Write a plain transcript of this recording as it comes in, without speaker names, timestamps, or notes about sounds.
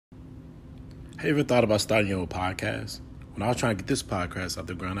Have you ever thought about starting your own podcast? When I was trying to get this podcast off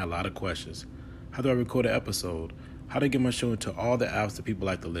the ground, I had a lot of questions. How do I record an episode? How do I get my show into all the apps that people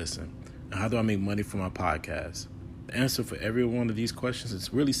like to listen? And how do I make money from my podcast? The answer for every one of these questions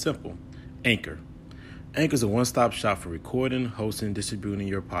is really simple. Anchor. Anchor is a one-stop shop for recording, hosting, and distributing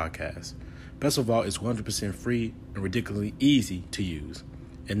your podcast. Best of all, it's 100% free and ridiculously easy to use.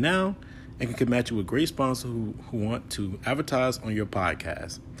 And now, Anchor can match you with great sponsors who want to advertise on your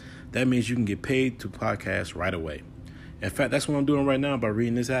podcast. That means you can get paid to podcast right away. In fact, that's what I'm doing right now by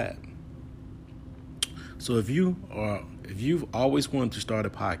reading this ad. So if you've always wanted to start a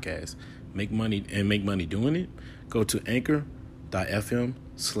podcast, make money doing it, go to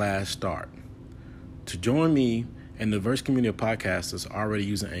anchor.fm/start. To join me and the diverse community of podcasters already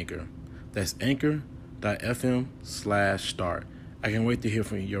using Anchor. That's anchor.fm/start. I can't wait to hear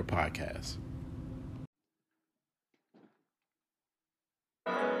from your podcast.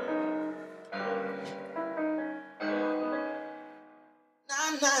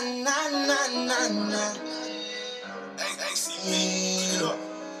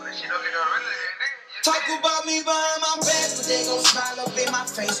 Talk about me behind my back, but they gon' smile up in my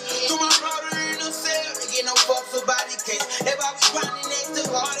face. Threw my brother in the cell, they get no fucks about the case. If I was grinding next to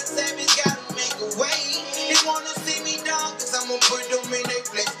hard and savage, gotta make a way. They wanna see me down, cause I'ma put them in their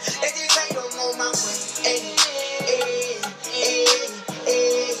place. They just ain't them on my way. Ay, ay, ay,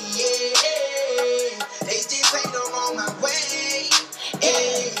 ay, ay. They just ain't them on my way.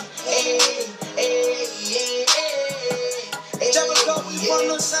 Ay, ay, ay, ay, ay. Jumbo, we from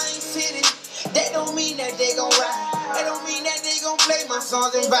the same city. That don't mean that they gon' ride. That don't mean that they gon' play my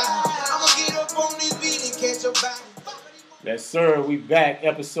songs and vibe. I'ma get up on this beat and catch a body. Yes, sir. We back,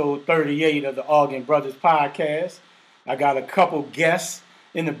 episode 38 of the Ogden Brothers podcast. I got a couple guests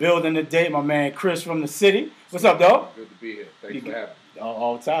in the building today. My man Chris from the city. What's up, dog? Good to be here. Thanks for having me.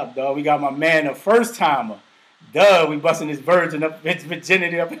 All top, dog. We got my man, the first timer. Doug, we busting his virgin up, his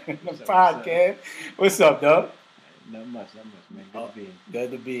virginity up in the podcast. What's up, dog? Not much, man. Good to be here.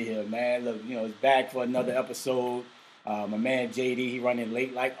 Good to be here, man. Look, it's back for another episode. My man JD, he running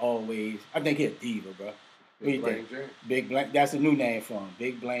late like always. I think he's a diva, bro. What do you think? James. Big Blame. That's a new name for him.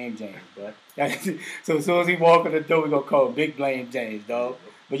 Big Blame James, bro. So as soon as he walk in the door, we gonna call him Big Blame James, dog.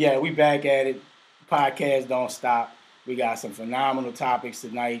 But yeah, we back at it. Podcast don't stop. We got some phenomenal topics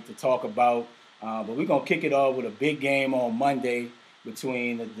tonight to talk about. But we're gonna kick it off with a big game on Monday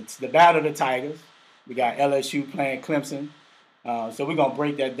between the Battle of the Tigers. We got LSU playing Clemson. So we're going to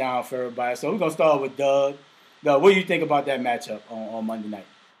break that down for everybody. So we're going to start with Doug. Doug, what do you think about that matchup on Monday night?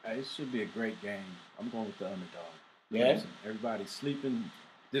 It should be a great game. I'm going with the underdog. Yeah? Everybody's sleeping,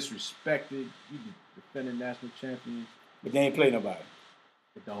 disrespected. You the defending national champion. But they ain't play nobody.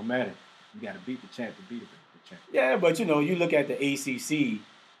 It don't matter. You got to beat the champ to beat the champ. Yeah, but, you look at the ACC,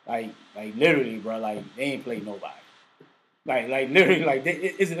 like literally, bro, like, they ain't played nobody. Like literally, like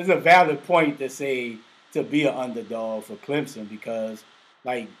it's a valid point to say to be an underdog for Clemson because,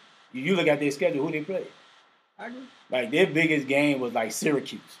 like, you look at their schedule, who they play. I agree. Like their biggest game was like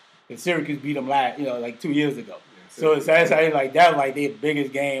Syracuse, and Syracuse beat them like 2 years ago. Yeah, so that's like that was like their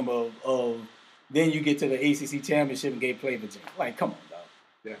biggest game of. Then you get to the ACC championship and get played Virginia. Like, come on, dog.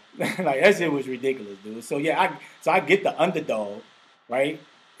 Yeah. Like that shit was ridiculous, dude. So yeah, I get the underdog, right?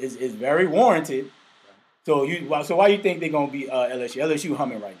 Is very warranted. So why you think they're gonna be LSU? LSU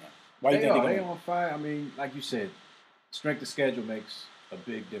humming right now. Why you think they're on fire? I mean, like you said, strength of schedule makes a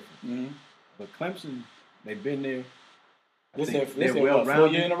big difference. Mm-hmm. But Clemson, they've been there. They're well rounded. 4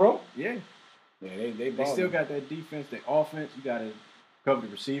 years in a row. Yeah. Yeah, they still got that defense, their offense. You got to cover the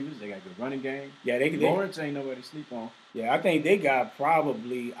receivers. They got good running game. Yeah, Lawrence ain't nobody to sleep on. Yeah, I think they got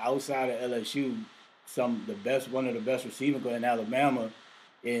probably outside of LSU one of the best receiving in Alabama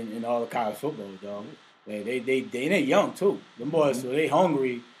in all of college football, dog. They're young too. Them boys, so they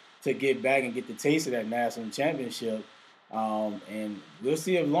hungry to get back and get the taste of that national championship. And we'll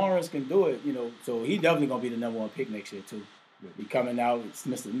see if Lawrence can do it. So he definitely gonna be the number one pick next year too. He coming out, it's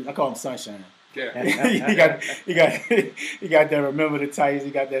I call him Sunshine. Yeah. he got that. Remember the Titans.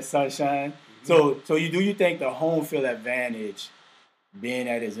 He got that sunshine. Mm-hmm. So you think the home field advantage, being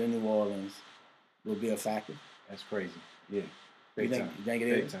that it's in New Orleans, will be a factor? That's crazy. Yeah. You think it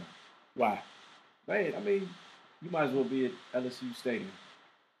is? Big time. Why? Man, I mean, you might as well be at LSU Stadium.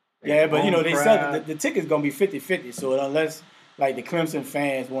 Yeah, but they said the ticket's gonna be 50-50. So unless like the Clemson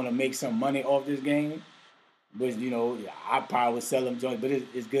fans want to make some money off this game, which I probably would sell them joints, but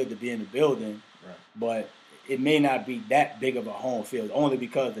it's good to be in the building. Right. But it may not be that big of a home field only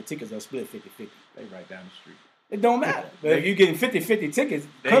because the tickets are split 50-50. They right down the street. It don't matter. But if you're getting 50-50 tickets,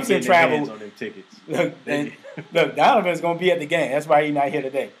 Clemson travel. On their tickets. Look, Donovan's going to be at the game. That's why he's not here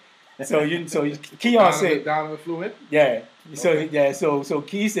today. Keon said Donovan flew in. yeah. So Okay. so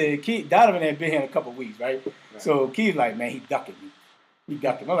Key said Donovan had been here in a couple of weeks, right? So Key's like, man, he ducking me. He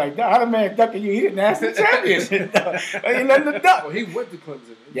ducking. I'm like, how the man ducking you? He didn't ask the championship. Ain't nothing to duck. Well, he went to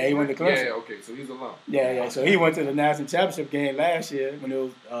Clemson. Yeah, he went to Clemson. Yeah, okay, so he's alone. Yeah. So he went to the national championship game last year when it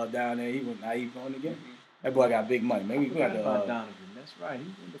was down there. He went. Now he's going again. That boy got big money. Maybe we got the Donovan. That's right. He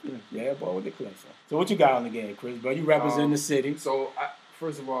went to Clemson. yeah, boy with the Clemson. So what you got on the game, Chris? Bro, you represent the city. So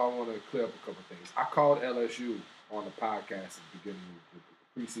first of all, I want to clear up a couple things. I called LSU on the podcast at the beginning of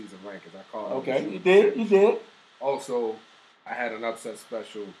the preseason rankings. I called. Okay, LSU. you did. Also, I had an upset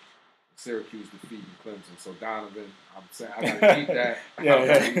special. Syracuse defeating Clemson. So Donovan, I'm saying I gotta keep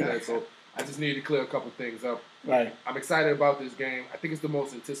that. So I just need to clear a couple things up. Right. I'm excited about this game. I think it's the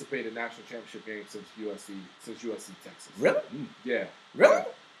most anticipated national championship game since USC Texas. Really? Yeah. Really?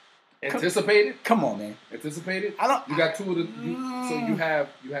 Anticipated? Come on, man. Anticipated? I don't. You got two of the. So you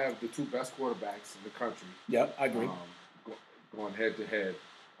have the two best quarterbacks in the country. Yep, I agree. Going head to head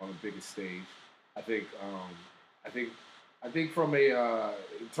on the biggest stage. I think from a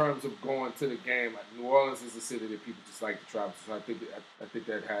in terms of going to the game, New Orleans is a city that people just like to travel to. So I think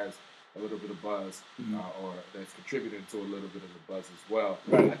that has a little bit of buzz, or that's contributing to a little bit of the buzz as well.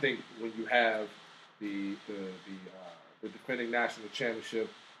 Right. I think when you have the defending national championship,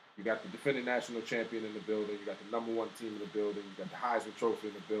 you got the defending national champion in the building, you got the number one team in the building, you got the Heisman Trophy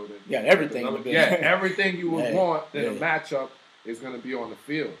in the building. Yeah, everything in the building. Yeah, everything you would want in a Yeah. matchup is going to be on the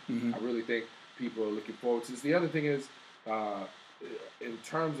field. I really think people are looking forward to this. The other thing is, in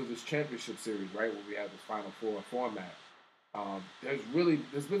terms of this championship series, right, when we have this Final Four format,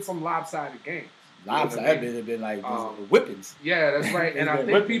 there's been some lopsided games. Lopsided, it's been like whippings. Yeah, that's right. And I think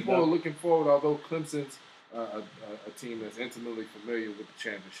whippings, people though. are looking forward, although Clemson's a team that's intimately familiar with the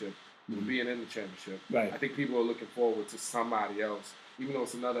championship, with being in the championship. Right. I think people are looking forward to somebody else, even though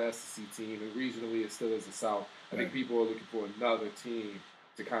it's another SEC team, and regionally it still is the South. I think people are looking for another team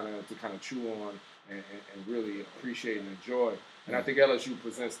to kind of chew on and really appreciate and enjoy. And I think LSU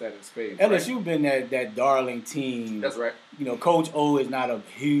presents that in spades. LSU right? been that darling team. That's right. You know, Coach O is not a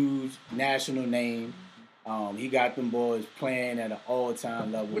huge national name. He got them boys playing at an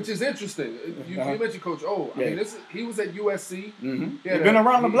all-time level. Which is interesting. You mentioned Coach O. I mean, he was at USC. He's been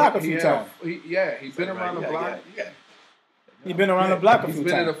around the block a few times. He's been around the block. He's been around the block a few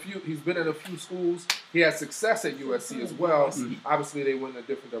times. He's been at a few schools. He had success at USC as well. Obviously, they went in a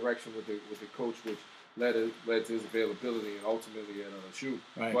different direction with the coach, which led to his availability and ultimately at LSU.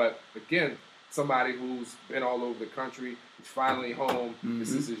 Right. But again, somebody who's been all over the country, he's finally home. This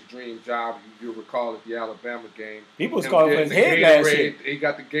is his dream job. You'll recall at the Alabama game, people was calling for his head last year. He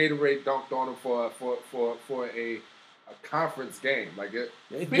got the Gatorade dunked on him for a conference game,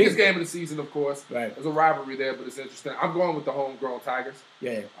 biggest game of the season, of course. Right. There's a rivalry there, but it's interesting. I'm going with the homegrown Tigers.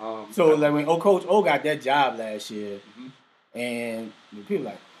 Yeah. So like when Coach O got that job last year, and people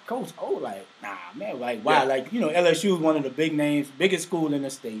like Coach O, like, nah, man, like why? Yeah. Like, you know, LSU is one of the big names, biggest school in the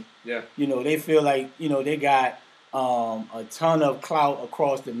state. Yeah. You know, they feel like, you know, they got a ton of clout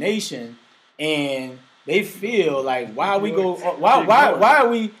across the nation, and they feel like why are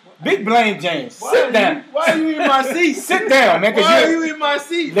we Big Blame James? Sit down. Why are you in my seat? Sit down, man. Why are you in my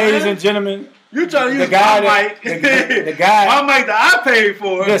seat, ladies man? and gentlemen, You trying to use the guy my mic? the guy, my mic that I paid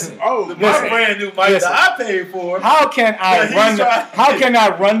for. Listen, my brand new mic that I paid for. How can I run? How can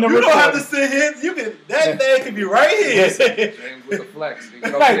I run the? You don't have to recording? sit here. You can. That thing can be right here. James with the flex.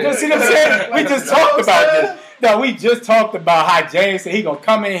 Right, see what I'm saying? We just talked about this. No, we just talked about how James said he gonna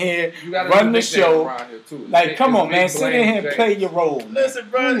come in here, run the show. Like, come on, man, sit in here and play your role. Man. Listen,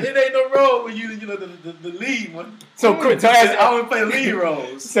 bro, it ain't no role when you know the lead one. So I would play lead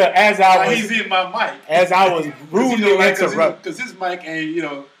roles. So as I was, he's in my mic. As I was rudely interrupted, because his mic ain't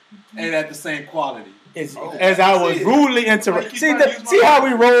at the same quality. As I was rudely interrupted. See how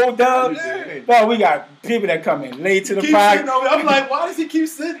we roll, Doug? Bro, we got people that come in late to the podcast. I'm like, why does he keep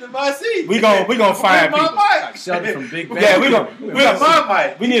sitting in my seat? We gonna find people. My mic. Shelby from Big Bang. Yeah, we with my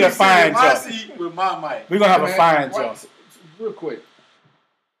mic. We need a fine my job. seat with my mic. We're gonna have a fine job. Real quick,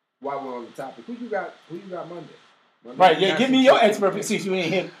 while we're on the topic, who you got Monday? Right, yeah. Give me your expert since you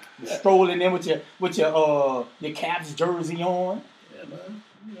ain't here strolling in with your Caps jersey on. Yeah, man.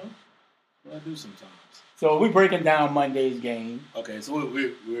 You know, what I do sometimes. So we're breaking down Monday's game. Okay, so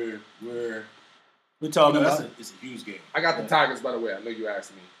we're talking about. It's a huge game. I got the Tigers, by the way. I know you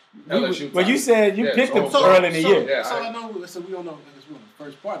asked me. LSU. Well, you said you picked them early in the year. Yeah, so I know. So we don't know because we're on the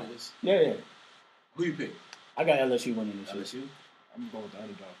first part of this. Yeah. Who you pick? I got LSU winning this year. LSU. I'm going with the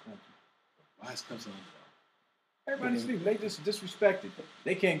underdog country. Why is Clemson underdog? Everybody's sleeping. They just disrespected.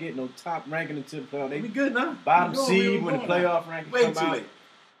 They can't get no top ranking until the playoff. They We good now. bottom seed when the playoff ranking Way come too out. late.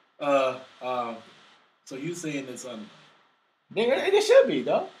 So you saying it's underdog? They should be,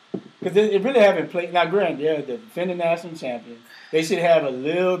 though. Because it really haven't played. Now, granted, they're the defending national champions. They should have a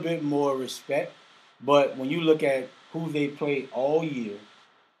little bit more respect. But when you look at who they played all year,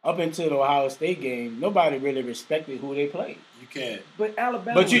 up until the Ohio State game, nobody really respected who they played. You can't. But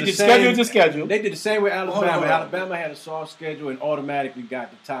Alabama. But you the schedule to schedule. They did the same with Alabama. Hold on. Alabama had a soft schedule and automatically got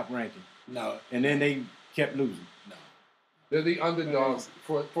the top ranking. No. And then they kept losing. No. They're the underdogs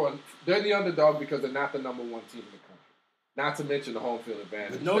they're the underdog because they're not the number one team in the country. Not to mention the home field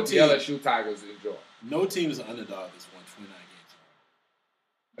advantage. But no that team- the LSU Tigers enjoy. No team is an underdog that's won 29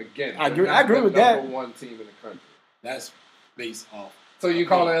 games. Again, I they're agree- not I agree the with that. number one team in the country. That's based off. So you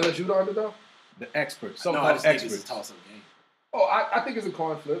call LSU the underdog? The experts. No, I So-called just think it's experts. a toss-up game. Oh, I think it's a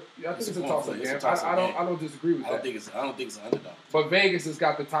coin flip. Yeah, I think it's a toss-up It's a game. toss-up I game. don't disagree with I don't that. think it's an underdog. But Vegas has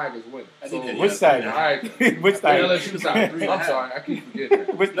got the Tigers winning. I think that- Which side? All right. Which side? LSU side. Three and a I'm half. sorry, I keep forgetting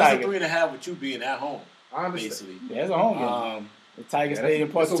that. Which That's a Tiger? 3.5 with you being at home, I understand. basically. Yeah, it's a home game. The Tigers stayed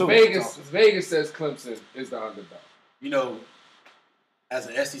in part So two. Vegas says Clemson is the underdog. You know, as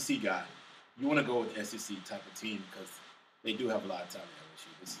an SEC guy, you want to go with the SEC type of team because they do have a lot of talent at LSU.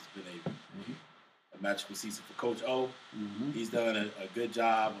 This has been a magical season for Coach O. He's done a good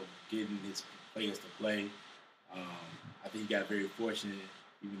job of getting his players to play. I think he got very fortunate,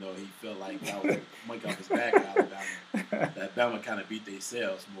 even though he felt like that was a monkey off his back at Alabama. That Bama kind of beat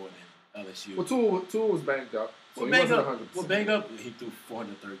themselves more than LSU. Well, Tua was banged up. So he banged wasn't up. 100%. Well, banged up. He threw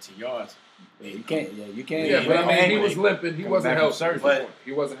 413 yards. You can't. Yeah, you can't. Yeah, but I mean, he was limping. He Coming wasn't back from healthy. surgery. But-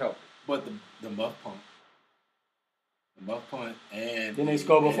 He wasn't healthy. But the muff punt, and Didn't they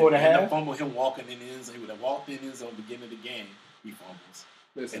score before the and half? the fumble, him walking in the end zone. He would have walked in the end zone at the beginning of the game. He fumbles,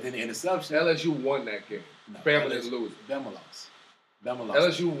 Listen, and then the interception. LSU won that game. No, Bama LSU didn't lose it. Bama lost. Bama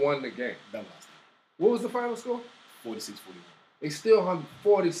lost. LSU won the game. Bama lost. What was the final score? 46-41. They still hung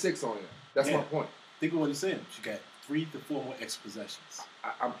 46 on it. That's Yeah. my point. Think of what he's saying. You got 3 to 4 more extra possessions.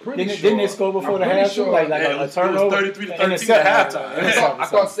 I'm pretty sure. Didn't they score before the I'm pretty half? sure- Like Yeah, it a was turnover. 33 to 13 at Intercept- halftime. I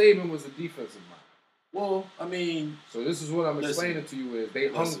thought Saban was a defensive mind. Well, I mean, So this is what I'm Listen. explaining to you is they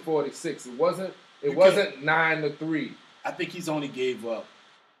hung Listen. 46. It wasn't You 9-3. I think he's only gave up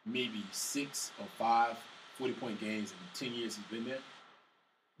maybe 6 or 5 40-point games in the 10 years he's been there.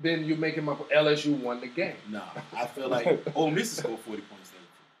 Then you're making my point. LSU won the game. No, I feel like Ole Miss scored 40 points there.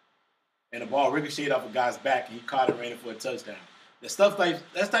 And the ball ricocheted off a guy's back, and he caught it, ran it for a touchdown.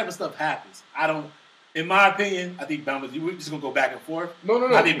 That type of stuff happens. I don't. In my opinion, I think Bama. We're just gonna go back and forth.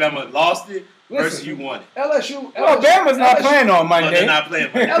 No. I think Bama lost it versus Listen. you won it. LSU. Well, Bama's not playing on No, Monday. they're not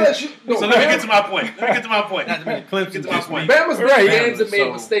playing. Man. LSU. No, So let me get to my point. Let me get to my point. Not to mention Let me get to my Clemson. point. Bama's been Right. games that made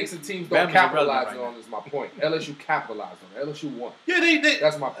So, mistakes and teams don't Bama's capitalize irrelevant right on is my point. LSU capitalized on it. LSU won. Yeah, they.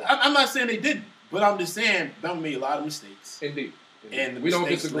 That's my point. I'm not saying they didn't, but I'm just saying Bama made a lot of mistakes, Indeed. and the we don't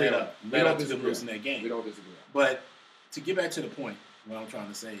mistakes disagree led on up that. We don't to them disagree. losing that game. We don't disagree. But to get back to the point, what I'm trying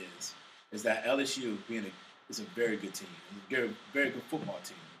to say is that LSU is a very good team, very very good football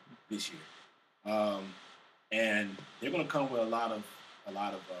team this year, and they're going to come with a lot of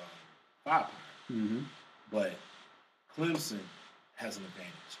firepower. Mm-hmm. But Clemson has an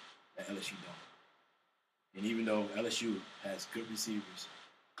advantage that LSU don't, and even though LSU has good receivers,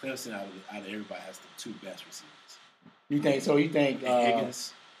 Clemson out of everybody has the 2 best receivers, You think and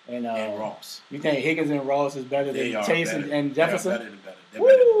Higgins and and Ross. You think Higgins and Ross is better They than are Chase better. and They are Jefferson? better. They're better.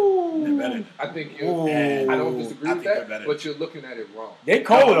 They're better. Than I think you. Ooh. I don't disagree I with think they're that, better. but you're looking at it wrong. They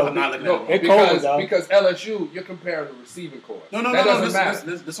cold No, though. I'm not looking No, at They're it. cold, though. because LSU, you're comparing the receiving corps. No, that doesn't listen,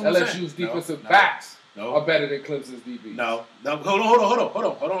 matter. listen what I'm saying. LSU's defensive No. backs No. are better than Clemson's DBs. No,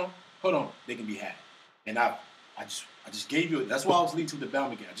 hold on. They can be had, and I just gave you. That's why I was leading to the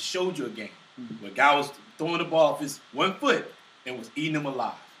Bama game. I just showed you a game where a guy was throwing the ball off his 1 foot and was eating them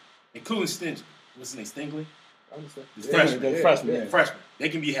alive, including Stingley. What's his name? Stingley. I understand. He's Yeah, freshman. the freshman, yeah. Freshman. They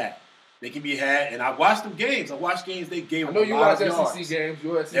can be had. And I watched them games. I watched games they gave I a know you lot watch of yards. SEC games.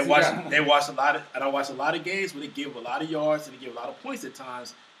 You're an They SEC guy. watched a lot of, and I watched a lot of games where they give a lot of yards and they give a lot of points at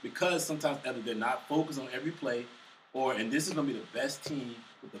times because sometimes either they're not focused on every play, and this is going to be the best team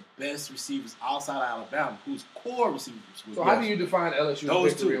with the best receivers outside of Alabama, whose core receivers. So how do you define LSU's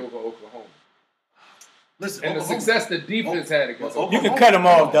Those victory two. over Oklahoma? Listen, And the Oklahoma- success the defense had against Well, You Oklahoma. can cut them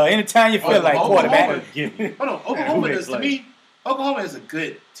off though. Anytime you feel like Oklahoma- quarterback, Give me. Hold on, who Oklahoma they is to play? me. Oklahoma is a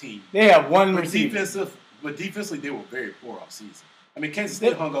good team, they have one but receiver. defensively they were very poor all season. I mean, Kansas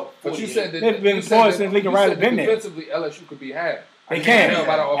State hung up. But you 48. said that They've been you said poor that- since Lincoln you Riley said been that there. Defensively, LSU could be had. They can't can. tell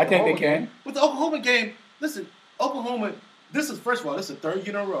about an I think they Oklahoma can. game. With the Oklahoma game, listen, Oklahoma. This is first of all, this is the 3rd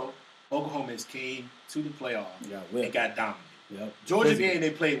year in a row. Oklahoma has came to the playoffs and got dominated. Yep. Georgia Physical. game they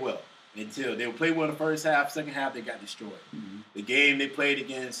played well until they played well in the first half. Second half they got destroyed. the game they played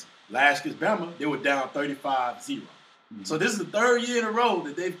against last year's Bama, they were down 35-0. So this is the third year in a row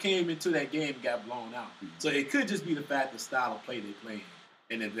that they've came into that game and got blown out. So it could just be the fact the style of play they're playing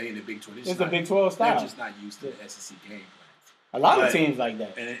and they're playing the Big 12. It's the Big 12 style. They're just not used to the SEC game plans. A lot of teams like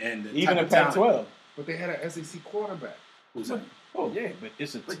that. And even the Pac-12. But they had an SEC quarterback. Who's that? Oh yeah, but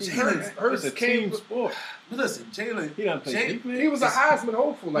it's a team. Hurts It's a team sport. But listen, Jalen. He doesn't play defense. He was a Heisman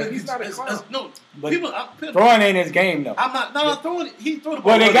hopeful. Like he's not a clown. No, But people. throwing ain't his game though. I'm not. No, I'm throwing it. He threw the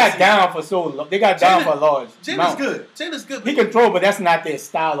ball. Well, they got down for so long. They got down for a large Jalen's amount. good. Jalen's good. He can throw, but that's not their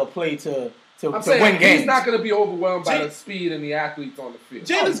style of play to I'm saying win games. he's not going to be overwhelmed by the speed and the athletes on the field.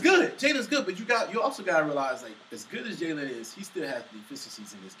 Jalen's good. Jalen's good, but you also got to realize, like, as good as Jalen is, he still has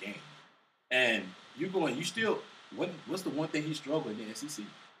deficiencies in this game. And what's the one thing he struggled in the SEC?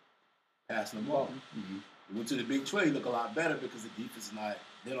 Passing the ball. He went to the Big 12, he looked a lot better because the defense is not,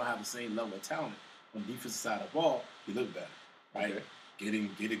 they don't have the same level of talent on the defensive side of the ball. He looked better, right? Okay.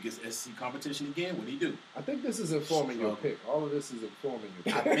 Get against SEC competition again. What do he do? I think this is informing your pick. All of this is informing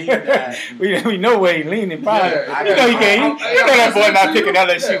your I pick. think that we know where he's leaning. Probably. Yeah, You know he can't. You know that boy not picking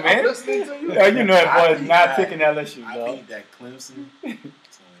LSU, I'm man. listening to you. Yeah, you know that I boy is think not that- picking LSU, I dog. think that Clemson is going to win that game.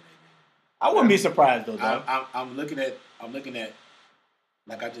 I wouldn't be surprised though, dog. I'm looking at,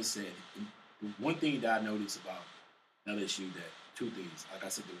 like I just said, the one thing that I noticed about LSU, that two things, like I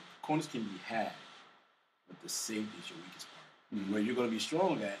said, the corners can be had, but the safety is your weakest part. Where you're going to be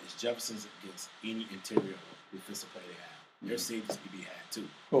strong at is Jefferson's against any interior defensive play they have. Their safeties can be had too.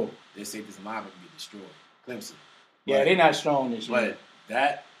 Cool. Their safeties and linemen can be destroyed. Clemson. Yeah, they're not strong this year.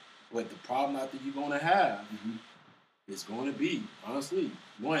 But the problem I think you're going to have is going to be, honestly,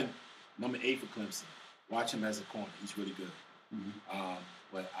 one, number 8 for Clemson. Watch him as a corner. He's really good.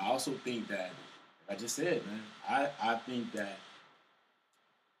 But I also think that, like I just said, man, I think that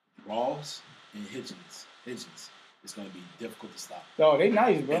Ross and Hitchens is going to be difficult to stop. Oh, they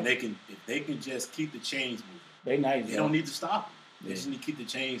nice, bro. And if they can just keep the chains moving, They nice. they bro. don't need to stop them. They just need to keep the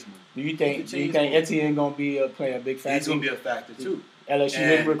chains moving. Do you think Etienne gonna play a big factor? He's going to be a factor too. LSU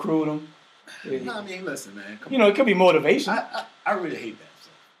didn't recruit him. No, I mean, listen, man. Come You know, it could be motivation. I really hate that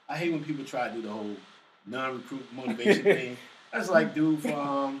stuff. I hate when people try to do the whole non-recruit motivation thing. That's like dude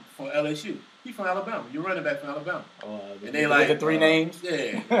from LSU. He's from Alabama. You're running back from Alabama. And they like the three names.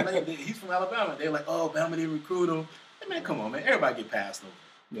 Yeah, he's from Alabama. They're like, oh, Bama didn't recruit him. Hey, man, come on, man. Everybody get passed over.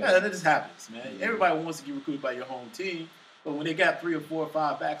 Yeah, that just happens, man. Everybody wants to get recruited by your home team, but when they got 3 or 4 or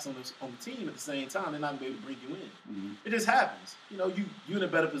 5 backs on the team at the same time, they're not gonna be able to bring you in. It just happens. You know, you're in a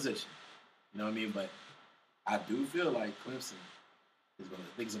better position. You know what I mean? But I do feel like Clemson is gonna.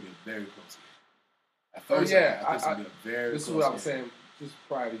 I think it's gonna be a very close game. At first, I think it's gonna be a very. This is what I'm saying. Just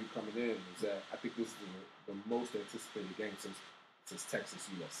prior to you coming in, is that I think this is the most anticipated game since Texas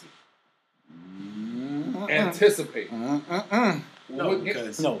USC. Anticipate. No,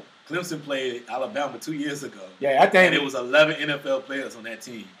 because Clemson played Alabama 2 years ago. Yeah, I think and it was 11 NFL players on that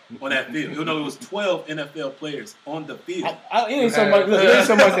team, on that field. You know, it was 12 NFL players on the field. It ain't so much. Look, it ain't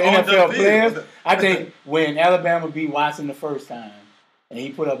so much the On the NFL field. players. I think when Alabama beat Watson the first time, and he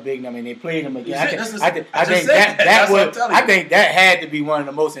put up big number, and they played him again. I think that had to be one of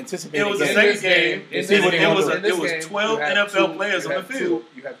the most anticipated. It was the games. second game. It was 12 NFL players on the field.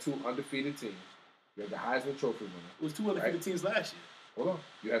 You have 2 undefeated teams. You have the Heisman Trophy winner. It was 2 undefeated teams last year. Hold on.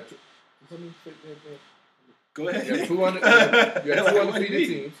 You have 2. Go ahead. You have 2 undefeated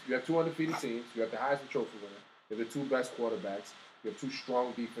teams. You have 2 undefeated teams. You have the Heisman Trophy winner. You have the 2 best quarterbacks. You have 2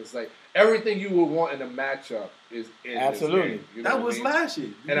 strong defense. Like everything you would want in a matchup is in absolutely. This game. You know that was last year.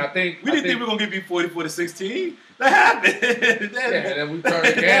 And I think we didn't think we were gonna get beat 44-16. That happened. And then we turned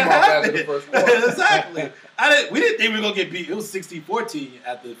the game off after the first quarter. Exactly. We didn't think we were gonna get beat. It was 16-14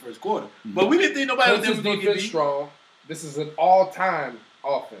 after the first quarter. But we didn't think nobody was gonna get beat. Strong. This is an all-time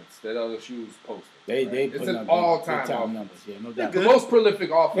offense that LSU's posted. It's an all-time offense. Numbers. Yeah, no doubt. The most prolific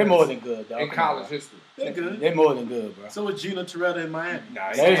offense. They're more than good, dog. In college history. They're good. They're more than good, bro. So was Gino Toretta in Miami.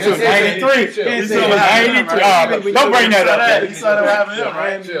 Nah, that's 93. Don't bring that up. You saw that happen,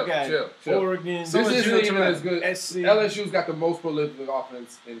 right? Chill. Oregon. So this isn't even as good. SC. LSU's got the most prolific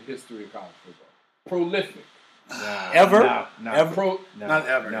offense in history of college football. Prolific. Ever? No. Not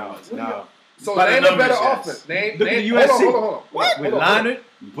ever. No. So By the name a better numbers, yes. offense. Name. USC. Hold on. What? With Leonard,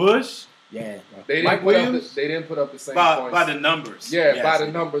 Bush. Yeah. They didn't put up the same points. By the numbers. Yeah, yes. by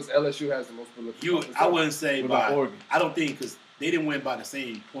the numbers, LSU has the most prolific offense. I wouldn't say by Oregon. I don't think because they didn't win by the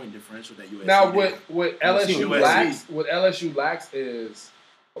same point differential that USC Now, did. what LSU lacks is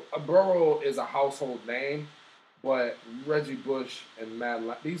Burrow is a household name, but Reggie Bush and Matt,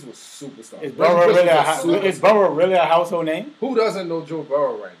 these were superstars. Is Burrow really a household name? Who doesn't know Joe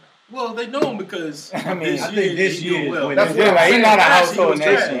Burrow right now? Well, they know him because I mean, this I year, think this he doing year well. when That's Yeah, what I'm like, he's saying. not a Last year household he was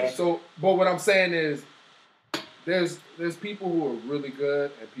name, trash. man. So, but what I'm saying is, there's people who are really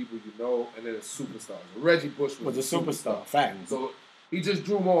good and people you know, and then there's superstars. Reggie Bush Was was a superstar. Fact. So he just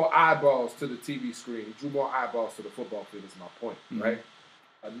drew more eyeballs to the TV screen. He drew more eyeballs to the football field. Is my point, right?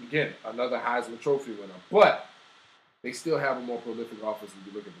 Again, another Heisman Trophy winner, but they still have a more prolific offense when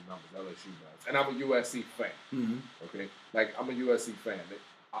you look at the numbers. LSU does, and I'm a USC fan. Okay, like I'm a USC fan.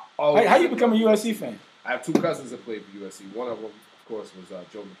 How you become a USC fan? I have two cousins that played for USC. One of them, of course, was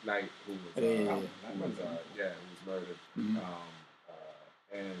Joe McKnight, who was who was murdered.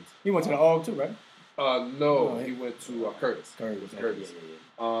 And He went to the AUG too, right? no, he went to Curtis. Curtis. With Curtis.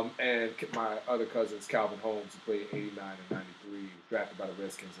 And my other cousins, Calvin Holmes, who played 89 and 93, he was drafted by the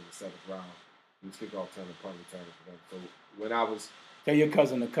Redskins in the 7th round. He was kickoff returner, punt returner for them. So when I was Tell your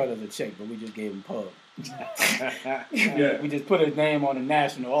cousin to cut us a check, but we just gave him pub. Yeah. We just put his name on the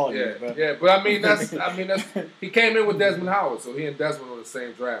national audience, bro. yeah, but I mean that's he came in with Desmond Howard, so he and Desmond were on the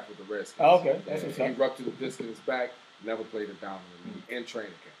same draft with the Redskins. Oh, okay, that's what's He up. ruptured the disc in his back, never played it down in the league in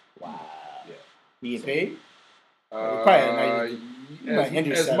training camp. Wow. Yeah. He get paid? As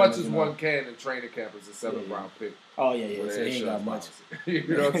much as one can in training camp as a 7th round pick. Oh, yeah. with So he ain't got insurance much. policy. You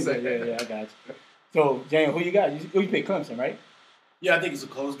know what I'm saying? yeah, I got you. So, James, who you got? You picked Clemson, right? Yeah, I think it's a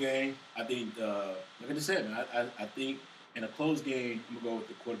close game. I think, like I just said, man, I think in a close game, I'm going to go with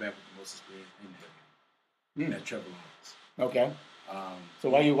the quarterback with the most experience in the game. That's Trevor Lawrence. Okay. So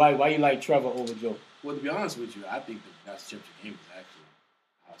why you like Trevor over Joe? Well, to be honest with you, I think the best championship game was actually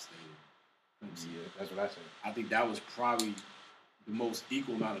Ohio State. Yeah, that's what I said. I think that was probably the most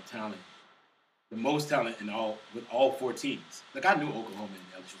equal amount of talent, the most talent with all 4 teams. Like I knew Oklahoma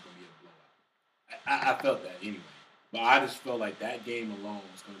and LSU was going to be a blowout. I felt that anyway, but I just felt like that game alone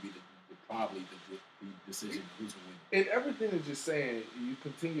was going to be probably the decision of who's going to win. In everything that you're saying, you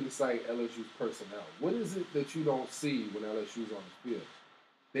continue to cite LSU's personnel. What is it that you don't see when LSU's on the field?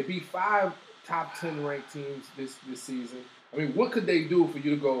 They beat 5 top 10 ranked teams this season. I mean, what could they do for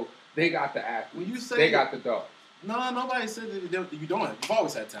you to go? They got the athletes. When you say they got the dogs. No, nobody said that you don't have. You've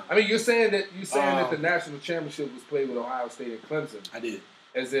always had talent. I mean, you're saying that the national championship was played with Ohio State and Clemson. I did.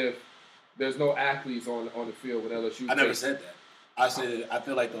 As if there's no athletes on the field with LSU. I never said that. I said I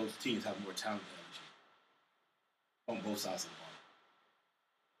feel like those teams have more talent than LSU on both sides of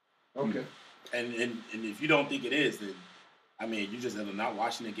the ball. Okay. And if you don't think it is, then I mean you're just either not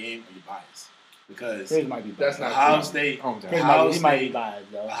watching the game or you're biased. Because Chris might be biased. That's not Ohio true. State, He might be biased,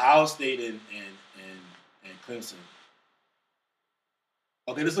 though. Ohio State and Clemson.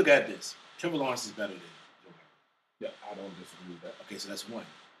 Okay, let's look at this. Trevor Lawrence is better than Joe Burrow. Yeah, I don't disagree with that. Okay, so that's one.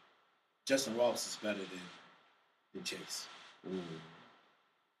 Justin Ross is better than Chase.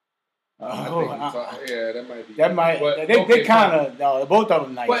 That might be. That might. But, they kind of. No, both of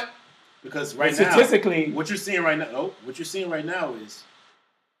them nice. But Because right But statistically, now, what you're seeing right now is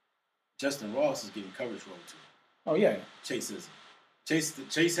Justin Ross is getting coverage rolled to. oh yeah, Chase isn't.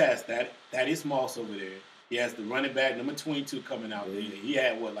 Chase has that is Moss over there. He has the running back, number 22, coming out there. He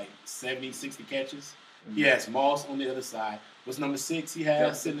had, 70, 60 catches? Mm-hmm. He has Moss on the other side. What's number 6 he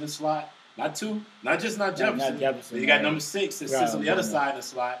has sitting in the slot? Not Jefferson. Not Jefferson. They got number 6 that sits on the other side of the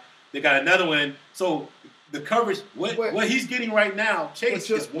slot. They got another one. So the coverage, what he's getting right now, Chase,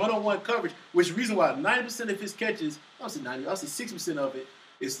 is one-on-one coverage, which is the reason why 90% of his catches, I'll say 60% of it,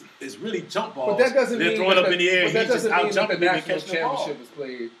 is really jump balls. But that doesn't they're mean throwing up in the air. But that doesn't mean that the national catching the ball. championship was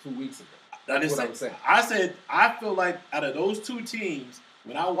played 2 weeks ago. That's what I'm saying. I said I feel like out of those 2 teams,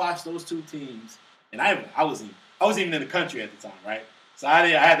 when I watched those 2 teams, and I wasn't even in the country at the time, right? So I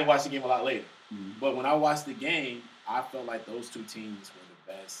had to watch the game a lot later. Mm-hmm. But when I watched the game, I felt like those 2 teams were the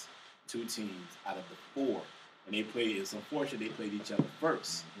best 2 teams out of the 4. And they played. It's unfortunate they played each other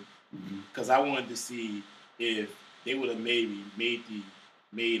first, because I wanted to see if they would have maybe made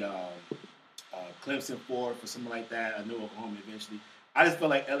Clemson 4 for something like that. I know Oklahoma eventually. I just felt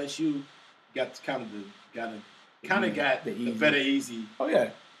like LSU got the better easy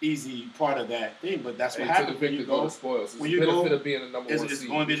part of that thing. But that's what happens when you go. When you go, of being a number 1 seed. It's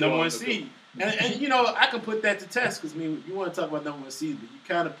going to be a number 1 seed. And I can put that to test because you want to talk about number 1 seed, but you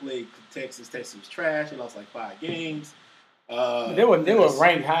kind of played Texas. Texas was trash. They lost 5 games. They were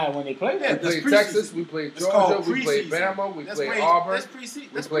ranked high when they played. Yeah, we played Texas, we played Georgia, we played Bama, we played Auburn,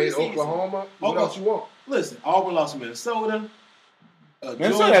 we played Oklahoma. What else you want? Listen, Auburn lost to Minnesota.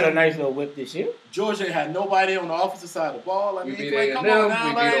 Minnesota had a nice little whip this year. Georgia had nobody on the offensive side of the ball. I mean, we beat A&M, we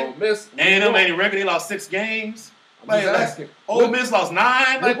beat Ole Miss. A&M ain't record. They lost 6 games. I'm just asking. Ole Miss lost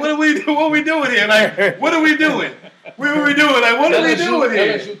 9. What are we doing here? What are we doing? What are we doing? Like, what are we doing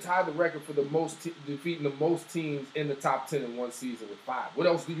here? LSU tied the record for the most defeating the most teams in the top 10 in one season with 5. What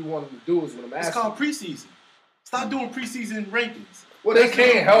else do you want them to do? Is what I'm asking. It's called preseason. Stop doing preseason rankings. Well, they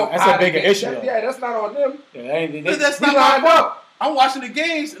can't help. That's a bigger issue. Yeah, that's not on them. Yeah, that's not lined up. I'm watching the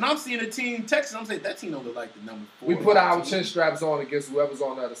games and I'm seeing a team Texas. I'm saying that team don't look like the number 4. We put our chin straps on against whoever's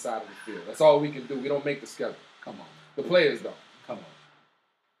on the other side of the field. That's all we can do. We don't make the schedule. Come on, the players don't. Come on.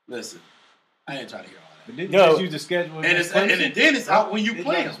 Listen, I ain't trying to hear all that. But didn't you just use the schedule? And then it's out when you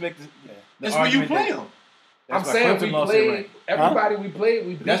play them. It's when you play them. I'm saying we played everybody. We played.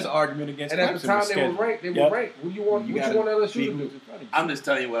 We beat. That's the argument against. And at the time they were ranked. They were ranked. What you want LSU to do? I'm just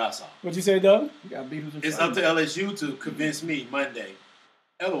telling you what I saw. What you say, Doug? You got beat who's in It's up to LSU to convince me Monday.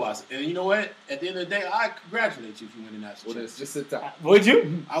 Otherwise, and you know what? At the end of the day, I congratulate you if you win the national championship. Just sit down. Would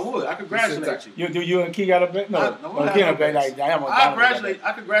you? I would. I congratulate you. Do you and Key got a bet? No, Key got a bet.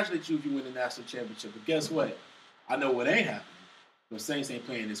 I congratulate you if you win the national championship. But guess what? I know what ain't happening. The Saints ain't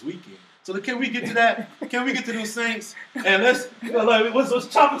playing this weekend. So can we get to that? Can we get to those Saints? And let's what's those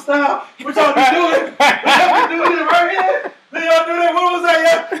chopper style? What y'all be doing? What y'all be doing it right here? Did y'all do that? What was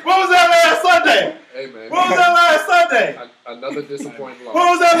that? What was that last Sunday? Hey man. What was that last Sunday? Another disappointing loss. What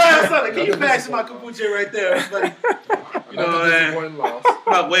was that last Sunday? Can you pass my kombucha right there, buddy? You know what I'm saying? Loss.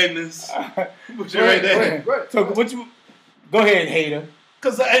 My witness. Kombucha right there. So what you? Go ahead, hater.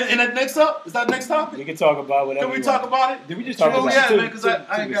 Cause and that next up is that next topic. You can talk about whatever. Can we talk about it? Did we just talk about it? Yeah, man. Because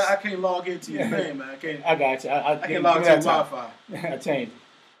I can't log into your thing, man. I got you. I can't log into Wi-Fi. I changed.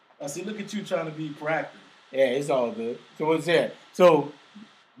 I see. Look at you trying to be proactive. Yeah, it's all good. So what's that? So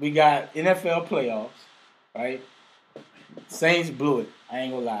we got NFL playoffs, right? Saints blew it. I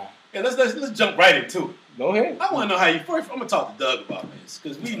ain't gonna lie. Yeah, let's jump right into it. Go ahead. I want to know how you first. I'm gonna talk to Doug about this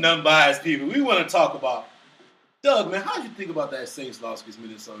because we non-biased people. We want to talk about Doug, man. How did you think about that Saints loss against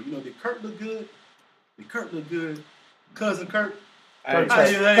Minnesota? You know, did Kirk look good? Cousin Kirk.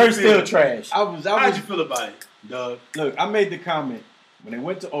 Kirk's still trash. How did you feel about it, Doug? Look, I made the comment when they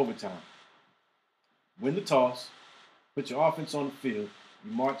went to overtime. Win the toss, put your offense on the field,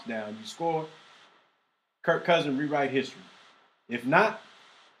 you march down, you score. Kirk Cousins rewrite history. If not,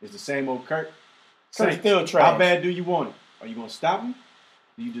 it's the same old Kirk. Kirk's still trash. How bad do you want it? Are you going to stop him?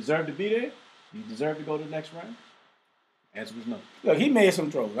 Do you deserve to be there? Do you deserve to go to the next round? Answer was no. Look, he made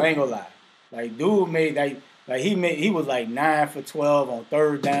some throws. I ain't gonna lie. Like, dude made he was like 9 for 12 on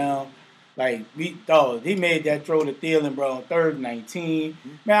third down. Like, he made that throw to Thielen, bro, on 3rd and 19.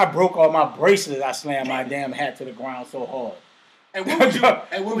 Man, I broke all my bracelets. I slammed my damn hat to the ground so hard. And where was you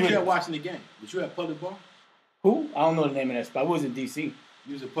at watching the game? Was you at Public Bar? Who? I don't know the name of that spot. We was in D.C.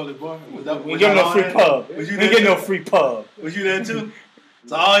 You was at Public Bar? We get no free pub. We get no free pub. Was you there too?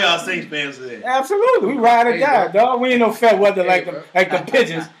 So all y'all Saints fans are there. Absolutely. We ride or die, dog. We ain't no fair weather like the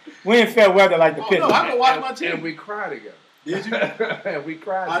pigeons. We ain't fair weather like the pigeons. No, I can watch my team. And we cry together. Did you? And we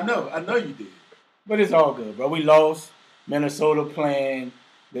cried together. I know you did. But it's all good, bro. We lost. Minnesota playing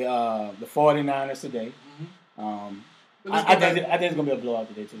the 49ers today. I think it's going to be a blowout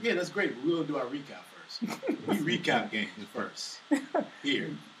today, too. Yeah, that's great. But we're going to do our recap first. We recap games first.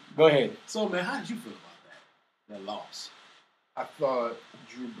 Here. Go ahead. So, man, how did you feel about that loss? I thought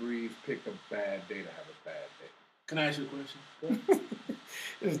Drew Brees picked a bad day to have a bad day. Can I ask you a question?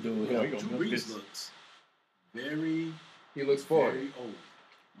 This dude Drew Brees looks He looks 40. Very old.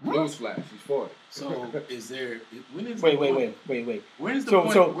 Newsflash, he's 40. So, is there? When is wait. Where's the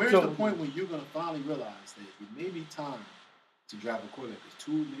point? Where's the point when you're gonna finally realize that it may be time to draft a quarterback? Because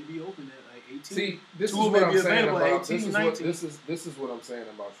two may be open at like 18. See, this is what I'm saying about 18, this is what I'm saying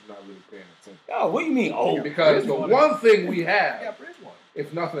about you not really paying attention. Oh, what do you mean? Oh, because the one thing we have,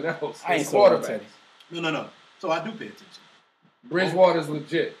 if nothing else, is quarterbacks. No. So I do pay attention. Bridgewater's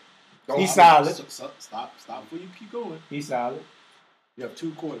legit. He's solid. Stop before you keep going. He's solid. You have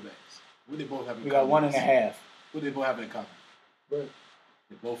 2 quarterbacks. What they both have in common? We got 1.5. What they both have in common? Right.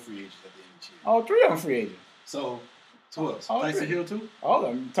 They're both free agents at the end of the year. All 3 of them free agents. So who else? Tyson Hill too? All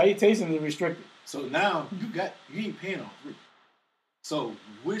of them. Taysom is restricted. So now you ain't paying all 3. So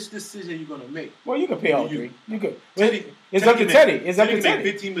which decision are you gonna make? Well, you can pay all 3. You could. It's up to Teddy. It's up to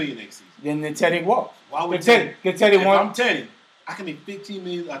Teddy. Teddy. $15 million next season. Then Teddy walks. Why would Teddy? If I'm Teddy, I can make $15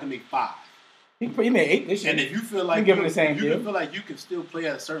 million. I can make 5. He made 8 this year. And if you feel like give him the same deal. Feel like you can still play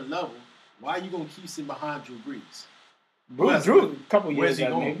at a certain level, why are you gonna keep sitting behind Drew Brees? Drew, a couple years. Where's he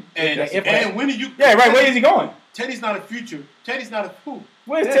going? And when are you? Yeah, right. Where is he going? Teddy's not a future. Teddy's not a who?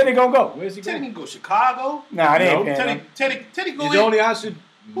 Where's Teddy gonna go? Where's he Teddy going? can go Chicago. Nah, they ain't paying him. Teddy go. The only option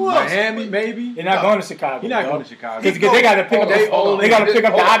Miami, maybe. They're not going to Chicago. He's not going to Chicago. Because they got to pick up. They got to pick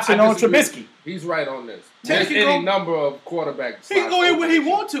up the option on Trubisky. He's right on this. Tank There's can any go- number of quarterbacks. He can go in when he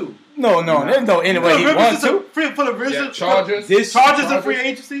want to. No, there's no any way he wants to. For the Yeah, Chargers. Chargers. A free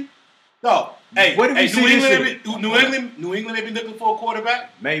agency. No. Hey, What did we see this year? New England, they've been looking for a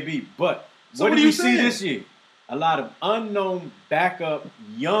quarterback. Maybe, but So what what did are we you see saying? this year? A lot of unknown backup,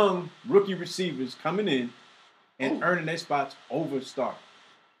 young rookie receivers coming in and earning their spots over start.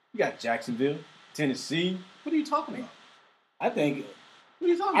 You got Jacksonville, Tennessee. What are you talking about? I think What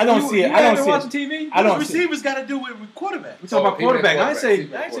are you talking I about? don't see it. You I don't haven't see watching it. TV? I don't What see it. receivers got to do with quarterback. We talking about quarterback. I ain't say You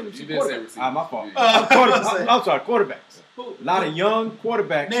did say quarterback. receivers. My fault. Uh, I'm sorry, quarterbacks. A lot of young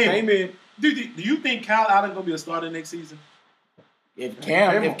quarterbacks Name came in. Do you think Kyle Allen going to be a starter next season? If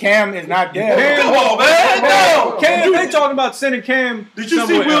Cam is not there, Come on, man. No. Cam, they talking about sending Cam. Did you see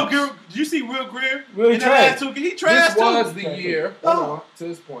somewhere Will else. Greer? Did you see Will Greer? Will in the trash. last 2 games? He trashed This was too. the year. Oh. Hold on, to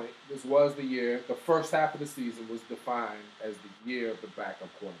this point, this was the year. The first half of the season was defined as the year of the backup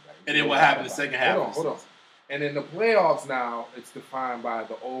quarterback. And then what happened the second half? Hold on. And in the playoffs now, it's defined by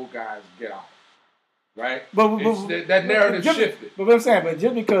the old guys get out. Right? That narrative shifted. But what I'm saying, but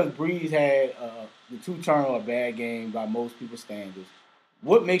just because Breeze had the 2 turnover bad game by most people's standards,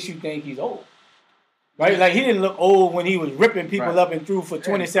 what makes you think he's old? Right? Like he didn't look old when he was ripping people up and threw for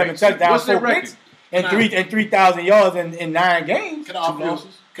 27 touchdowns, What's their 4 picks, record? and 3,000 yards in 9 games. Can I offer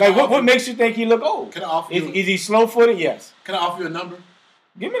you? Like what makes you think he look old? Can I offer you? Is he slow footed? Yes. Can I offer you a number?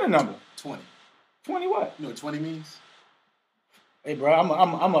 Give me the number. 20. 20 what? You know what 20 means? Hey, bro,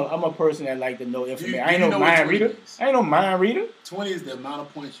 I'm a person that like to know information. You I ain't know no what mind 20 reader. means. I ain't no mind reader. 20 is the amount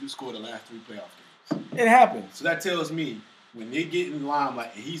of points you scored the last 3 playoff games. It happens. So that tells me when they get in the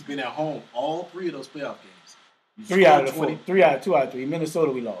limelight and he's been at home all 3 of those playoff games. you 3 out of scored the 4. 3 out of 2 out of 3.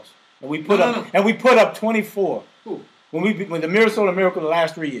 Minnesota we lost, and we put No. and we put up 24 Who? when the Minnesota Miracle the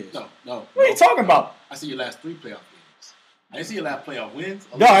last 3 years. No. What are you talking about? I see your last 3 playoff games. I didn't see your last playoff wins.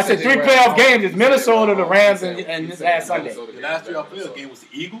 No, I said they 3 were playoff at games. home. It's Minnesota, the Rams, and He this said last Sunday. Minnesota The last game, 3 playoff Minnesota. game was the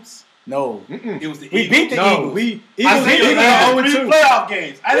Eagles. No, It was the we Eagles. beat the No, Eagles. we I said your last 3 0-2. playoff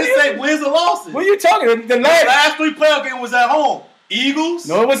games. I didn't say wins or losses. What are you talking? The The last? last 3 playoff games was at home. Eagles.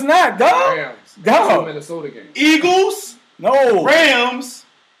 No, it was not, dog. Rams. Dog. 2 Minnesota games. Eagles. No, Rams.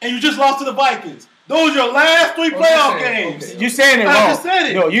 And you just lost to the Vikings. Those are your last 3 playoff saying, games. okay. you saying it I wrong. just said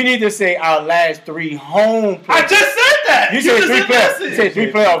it. No, you need to say our last 3 home. I playoff. just said that. You said just 3 didn't playoff. listen. You said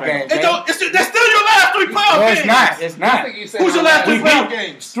 3 playoff games. It man. don't, that's still your last 3 playoff No, games. it's not. It's I not. think you said Who's your our last 3 We playoff beat-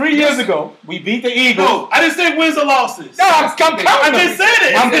 games? 3 years ago, we beat the Eagles. No, I didn't say wins or losses. No, I'm counting. I just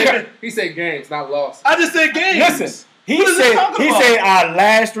said it. He said games, not losses. I just said games. Listen, he What is he said talking he about? said our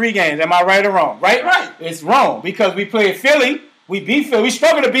last 3 games. Am I right or wrong? Right? Right. It's wrong because we played Philly. We beat Philly. We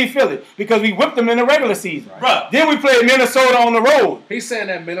struggled to beat Philly because we whipped them in the regular season. Bruh. Then we played Minnesota on the road. He's saying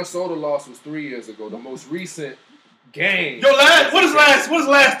that Minnesota loss was 3 years ago. The most recent game. Your last, what is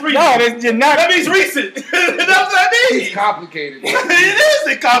last 3? No, that's just not. That means recent. That's what that It's means. complicated.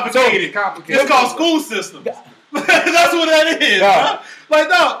 It is complicated. It's complicated. It's called school systems. That's what that is. Yeah. Huh? Like,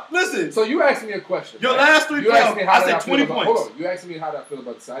 no, listen. So you asked me a question. Your right? last 3 You asked me playoffs, how I did said feel 20 about- points. Hold on. You asked me how did I feel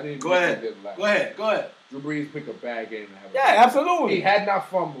about this. I didn't Go even ahead. think it last. Go ahead. Drew Brees picked a bad game to have. Yeah, absolutely. He had not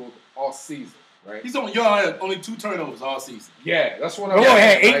fumbled all season, right? He's on. Y'all had only 2 turnovers all season. Yeah, that's what We only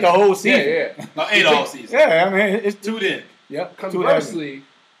had 8 right? the whole season. Yeah. No, 8 all season. Yeah, I mean it's 2 then. Yep.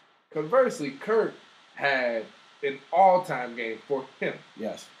 Conversely, Kirk had an all-time game for him.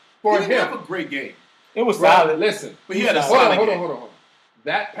 Yes. He For didn't him. have a great game, It was Bro, solid. listen. but he had a Hold solid on. game.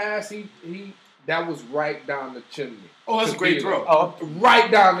 That pass, he that was right down the chimney. Oh, that's a great throw. Oh,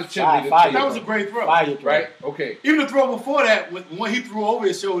 Right down the chimney. Fire. That was a great throw. fire throw. Right? Okay. Even the throw before that, when he threw over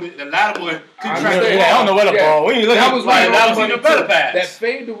his shoulder, the latter one couldn't I track understand. the I don't know what the Yeah. ball. We ain't looking That at was the right. ball. That was even better That pass.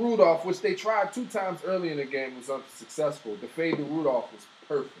 fade to Rudolph, which they tried 2 times early in the game, was unsuccessful. The fade to Rudolph was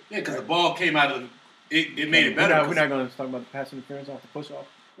perfect. Yeah, because the ball came out of it made it better. We're not going to talk about the pass interference off the push off.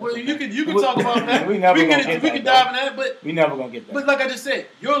 Well, you can talk about that. We never gonna can get we that, can dive in that, but We never gonna get that. like I just said,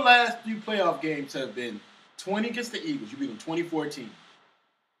 your last 3 playoff games have been 20 against the Eagles. You beat them 2014.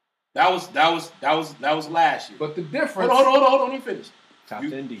 That was last year. But the difference. Hold on. Let me finish. Top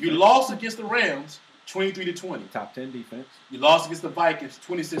 10 defense. You lost against the Rams 23-20. Top 10 defense. You lost against the Vikings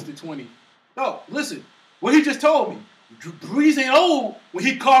 26-20. No, listen. What he just told me. Breeze ain't old when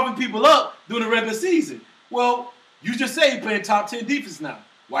he carving people up during the regular season. Well, you just say he playing top 10 defense now.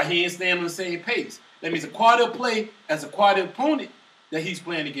 Why he ain't staying on the same pace? That means a quality of play as a quality opponent that he's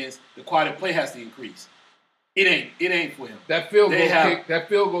playing against, the quality of play has to increase. It ain't for him. That field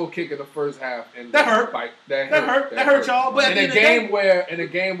goal kick in the first half, and that hurt. That hurt y'all. But in a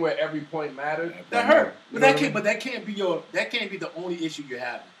game where every point mattered, that hurt. But that can't be the only issue you're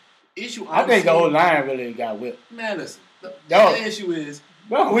having. I think the whole line really got whipped. Man, listen. The issue is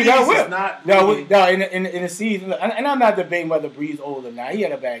we got whipped. In the season, and I'm not debating whether Breeze old or not. He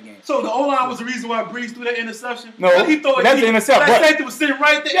had a bad game. So the O-line was the reason why Breeze threw that interception? No, he thought that's the interception. That safety was sitting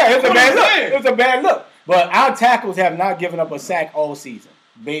right there. Yeah, it was a bad look. It was a bad look. But our tackles have not given up a sack all season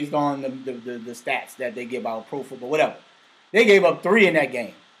based on the stats that they give out, Pro Football, whatever. They gave up 3 in that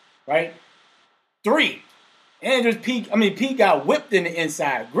game, right? 3. And just Pete got whipped in the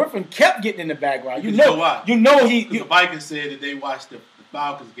inside. Griffin kept getting in the background. You know why? The Vikings said that they watched the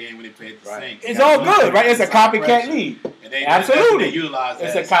Falcons game when they played the Saints. It's all good, right? It's a copycat league. Absolutely. They utilized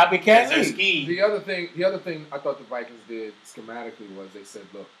it's a copycat league. Scheme. The other thing I thought the Vikings did schematically was they said,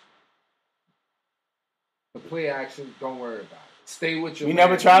 look, the play action, don't worry about it. Stay with your man. We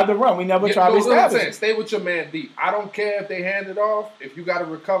never tried to run. We never tried to establish. Stay with your man deep. I don't care if they hand it off. If you got to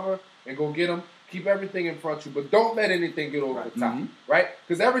recover and go get them, keep everything in front of you. But don't let anything get over the top, right?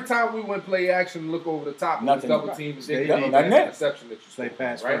 Because every time we went play action and look over the top, it was double team. And then that interception that you play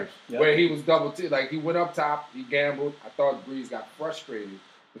pass right? first. Yep. Where he was double team. Like, he went up top. He gambled. I thought Breeze got frustrated.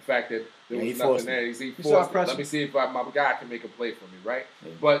 The fact that there was nothing there. He forced it. Let me see if my guy can make a play for me, right?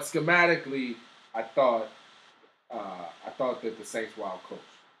 Yeah. But schematically, I thought that the Saints were out coached.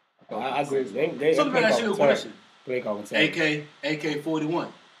 I agree. So let me ask you a question. AK-41.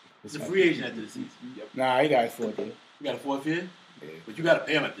 He's a free agent after the season. Yep. Nah, he got a 4th year. You got a 4th year? Yeah. But you got to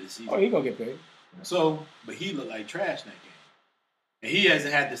pay him after the season. Oh, he going to get paid. So, but he looked like trash in that game. And he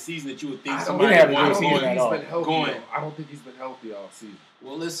hasn't had the season that you would think I somebody don't would think he's been healthy all season.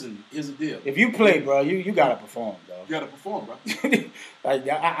 Well, listen, here's the deal. If you play, bro, you got to perform, though. You got to perform, bro.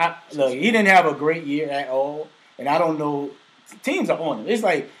 Look, he didn't have a great year at all. And I don't know. Teams are on him. It's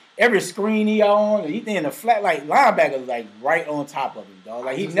like every screen he on, he in the flat, like linebacker, like right on top of him, dog.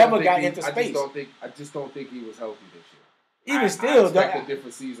 Like he never got into space. I just don't think he was healthy this year. Even still, I expect a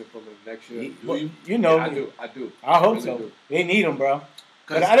different season from him next year. I do. I hope so. They need him, bro.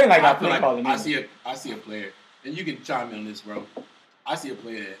 But I didn't like our play calling. I see a player, and you can chime in on this, bro. I see a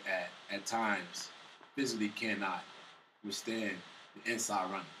player that at times physically cannot withstand the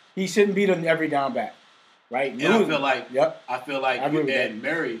inside running. He shouldn't be the every down back. Right, and I feel like Ed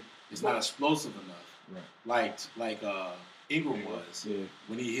Murray is not explosive enough, right? Like Ingram was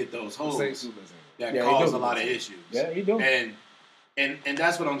when he hit those holes that caused a lot of issues. Yeah, he do. And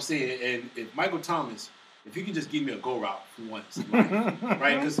that's what I'm saying. And if Michael Thomas, if he can just give me a go route for once,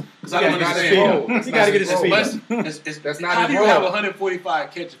 right? Because I don't understand. He got to get his speed. That's not. How do you have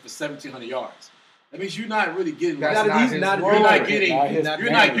 145 catches for 1,700 yards? That means you're not really getting. You're not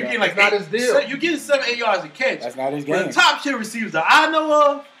getting like not his deal. You're getting 7-8 yards a catch. That's not his game. But the top tier receivers that I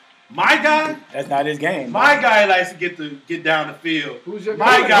know of, my guy. That's not his game. My guy likes to get down the field. Who's your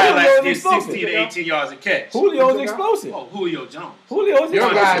guy? My guy likes to get 16 to 18 yards a catch. Julio's explosive. Oh, Julio Jones.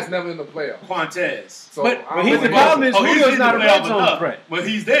 Your guy's never in the playoffs. Quantez. So, but he's the problem is Julio's not a red zone threat. When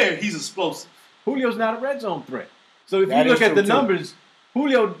he's there, he's explosive. Julio's not a red zone threat. So if you look at the numbers.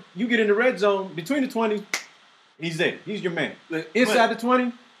 Julio, you get in the red zone between the 20, he's there. He's your man. Inside the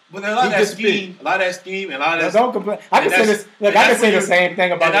 20, but a lot of that scheme, and a lot of that. Don't complain. I can say this. Look, I can say the same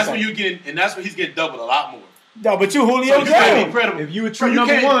thing about. And that's when you get, and that's when he's getting doubled a lot more. No, but you Julio Jones. If you a true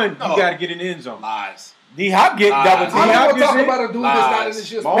number one, you got to get in the end zone. Lies. D-Hop get double team. I'm not talking about a dude that's not in this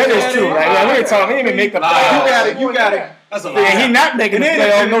shit. That is true, right? Yeah, we ain't talking. He didn't even make the play. You got it. That's a lie. Yeah, he not making the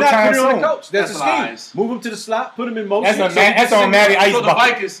play on no time soon. That's a scheme. Move him to the slot, put him in motion. That's on Matty Ice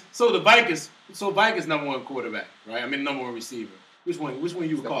Bucket. So the Vikings number one quarterback, right? I mean number one receiver. Which one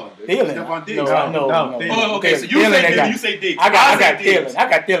you would call him? Thielen. Stephon Diggs. No. Oh, okay. So you say Diggs. I got Thielen. I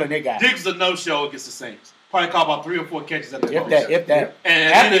got Thielen. They got Diggs was a no-show against the Saints. Probably caught about 3 or 4 catches at the post. If that.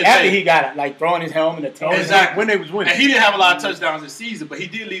 And after he got it, like throwing his helmet in the tail. Exactly. When they was winning. And he didn't have a lot of touchdowns this season, but he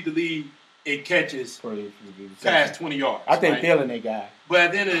did lead the league in catches past 20 yards. I think Thielen that guy. But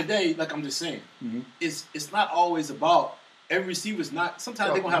at the end of the day, like I'm just saying, it's not always about every receiver's not.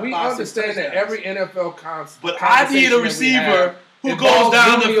 Sometimes they're gonna have 5-6 touchdowns. We understand that every NFL concept. But I need a receiver who goes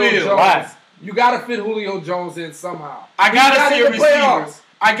down the field. Right. You gotta fit Julio Jones in somehow. I gotta see a receiver.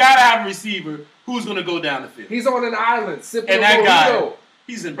 I gotta have a receiver who's gonna go down the field. He's on an island sipping and that guy.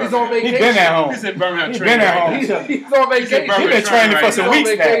 He's in Birmingham. He's on vacation. He's been at home. He's in Birmingham. He's been at home. He's on vacation. He's been training for some weeks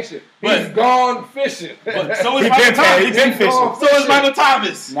now. He's gone fishing. But so is Michael Thomas. He's been fishing. So is Michael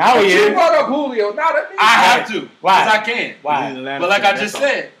Thomas. Now he is. You brought up Julio. Now that I have to. Why? Because I can. Why? But like I just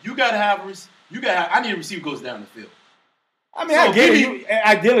said, you gotta have. I need a receiver who goes down the field. I mean,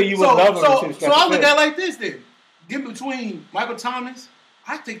 ideally you would love him to So I look at it like this then. Get between Michael Thomas,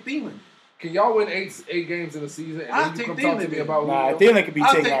 I take Thielen. Can y'all win eight games in a season? And then you come talk to me about Thielen could be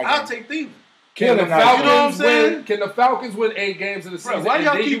taken. I'll take Thielen. Can the Falcons win 8 games in the season? Bro, why do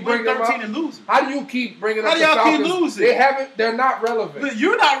y'all keep bringing 13 and losing? How do you keep bringing up the Falcons? How do y'all keep losing? They're not relevant. But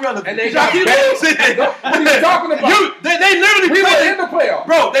you're not relevant. And they got keep losing. What are you talking about? They literally were in the playoffs.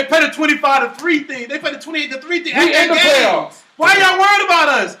 Bro, they played a 25-3 thing. They played a 28-3 thing. We in the playoffs. Why y'all worried about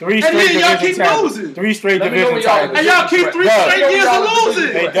us? 3 straight y'all keep losing. 3 straight division titles. And y'all keep 3 straight years of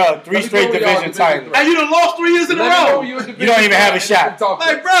losing. Hey, Doug, 3 straight division titles. And you done lost 3 years in a row. You don't even have a shot.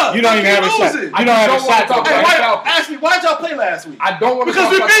 Like, bro, you don't even have a shot. You don't have a shot. Ask me, why'd y'all play last week? I don't want to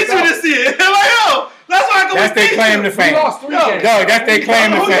because we beat you this year. Like, yo, that's why I go. That's their claim to fame. We lost 3 games. Doug, that's their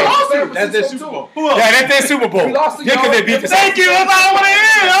claim to fame. That's their Super Bowl. Yeah, that's their Super Bowl. We lost to just because they beat the Thank you. That's all I want to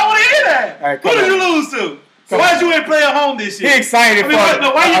hear. I want to hear that. Who did you lose to? So why'd you ain't play at home this year? He excited for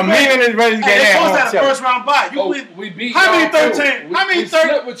a million is ready to get at home. They first round bye. We beat how many 13? How many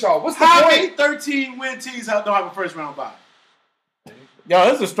 13 with y'all? What's the how point? many 13 win teams don't have a first round bye? Yo,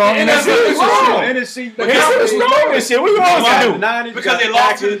 this is a strong NFC. NFC. It's strong this shit. What you always do? Because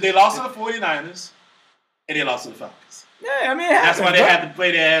they lost to the 49ers and they lost to the Falcons. Yeah, I mean, that's why they had to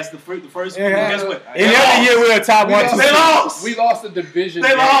play their ass the first. Guess what? Any other year we were top 1. They lost. We lost the division.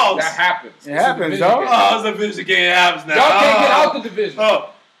 They lost. That happens. It happens, though. Oh, it's a division game. It happens now. Y'all can't get out the division.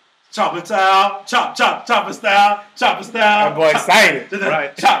 Oh, chopper style, chopper style. That boy excited.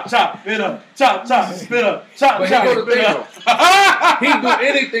 Right. Chop, spit up, chop, spit up, chop, but he do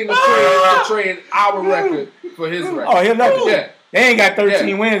anything to trade our record for his record. Oh, he'll love it. Yeah. They ain't got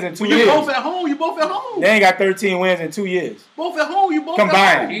 13 wins in 2 years. You both at home. They ain't got 13 wins in 2 years. Both at home. You both combined.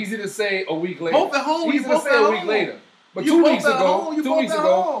 At home. Easy to say a week later. Both at home. Easy to say a week later. But 2 weeks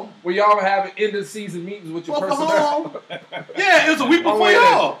ago, where y'all were having end of season meetings with your personnel. Yeah, it was a week before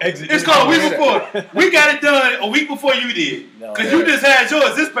y'all. It's called a week before. We got it done a week before you did. Because you just had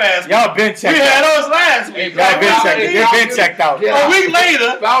yours this past week. Y'all been checked out. We had ours last week. Y'all been checked out. A week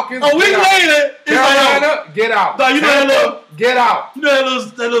later, Falcons, a week later, Carolina, get out. You know that little, get out. You know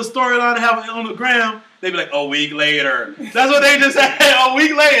that little storyline they have on the ground? They be like, a week later. That's what they just said, a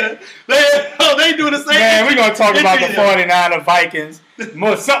week later. They do the same thing. Man, we're going to talk about the 49er Vikings.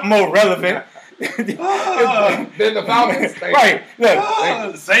 Something more relevant. Then the Falcons. Right.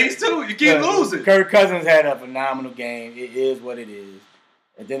 Look. The Saints, too. You keep losing. Kirk Cousins had a phenomenal game. It is what it is.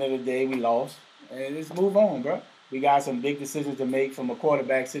 At the end of the day, we lost. And let's move on, bro. We got some big decisions to make from a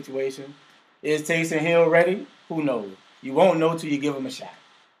quarterback situation. Is Taysom Hill ready? Who knows? You won't know till you give him a shot.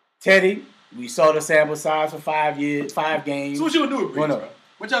 Teddy, we saw the sample size for 5 years, 5 games. So what you gonna do with Brees, bro?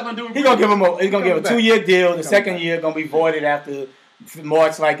 What y'all gonna do with Brees? He's gonna give him a 2-year deal. The second year gonna be voided after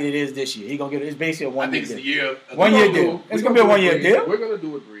March like it is this year. He's gonna get it's basically a 1 year deal. I think it's a year. 1 year deal. It's gonna be a 1 year deal. We're gonna do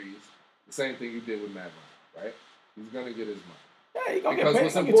with Brees the same thing you did with Matt Ryan, right? He's gonna get his money. Yeah, he's gonna because get paid.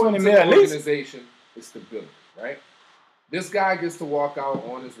 What's important to the organization is stability, right? This guy gets to walk out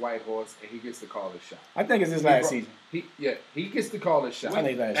on his white horse and he gets to call his shot. I think it's his last season. He gets to call his shot. I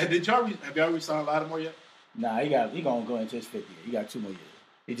think last season. Have y'all re-signed Lattimore yet? Nah, he gonna go into his 5th year. He got 2 more years.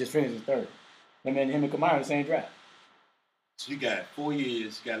 He just finished his 3rd. Him and Kamara in the same draft. So you got 4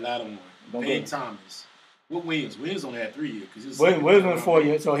 years. You got Lattimore, Payne Thomas. What Williams? Williams only had 3 years because Williams was 4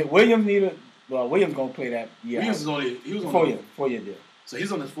 years. So Williams Williams gonna play that year. Williams was on 4 year deal. So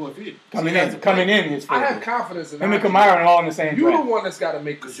he's on his 4th year. Coming in his 4th I have year. confidence in him and Kamara are all in the same You're draft. the one that's got to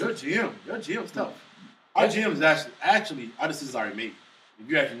make because your GM's tough. Our GM is actually our decisions already made.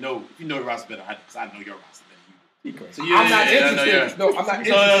 If you know your roster better, because I know your roster better. So I'm not interested. No, I'm not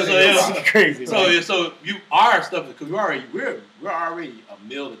interested. It's crazy. So you are stuff because we're already a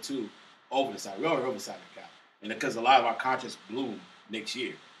mil or 2 over the side. We're already over the side of the cap, and because a lot of our contracts bloom next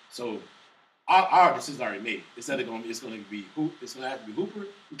year, so our decisions already made. It's going to have to be Hooper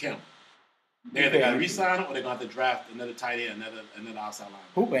and Campbell. They're either got to re-sign him or they're going to have to draft another tight end, another outside line.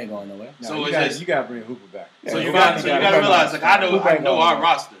 Hooper ain't going nowhere. No, so you got to bring Hooper back. So you got to realize, like I know our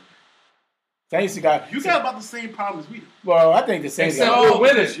roster. Saints got about the same problem as we do. Well, I think the Saints got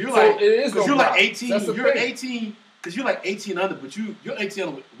winners. You're like 18. You're 18 because you're like 18 under, but you're 18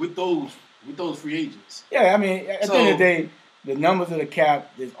 under with those free agents. Yeah, I mean, at the end of the day, the numbers of the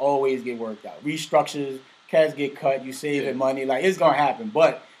cap is always get worked out. Restructures, cats get cut, you saving money, like it's gonna happen.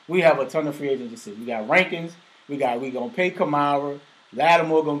 But we have a ton of free agents to see. We got Rankins. We gonna pay Kamara.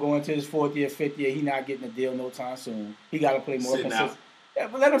 Lattimore gonna go into his 4th year, 5th year. He not getting a deal no time soon. He got to play more consistent. Yeah,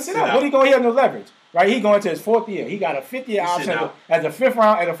 but let him sit out. What he gonna have no leverage, right? He going to his 4th year. He got a 5th year option as a 5th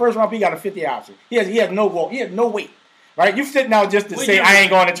round. At the 1st round, he got a 5th year option. He has no role. He has no weight, right? You sitting out just to say I ain't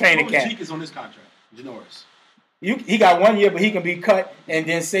going to training camp. Zeke is on this contract. Janoris. He got 1 year, but he can be cut and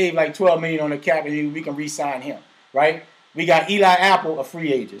then save like $12 million on the cap, and we can re-sign him, right? We got Eli Apple, a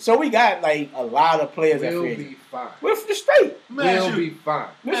free agent. So we got like a lot of players at free We'll agent. be fine. We're straight. We'll be fine.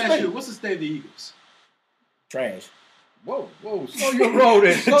 What's the state of the Eagles? Trash. Whoa, slow your roll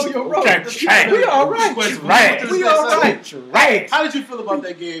there. Slow your roll. Trash. We all right. Trash. We all right. Trash. How did you feel about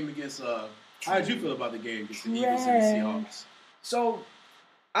that game against? How did you feel about the game against the Eagles and the Seahawks? So,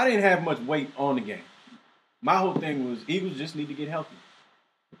 I didn't have much weight on the game. My whole thing was Eagles just need to get healthy.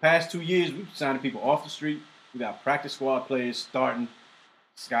 The past 2 years, we've signed people off the street. We got practice squad players starting.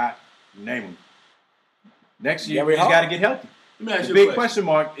 Scott, you name them. Next year, we just got to get healthy. Let me ask The you a big question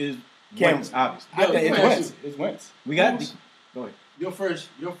mark is Wentz, obviously. I think it's Wentz. We got go ahead. Your first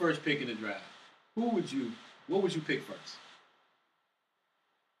pick in the draft. What would you pick first?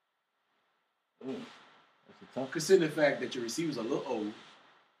 That's a tough. Considering the fact that your receivers are a little old,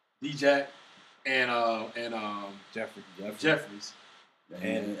 D-Jack and Jeffries.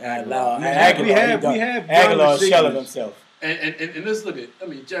 And we have Aguilar shelling himself. And let's look at. I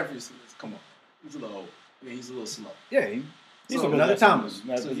mean, Jeffries. Come on, he's a little old. I mean, he's a little slow. Yeah, he's So another Thomas.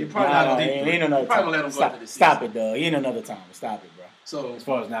 So you're probably not a deep threat. Ain't another probably let him go after this Stop season. it, Doug. He ain't another Thomas. Stop it, bro. So As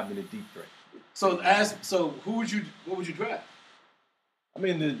far as not being a deep threat. What would you draft? I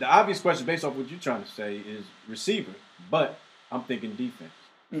mean, the obvious question based off what you're trying to say is receiver, but I'm thinking defense.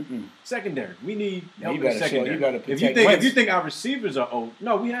 Secondary. We need help in secondary. If you think our receivers are old,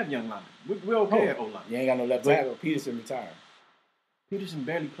 no, we have young linemen. We're okay at old line. You ain't got no left tackle. Peterson retired. Peterson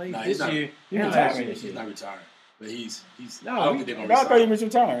barely played Nah, this year. He's retiring. He's not retiring, but he's. No, I don't think they're going to I thought he resign. was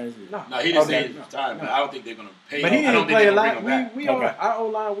retiring. No, he didn't say he was retiring, but I don't think they're going to pay. But he I don't didn't think play a they're lot. going to bring him back. We all right. Our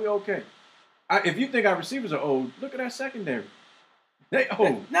old line, we okay. If you think our receivers are old, look at our secondary. They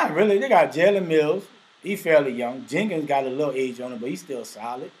old. Not really. They got Jalen Mills. He's fairly young. Jenkins got a little age on him, but he's still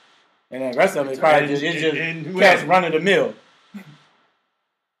solid. And then the rest of them is probably just cats running the mill.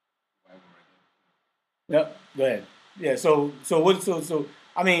 Yep. Go ahead. Yeah. So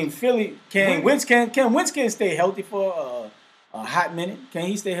I mean, Philly can Wentz stay healthy for a hot minute? Can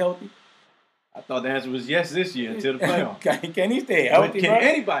he stay healthy? I thought the answer was yes this year until the playoffs. Can he stay healthy? But can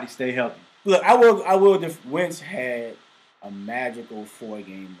anybody stay healthy? Look, I will. If Wentz had a magical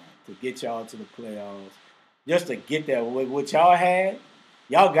 4-game run to get y'all to the playoffs, just to get there, what y'all had,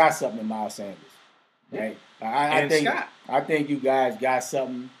 y'all got something in Miles Sanders, right? I think you guys got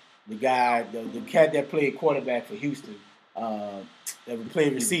something. The guy, the cat that played quarterback for Houston, that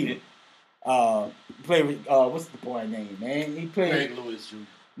played receiver, what's the boy name, man? He played. Greg Lewis Jr.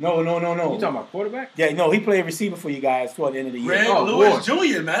 No. You talking about quarterback? Yeah, no, he played receiver for you guys toward the end of the year. Greg Lewis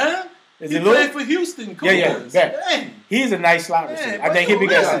Jr., man. He played for Houston. Come on. Yeah. He's a nice slot receiver. I think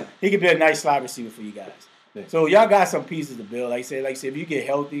he could be a nice slot receiver for you guys. Yeah. So y'all got some pieces to build. Like I said, if you get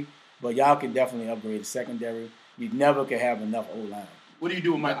healthy, but y'all can definitely upgrade the secondary. You never can have enough O-line. What do you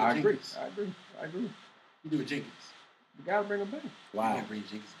do with Michael Jenkins? I agree. You do with Jenkins? We gotta bring him back. You Why? can't bring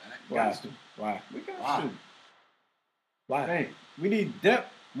Jenkins back. Why? We got Why? to. Why? Hey, we need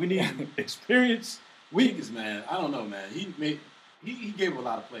depth. We need experience. Jenkins, man, I don't know, man. He gave a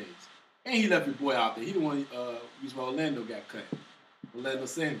lot of plays. And he left your boy out there. He the one who's why Orlando got cut. Orlando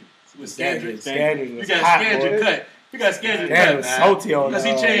Sanders. With Scandrick. You got Scandrick cut. You got Scandrick cut, man. Salty on because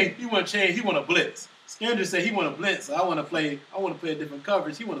he changed. He want to change. He want to blitz. Scandrick said he want to blitz. So I want to play a different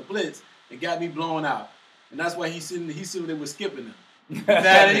coverage. He want to blitz. It got me blown out. And that's why he's sitting there with skipping him. He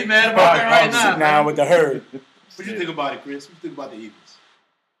mad about that right now. Sitting down with the herd. What do you think about it, Chris? What do you think about the Eagles?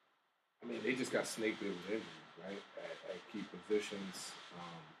 I mean, they just got snaked in with injuries, right? At key positions.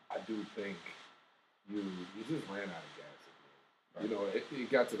 I do think you just ran out of gas. Right? You know, it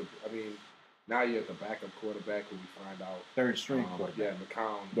got to the. I mean, now you're at the backup quarterback, who we find out third string quarterback. Yeah,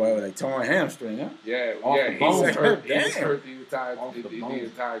 McCown. Boy, like torn hamstring, huh? Yeah, the he bones. was hurt. He Damn. was hurt the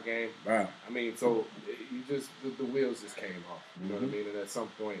entire game. Wow. I mean, so you just the wheels just came off. You know what I mean? And at some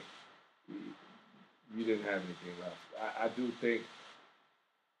point, you didn't have anything left. I do think.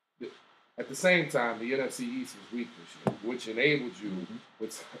 At the same time, the NFC East was weak this year, which enabled you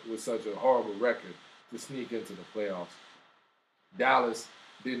with such a horrible record to sneak into the playoffs. Dallas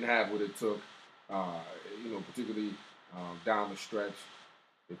didn't have what it took, particularly down the stretch.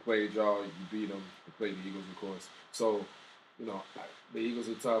 They played y'all, you beat them. They played the Eagles, of course. So, the Eagles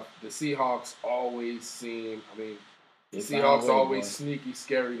are tough. The Seahawks always seem, the Seahawks always sneaky,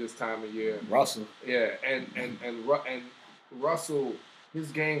 scary this time of year. Russell. Yeah, and Russell. His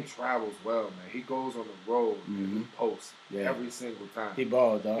game travels well, man. He goes on the road and he posts every single time. He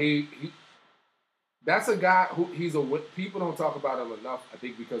balled, dog. That's a guy who people don't talk about him enough. I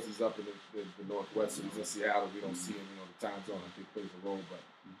think because he's up in the Northwest, he's in Seattle. We don't see him, the time zone. I think plays a role, but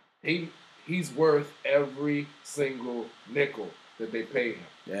he's worth every single nickel that they pay him.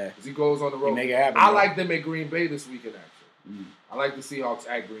 Yeah. Because he goes on the road. Make it happen, I bro. like them at Green Bay this weekend, actually. I like the Seahawks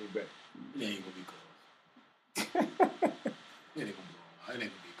at Green Bay. It ain't gonna be close. It ain't gonna be close. It ain't gonna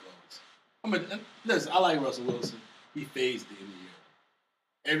be close. I mean, listen, I like Russell Wilson. He fades the end of the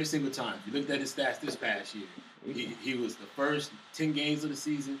year. Every single time. If you looked at his stats this past year, he was the first 10 games of the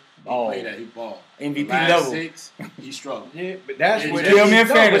season. He played at his ball. MVP last level. 6, he struggled. Yeah, but that's Yeah, where kill me in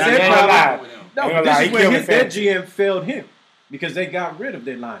fantasy. their I ain't gonna lie. problem. With him. No, Ain't but gonna this lie, is he where killed me their fantasy. GM failed him because they got rid of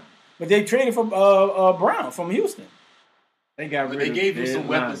their line. But they traded for Brown from Houston. They got But rid they of gave him their some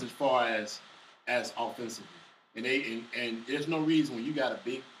line. weapons as far as offensively. And there's no reason when you got a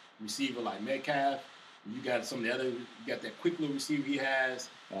big receiver like Metcalf, you got some of the other, you got that quick little receiver he has,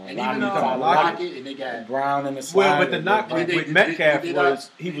 and even Lockett, and they got Brown in the slide. Well, but the knock with Metcalf they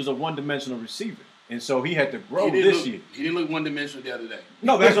was he was a one-dimensional receiver, and so he had to grow he didn't this look, year. He didn't look one-dimensional the other day.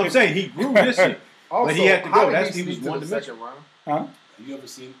 No, that's what I'm saying. He grew this year, Also, but he had to how go. did He was sneak to the one-dimensional. second round? Huh? You ever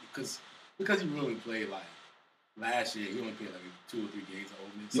seen because he really played like last year. He only played like 2 or 3 games at Ole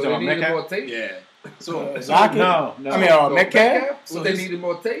Miss. You So they talking needed Metcalf? more tape? Yeah. So Lockett? No. I mean, Metcalf? So So they his- needed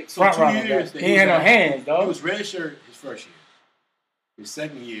more tape? so Front 2 runner, years though. that He ain't had no was hands, He dog. was redshirt his first year. His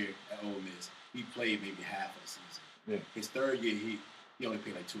second year at Ole Miss, he played maybe half of the season. Yeah. His third year, he only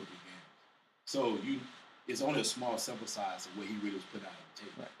played like 2 or 3 games. So it's only a small sample size of what he really was put out on the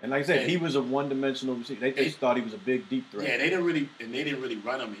tape. Right. And like I said, And- he was a one-dimensional receiver. They just thought he was a big, deep threat. Yeah, they didn't really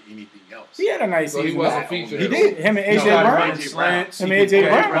run him in anything else. He had a nice So he season. wasn't though. featured. He did. Him and He AJ started Brown. running AJ slants. Brown. he I mean, could AJ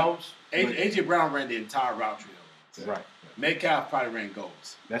catch Brown. balls. AJ Brown ran the entire route trail. Right. Metcalf probably ran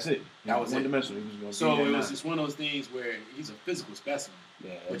goals. That's it. That was it. one-dimensional. He was going to So be it there was now. just one of those things where he's a physical specimen,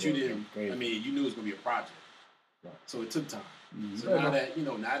 Yeah, but you didn't. I mean, you knew it was going to be a project. Right. So it took time. Mm-hmm. So now that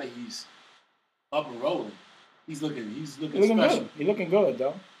he's up and rolling, he's looking He looking special. good. He looking good,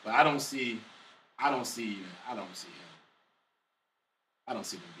 though. But I don't see him. I don't see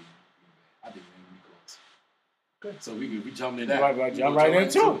him being. I think he's going to be close. Good. So we jumping into that. Right, We jump gonna right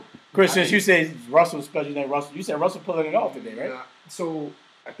into it. Chris, I since think- you say Russell, special name Russell, you said Russell pulling it off today, right? Nah, so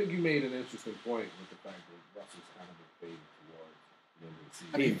I think you made an interesting point with the fact that Russell's kind of been faded towards the end of the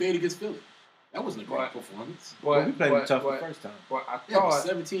season. I mean, faded against Philly. That wasn't a great But- performance. Well, we played him tough the first time. But I Yeah, but thought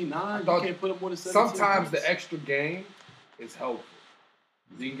 17-9, I thought you can't put up more than 17 sometimes points. the extra game is helpful.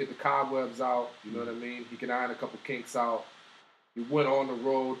 He can get the cobwebs out, you know what I mean? He can iron a couple kinks out. He went on the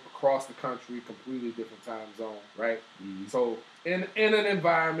road across the country, completely different time zone, right? Mm-hmm. So in an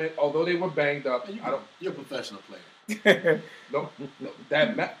environment, although they were banged up, You're a professional player. no,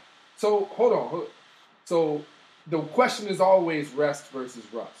 So hold on. So the question is always rest versus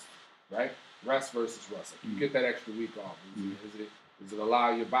rust, right? Rest versus rust. You get that extra week off. Does it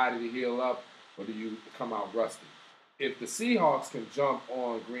allow your body to heal up, or do you come out rusty? If the Seahawks can jump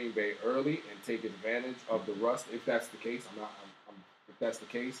on Green Bay early and take advantage of the rust, if that's the case, if that's the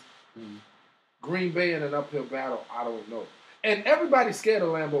case, Green Bay in an uphill battle, I don't know. And everybody's scared of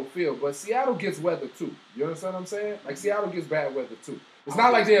Lambeau Field, but Seattle gets weather too. You understand what I'm saying? Like Seattle gets bad weather too. It's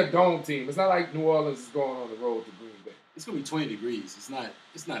not like they're a dome team. It's not like New Orleans is going on the road to Green Bay. It's gonna be 20 degrees. It's not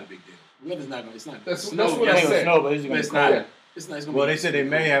a big deal. Weather's not gonna. It's not. That's snow, what I yes, said. Snow, but it's But gonna it's be not. cold. It's not. It's gonna Well, be they said they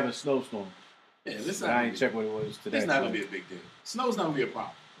may have a snowstorm. Yeah, it's But not. I ain't checked what it was today. It's not gonna be a big deal. Snow's not gonna be a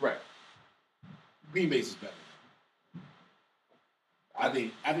problem. Right. Green Bay's is better. I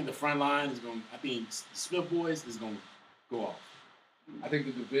think the front line is going. I think the Smith boys is going to go off. I think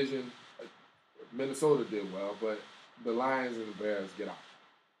the division, Minnesota did well, but the Lions and the Bears get out.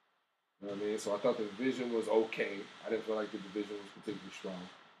 You know what I mean? So I thought the division was okay. I didn't feel like the division was particularly strong,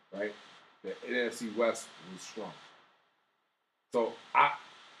 right? The NFC West was strong. So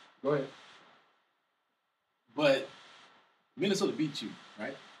go ahead. But Minnesota beat you,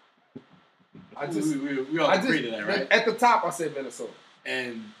 right? We all I agree to that, right? At the top, I said Minnesota.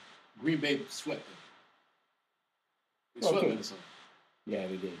 And Green Bay swept them. They swept Okay. Minnesota. Yeah,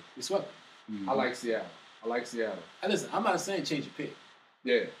 they did. They swept them. I like Seattle. And listen, I'm not saying change your pick.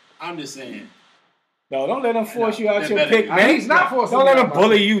 Yeah. I'm just saying. No, don't let them force you out they're your better pick, than man. He's not forcing Don't let me them out my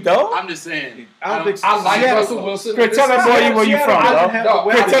bully pick. you, though. I'm just saying. I don't think I like Seattle- Russell Wilson. Chris, tell that boy where you from, Seattle bro. doesn't have the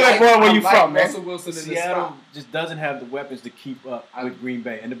Chris, weapons. tell that boy where you from, man. Russell Wilson in this Seattle spot. just doesn't have the weapons to keep up with Green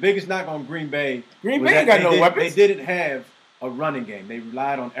Bay. And the biggest knock on Green Bay Green was Bay ain't that got no weapons. They didn't have a running game. They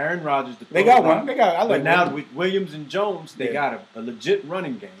relied on Aaron Rodgers to throw They got the rock. one. They got. I like But now one. with Williams and Jones, they Yeah. got a legit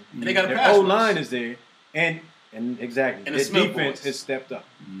running game. And they got a Their pass O rush. line is there, and exactly And the their Smith defense boys. has stepped up.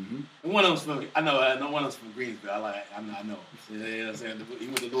 And one of them's from. I know one of them's from Greensville. I know. You know what I'm saying? He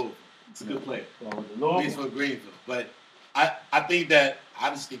went to Louisville. It's a good player. He's from Greenville. But I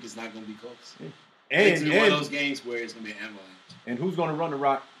just think it's not going to be close. It's going to be one of those games where it's going to be an avalanche. And who's going to run the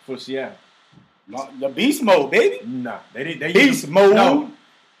rock for Seattle? The beast mode, baby. Nah, they Beast mode. No,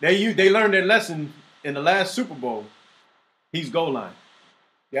 they learned their lesson in the last Super Bowl. He's goal line.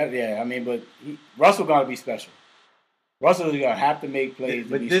 Yeah. I mean, but Russell gonna be special. Russell is gonna have to make plays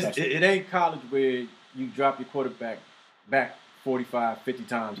to But be this special. it ain't college where you drop your quarterback back 45, 50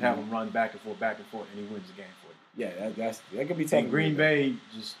 times, have him run back and forth, and he wins the game for you. Yeah, that could be tough. And Green Bay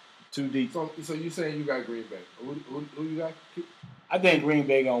just too deep. So you saying you got Green Bay? Who you got? I think Green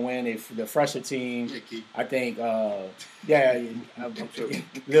Bay gonna win. The fresher team. Yeah, Keith. I think.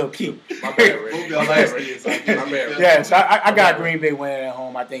 Lil Keith. My bad, Ray. My bad. Yeah, so I got Green Bay winning at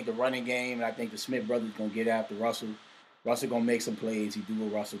home. I think the running game, and I think the Smith brothers gonna get after Russell. Russell gonna make some plays. He do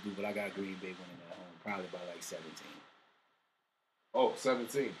what Russell do, but I got Green Bay winning at home, probably by like 17. Oh,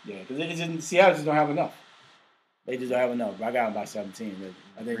 17. Yeah, because Seattle just don't have enough. They just don't have enough. But I got them by 17.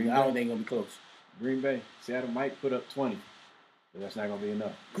 I don't think it's gonna be close. Green Bay, Seattle might put up 20, but that's not gonna be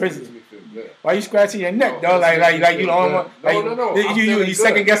enough. Chris, Makes me feel good. why you scratching your neck, dog? Like you don't want. No. You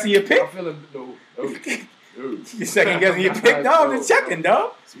second guessing your pick? I'm feeling no. You second guessing your pick, dog? I'm just checking,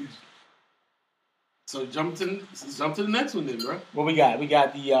 dog. So jump to the next one then, bro. What we got? We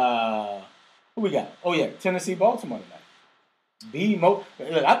got the who we got? Oh yeah, Tennessee, Baltimore tonight. Look,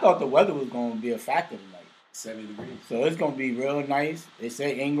 I thought the weather was gonna be a factor tonight. 70 degrees. So it's gonna be real nice. They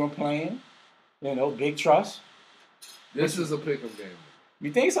say Ingram playing. Big trust. This is a pick'em game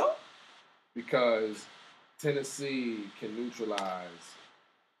You think so? because Tennessee can neutralize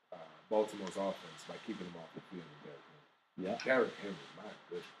Baltimore's offense by keeping them off the field. Yeah. Derrick Henry, my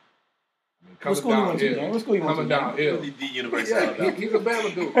goodness. I mean, What school you went to, man? What school you went to? Coming downhill. The University Yeah, of Alabama. he's a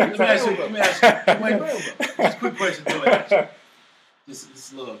Bama dude. Let me ask you. Just a quick question. Throw it at you.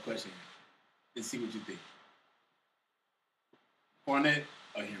 Just a little question. Let's see what you think. Fournette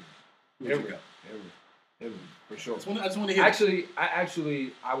or Henry? Where'd you go? Henry, for sure. I just want to hear.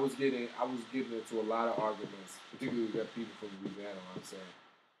 I was getting into a lot of arguments, particularly with people from Louisiana. I'm saying,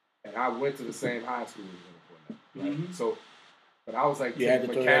 and I went to the same high school as Fournette. Right? Mm-hmm. So, but I was like, You had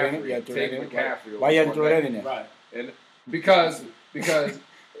to throw that in. take McCaffrey. Why you had to throw that in there? Right. And because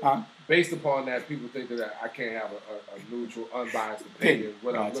Huh? based upon that, people think that I can't have a neutral, unbiased opinion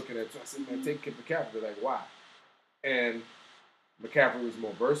when I'm looking at. So I said, man, take McCaffrey. They're like, why? And McCaffrey was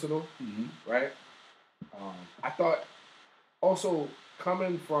more versatile, right? I thought also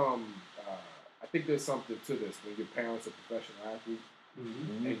coming from, I think there's something to this when your parents are professional athletes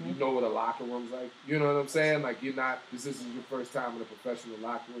and you know what a locker room's like. You know what I'm saying? Like this isn't your first time in a professional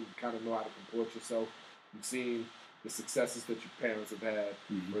locker room. You kind of know how to comport yourself. You've seen the successes that your parents have had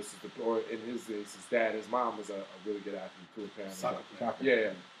versus or in his case, his dad, his mom was a really good athlete too, apparently. Soccer.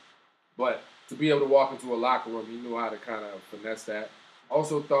 Yeah. But to be able to walk into a locker room, he knew how to kind of finesse that.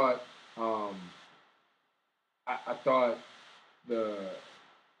 Also thought, I thought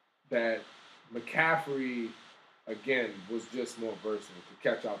that McCaffrey again was just more versatile. Could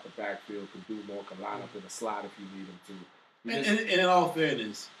catch out the backfield, could do more, could line up in the slot if you need him to. And in all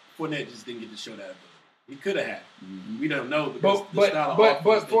fairness, Fournette just didn't get to show that ability. He could have had it. We don't know because But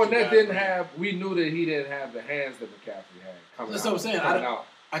Fournette didn't have. We knew that he didn't have the hands that McCaffrey had. That's what I'm saying.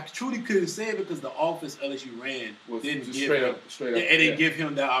 I truly couldn't say it because the offense LSU ran didn't give him straight up. It didn't give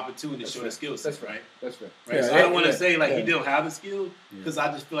him that opportunity to show the skill set, right? That's right. Right. Yeah, so I don't want to say he he don't have the skill because I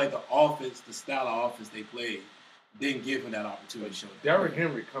just feel like the offense, the style of offense they played, didn't give him that opportunity to show it. Derrick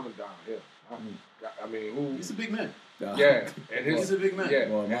Henry coming downhill. I mean, He's a big man. Yeah, and He's a big man. Yeah,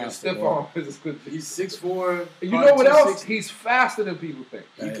 Well, and his monster, stiff boy. arm is good. He's 6'4". You know what else? He's faster than people think.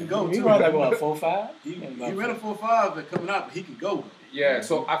 He can go He too. run like what, 4.5? He ran a 4.5 but coming out, but he can go. Yeah,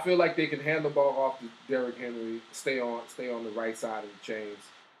 so I feel like they can hand the ball off to Derrick Henry, stay on the right side of the chains.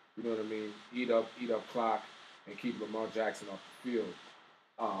 You know what I mean? Eat up clock, and keep Lamar Jackson off the field,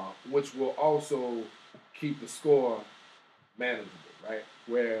 which will also keep the score manageable, right?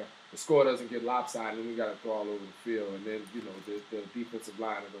 Where the score doesn't get lopsided, and we got to throw all over the field, and then the defensive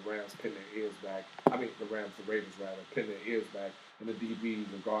line of the Rams pin their ears back. I mean the Ravens rather pin their ears back, and the DBs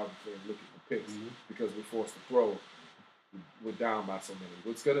are guarding for looking for picks because we're forced to throw. We're down by so many.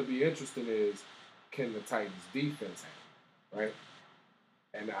 What's going to be interesting is can the Titans defense handle, right?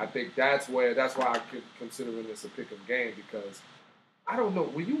 And I think that's why I could considering this a pick'em game because I don't know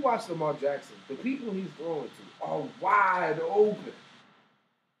when you watch Lamar Jackson, the people he's throwing to are wide open.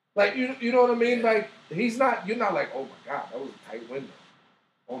 Like you know what I mean? Like you're not like, oh my God, that was a tight window.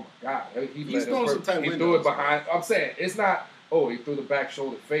 Oh my God, He's throwing some tight windows. He threw it behind. I'm saying it's not. Oh, he threw the back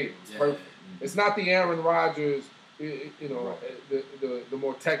shoulder fade. It was perfect. It's not the Aaron Rodgers. The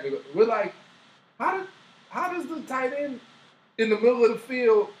more technical. We're like, how does the tight end in the middle of the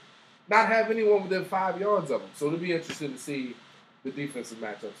field not have anyone within 5 yards of him? So it'll be interesting to see the defensive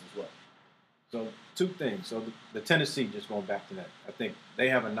matchups as well. So 2 things. So the Tennessee, just going back to that, I think they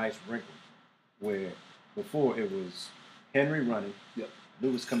have a nice wrinkle where before it was Henry running,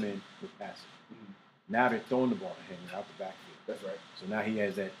 Lewis come in with passing. Mm-hmm. Now they're throwing the ball to Henry out the backfield. That's right. So now he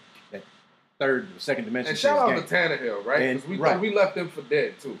has that second dimension. And shout out to Tannehill, right? Because we left him for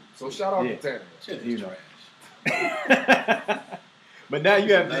dead too. So shout out to Tannehill. You know. But now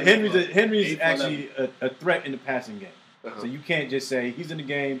you have Henry's actually a threat in the passing game. So you can't just say he's in the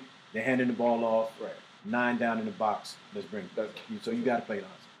game, they're handing the ball off, 9 down in the box, let's bring it. So you got to play it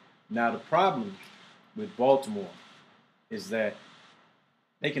honest. Now the problem with Baltimore is that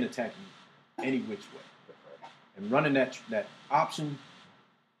they can attack you any which way. And running that option,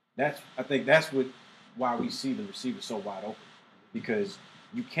 I think that's why we see the receiver so wide open. Because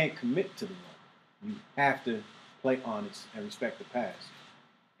you can't commit to the run. You have to play honest and respect the pass.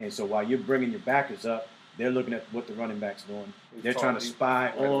 And so while you're bringing your backers up, they're looking at what the running back's doing. They're trying to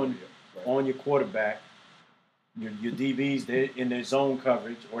spy on your quarterback. Your DBs, they're in their zone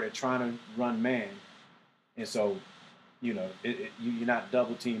coverage, or they're trying to run man. And so, you're not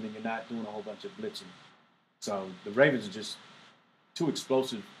double teaming. You're not doing a whole bunch of blitzing. So the Ravens are just too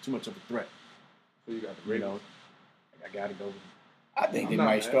explosive, too much of a threat. So you got the Ravens. I got to go with them. I think they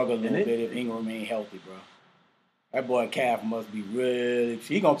might struggle a little bit if Ingram ain't healthy, bro. That boy Calf must be really.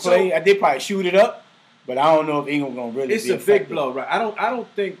 He gonna play. They probably shoot it up, but I don't know if Ingram gonna really. It's be a big blow, right?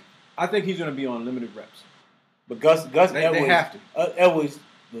 I think he's gonna be on limited reps. But Gus they have to. Edwards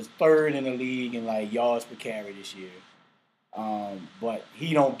was 3rd in the league in like yards per carry this year. But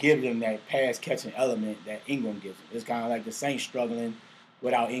he don't give them that pass catching element that Ingram gives them. It's kind of like the Saints struggling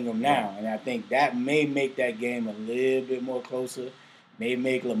without Ingram now, and I think that may make that game a little bit more closer. May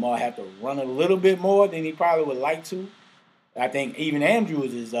make Lamar have to run a little bit more than he probably would like to. I think even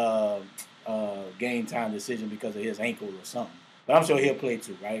Andrews is game time decision because of his ankle or something. But I'm sure he'll play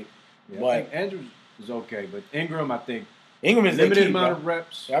too, right? Yeah, but I think Andrews is okay, but Ingram, I think Ingram is limited key, amount bro. of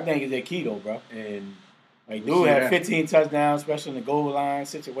reps. I think is their key though, bro. And like dude had 15 touchdowns, especially in the goal line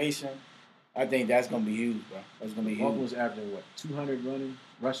situation. I think that's gonna be huge, bro. That's gonna be huge. Baltimore's averaging 200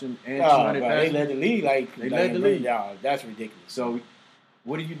 rushing, and 200 bro, passing. They led the league They led the league. Yeah, that's ridiculous. So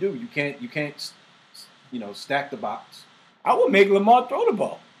what do? You can't stack the box. I would make Lamar throw the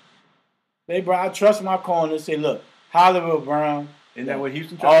ball. Say, bro, I trust my corners. Say, look, Hollywood Brown. Isn't that what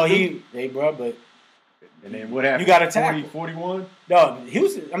Houston tried to do? But and then what happened? You got to tackle. 41? No,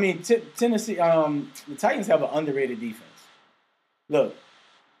 Houston. I mean, Tennessee. The Titans have an underrated defense. Look,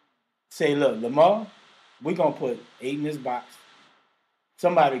 Lamar, we're gonna put 8 in this box.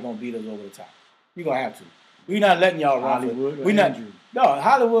 Somebody gonna beat us over the top. We're gonna have to. We're not letting y'all run. Hollywood. We're not. No,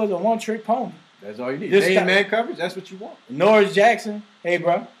 Hollywood's a one-trick pony. That's all you need. Just they in man coverage. That's what you want. Norris Jackson. Hey,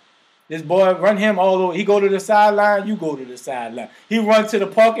 bro. This boy, run him all over. He go to the sideline, you go to the sideline. He run to the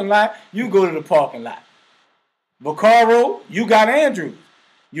parking lot, you go to the parking lot. Vaccaro, you got Andrews.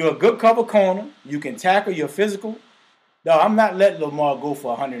 You're a good cover corner. You can tackle. You're physical. No, I'm not letting Lamar go for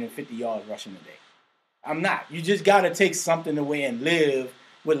 150 yards rushing today. I'm not. You just got to take something away and live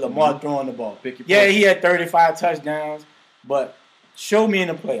with Lamar throwing the ball. He had 35 touchdowns, but show me in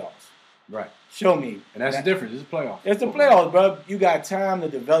the playoffs. Right. Show me. And that's the difference. It's a playoff. It's the playoffs, bro. You got time to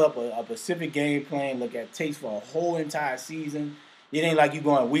develop a specific game plan, look at takes for a whole entire season. It ain't like you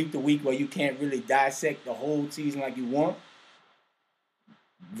going week to week where you can't really dissect the whole season like you want.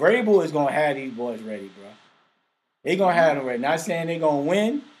 Vrabel is going to have these boys ready, bro. They're going to have them ready. Not saying they're going to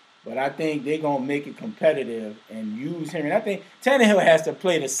win, but I think they're going to make it competitive and use him. And I think Tannehill has to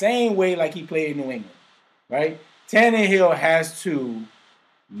play the same way like he played in New England, right? Tannehill has to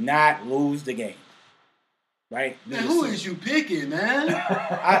not lose the game, right? Man, who is you picking, man?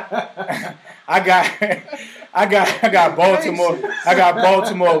 I got Baltimore. I got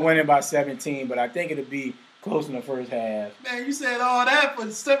Baltimore winning by 17, but I think it'll be close in the first half. Man, you said all that for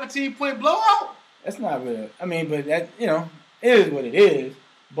 17-point blowout? That's not real. I mean, but that it is what it is.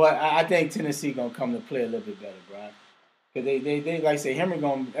 But I think Tennessee gonna come to play a little bit better, bro. Because they like I say Henry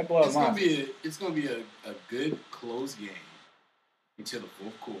that boy. It's gonna be a good close game until the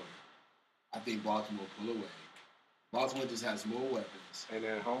fourth quarter. I think Baltimore pull away. Baltimore just has more weapons. And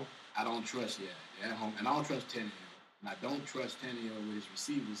at home? I don't trust at home. And I don't trust Tannehill. And I don't trust Tannehill with his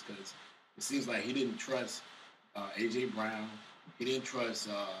receivers because it seems like he didn't trust A.J. Brown. He didn't trust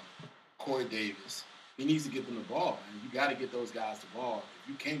Corey Davis. He needs to get them the ball. And you got to get those guys the ball. If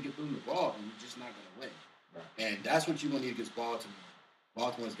you can't get them the ball, then you're just not going to win. Right. And that's what you're going to need against Baltimore.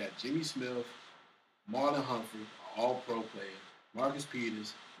 Baltimore's got Jimmy Smith, Marlon Humphrey, all-pro player, Marcus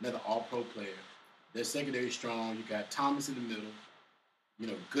Peters, another all-pro player. Their secondary strong. You got Thomas in the middle.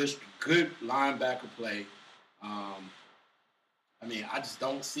 Good linebacker play. I just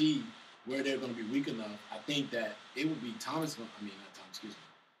don't see where they're going to be weak enough, I think that it would be Thomas. Not Thomas. Excuse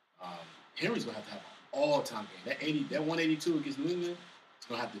me. Henry's going to have an all-time game. That 182 against New England, it's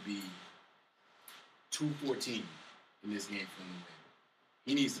going to have to be 214 in this game for him to win.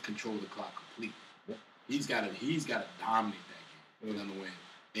 He needs to control the clock completely. Yep. He's got to dominate that game for them to win.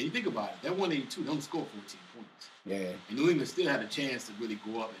 And you think about it, that 182, they only scored 14 points. Yeah. And New England still had a chance to really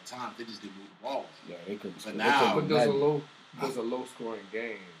go up at times. They just didn't move the ball. Yeah, they could. But now, does a low scoring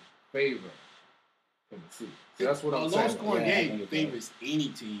game favor Tennessee? So that's what I'm saying. A low scoring game favors any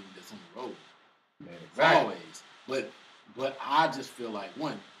team that's on the road. Yeah, exactly. Always. But I just feel like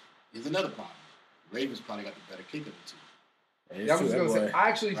here's another problem. Ravens probably got the better kick of the two. Yeah, I was going to say, I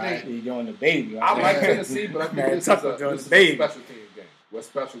actually think he's doing the baby. I like Tennessee, but I think this is a special team game. What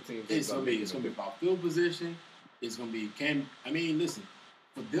special teams? It's gonna be about field position. It's gonna be listen,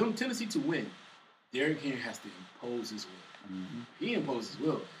 for them Tennessee to win, Derrick Henry has to impose his will. Mm-hmm. He imposes his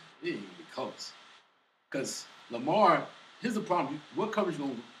will, it ain't gonna be close. Because Lamar, here's the problem. What coverage you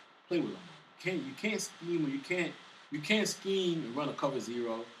gonna play with Lamar? You can't scheme you can't scheme and run a cover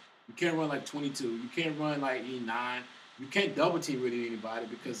 0. You can't run like 22. You can't run like E9. You can't double team really anybody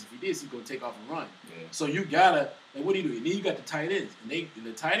because if you did, he's gonna take off and run. Yeah. So you gotta. And what do you do? And then you got the tight ends, and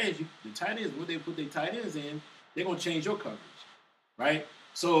the tight ends. What they put their tight ends in, they're gonna change your coverage, right?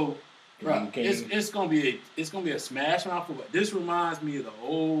 So, it's gonna be a smash mouth football. This reminds me of the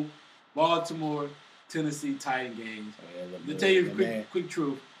old Baltimore Tennessee Titan games. To tell you the quick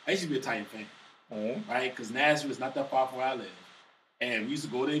truth, I used to be a Titan fan. Oh, yeah? Right? Because Nashville is not that far from where I live, and we used to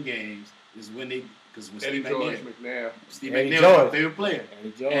go to the games. Is when they. Because when Steve McNair, was my favorite player.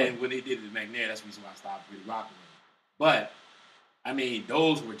 And when they did it to McNair, that's the reason why I stopped really rocking with him. But,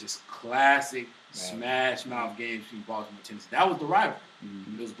 those were just classic smash mouth games between Baltimore and Tennessee. That was the rivalry.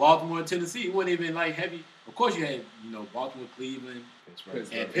 Mm-hmm. It was Baltimore and Tennessee. It wasn't even like heavy. Of course, you had, Baltimore, Cleveland,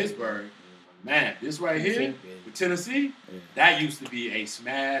 and Pittsburgh. Man, this right here with Tennessee, that used to be a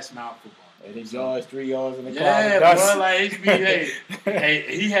smash mouth football. 8 yards, 3 yards in the car. Yeah, bro, like hey,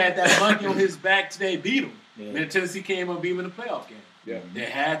 he had that monkey on his back today, beat him. Yeah. When Tennessee came up, beat him in the playoff game. Yeah. They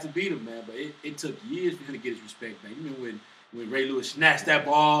had to beat him, man, but it took years for him to get his respect, man. You remember when Ray Lewis snatched that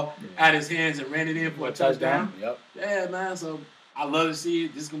ball out of his hands and ran it in for a touchdown? Yep. Yeah, man, so I love to see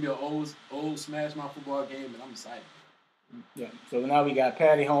it. This is going to be an old smash mouth football game, and I'm excited. Yeah. So now we got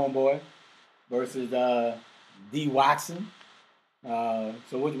Patty Homeboy versus D. Watson. So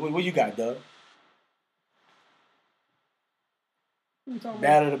what you got, Doug?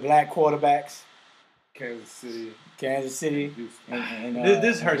 Battle of the black quarterbacks. Kansas City. And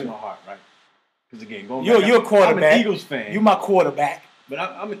this hurts my heart, right? Because again, you're a quarterback. I'm an Eagles fan. You're my quarterback. But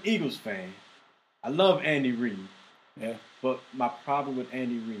I'm an Eagles fan. I love Andy Reid. Yeah. But my problem with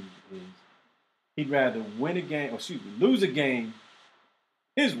Andy Reid is he'd rather lose a game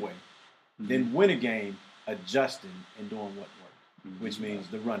his way than win a game adjusting and doing what works, which means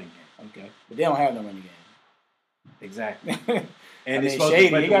the running game. Okay. But they don't have no running game. Exactly. And it's supposed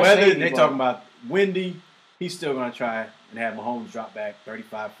to, but the weather, they talking about windy. He's still going to try and have Mahomes drop back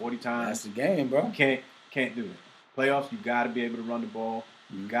 35, 40 times. That's the game, bro. You can't do it. Playoffs, you got to be able to run the ball.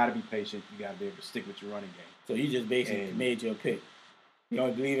 You got to be patient. You got to be able to stick with your running game. So you just basically made your pick. You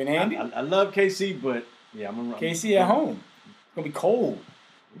don't believe in Andy? I love KC, but I'm going to run. KC at home. It's going to be cold.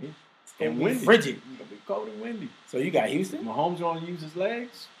 Yeah. And windy. Frigid. It's going to be cold and windy. So you got Houston? Mahomes going to use his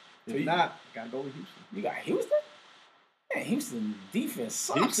legs. If not, got to go with Houston. You got Houston? Man, Houston defense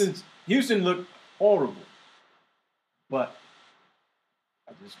sucks. Houston looked horrible. But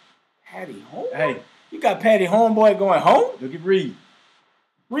I just... Patty Homeboy? Hey. You got Patty Homeboy going home? Look at Reed.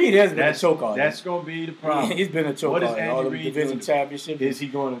 Reed has been a choke artist. That's going to be the problem. He's been a choke artist. All the division championship. Is he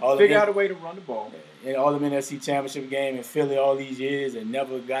going to figure out a way to run the ball? And all the NFC championship game in Philly all these years and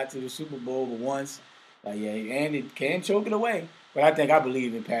never got to the Super Bowl but once. And it can choke it away. But I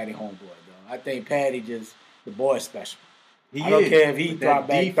believe in Patty Homeboy, though. I think Patty the boy is special. I don't care if he dropped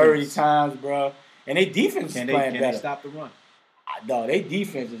back 30 times, bro. And their defense is playing better. Can they stop the run? No, their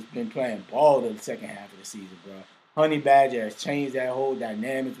defense has been playing ball the second half of the season, bro. Honey Badger has changed that whole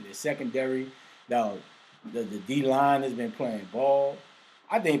dynamic with their secondary. The D-line has been playing ball.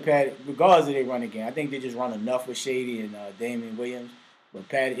 I think Patty, regardless of their running game, I think they just run enough with Shady and Damian Williams. But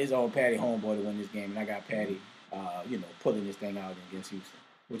it's all Patty Homeboy to win this game. And I got Patty, pulling this thing out against Houston.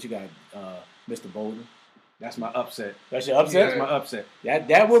 What you got, Mr. Bolden? That's my upset. That's your upset? Yeah, that's my upset.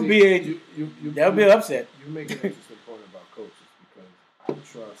 That would be an upset. You make an interesting point about coaches because I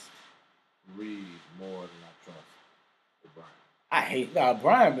trust Reed more than I trust Brian. I hate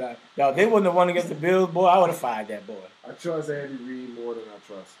Brian. If they wouldn't have won against the Bills, boy, I would have fired that boy. I trust Andy Reid more than I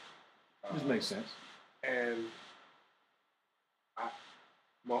trust. This makes sense. And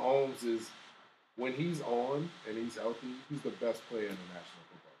Mahomes is, when he's on and he's healthy, he's the best player in the National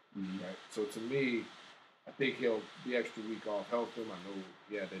Football League, right? So to me, I think the extra week off helped him. I know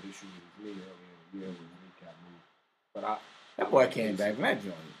he had that issue with his knee earlier in the year with his kneecap move. But that boy came back from that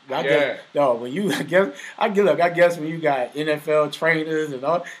joint. I guess when you got NFL trainers and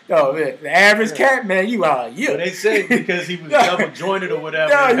all, the average cat, man, you are a year. Well, they say because he was double jointed or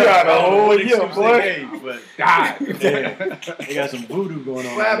whatever. You got a whole year, boy. But God, they got some voodoo going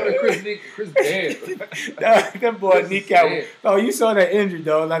on. What happened to Chris dead? that boy kneecap. Oh, you saw that injury,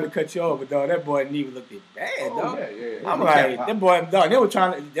 dog. Not to cut you off, but dog, that boy knee looked bad, dog. Yeah. I'm like, that boy, dog. They were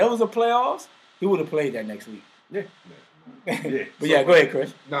trying to. There was a playoffs. He would have played that next week. Yeah. But yeah, go ahead,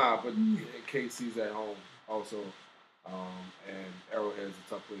 Chris. Nah, but KC's at home also, and Arrowhead's a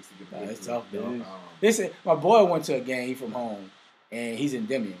tough place to get back. It's tough, though. Listen, my boy went to a game from home, and he's in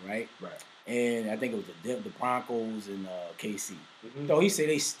Demian, right? Right. And I think it was the Broncos and KC. Mm-hmm. So he said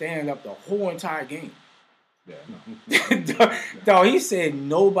they stand up the whole entire game. Yeah. Dog, he said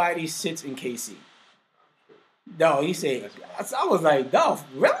nobody sits in KC. Dog, he said, I was like, dog,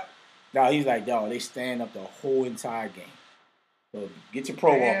 really? Dog, he's like, dog, they stand up the whole entire game. So get your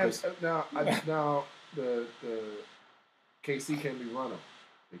pro walkers. Now the KC can be run up.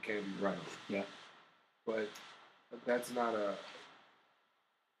 They can be run up. Yeah. But that's not a.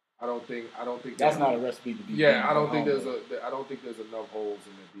 I don't think that's not a recipe to be. Yeah, I don't think there's enough holes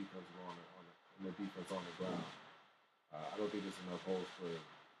in the defense on the ground. I don't think there's enough holes for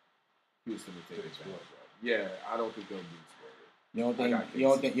Houston to take advantage of. Yeah, I don't think they'll be spoiled.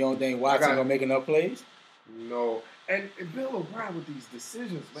 You don't think Watson gonna make enough plays? No. And Bill O'Brien with these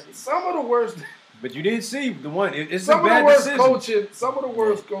decisions, man. Some of the worst. But you didn't see the one. It's some a bad of the worst decision. coaching. Some of the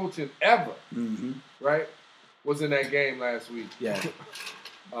worst coaching ever. Mm-hmm. Right? Was in that game last week. Yeah.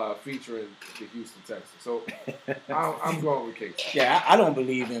 Featuring the Houston Texans. So I'm going with KC. Yeah, I don't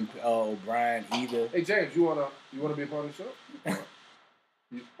believe in O'Brien either. Hey James, you wanna be a part of the show?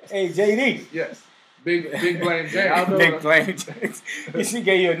 Hey JD. Yes. Big blame James. Big blame James. She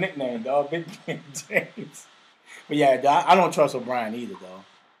gave you a nickname, dog. Big blame James. But yeah, I don't trust O'Brien either, though.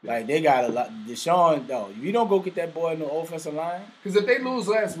 Like, they got a lot. Deshaun, though, if you don't go get that boy in the offensive line. Because if they lose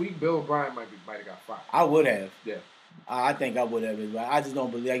last week, Bill O'Brien might have got fired. I would have. Yeah. I think I would have as well. I just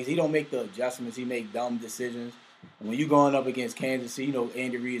don't believe. Like, he don't make the adjustments. He make dumb decisions. And when you're going up against Kansas City,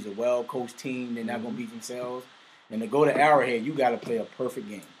 Andy Reid is a well-coached team. They're not going to beat themselves. And to go to Arrowhead, you got to play a perfect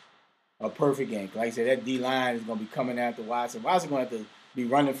game. A perfect game. Like I said, that D-line is going to be coming after Watson. Watson's going to have to be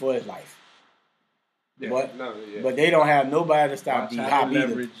running for his life. Yeah, but they don't have nobody to stop D-Hop either.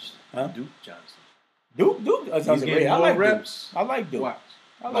 Leverage Duke Johnson. Duke sounds great. I like reps. Duke. I like Duke. Watch.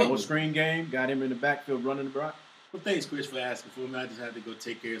 I like Duke. Duke. Screen game, got him in the backfield running the block. Well, thanks, Chris, for asking for me. I just had to go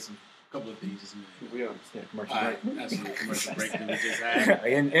take care of a couple of things. Just we understand. Commercial break. Absolutely, commercial break that we just had.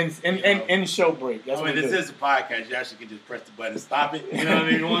 In show break. That's this is a podcast. You actually can just press the button and stop it. You know what I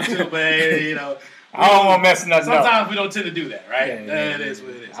mean? You want to, but I don't want to mess nothing up. Sometimes we don't tend to do that, right? Yeah. It is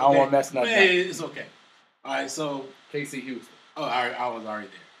what it is. I don't want to mess nothing up. It's okay. All right, so KC Houston. Oh, I was already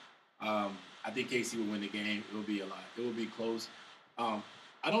there. I think KC will win the game. It will be a lot. It will be close.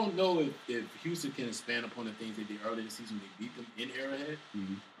 I don't know if Houston can expand upon the things they did earlier this season. They beat them in Arrowhead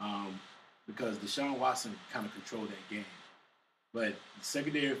because Deshaun Watson kind of controlled that game. But the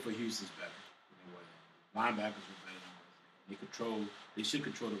secondary for Houston's better than it was. Linebackers were better than it was. They should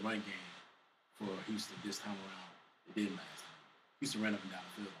control the run game for Houston this time around. They didn't last time. Houston ran up and down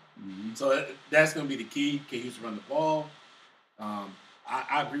the field. Mm-hmm. So that's going to be the key. Can Houston run the ball?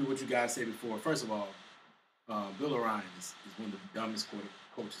 I agree with what you guys said before. First of all, Bill O'Brien is one of the dumbest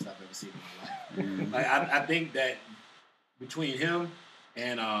coaches I've ever seen in my life. Mm-hmm. Like, I think that between him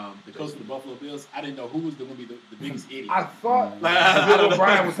and the coach of the Buffalo Bills, I didn't know who was going to be the biggest idiot. I thought Bill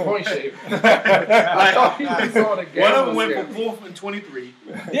O'Brien was point shaving. I thought he was on the game. One of them went for 4th and 23.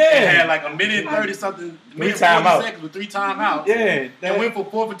 Yeah. And had like a minute 30 something, minute 40 seconds with 3 timeouts. Yeah. And went for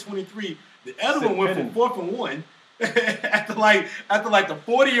 4th and 23. The other one went for 4th and 1. After like the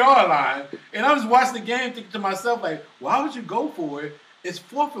 40-yard line, and I was watching the game thinking to myself, like, why would you go for it? It's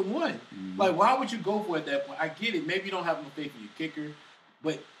 4th and 1. Mm-hmm. Like, why would you go for it at that point? I get it. Maybe you don't have no faith in your kicker,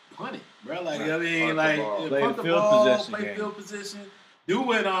 but punt it, bro. Like, I mean, like, punt the ball, play field position. Do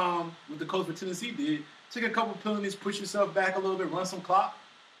what the coach for Tennessee did. Take a couple penalties, push yourself back a little bit, run some clock.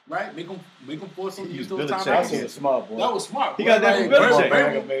 Right? Make them force them to use those timeouts. That was smart, boy. That was smart. He got that from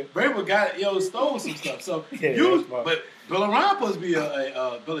Belichick. Vrabel got stole some stuff. So but Bill O'Brien supposed to be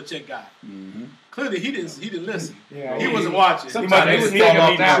a Belichick guy. Mm-hmm. Clearly, he didn't listen. Yeah, he wasn't watching. Sometimes he was sneaking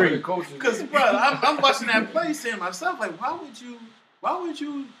off the coaches. Because, bro, I'm watching that play, saying to myself, like, why would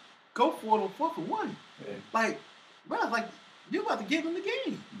you go for it on 4th and 1? Yeah. Like, bro, like, you're about to give them the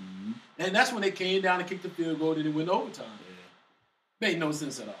game. Mm-hmm. And that's when they came down and kicked the field goal and it went overtime. Yeah. Made no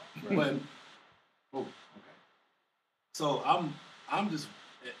sense at all. Right. But okay. So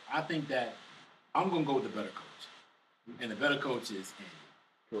I think that I'm gonna go with the better coach. And the better coach is Andy.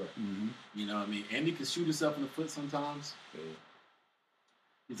 Correct. Mm-hmm. You know what I mean? Andy can shoot himself in the foot sometimes. Yeah.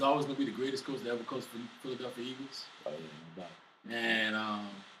 He's always gonna be the greatest coach that ever coached for Philadelphia Eagles. Oh, yeah,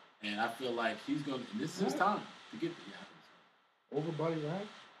 And I feel like he's gonna. And this is his time to get the. Yeah, Over Buddy Ryan?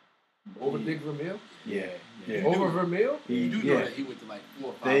 Over Dick Vermeil? Yeah. Over Vermeil? You do know that he went to like 4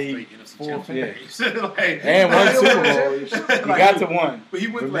 or 5 straight NFC championships. Like, and one Super Bowl. He got to one. But he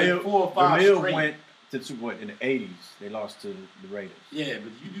went to like 4 or 5 Vermeil straight. went to the Super Bowl in the 80s. They lost to the Raiders. Yeah,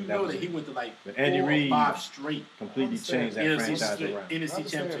 but you do know that he went to like 4 Andy or Reid 5 straight. Completely changed that franchise around. NFC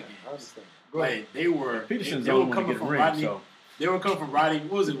championship I games. understand. Like they were. Peterson's they the were only one to coming get from a ring, Rodney. so. They were coming from Rodney.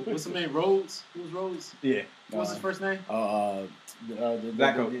 What was it? What's the name? Rhodes? Who was Rhodes? Yeah. What was his first name?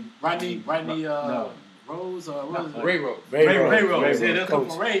 Black coach. Rodney. No. Rose or what was it? Ray Rhodes. Ray Rose. Rose, Yeah, they'll come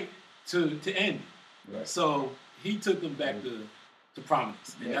coach. from Ray to Andy. Right. So he took them back to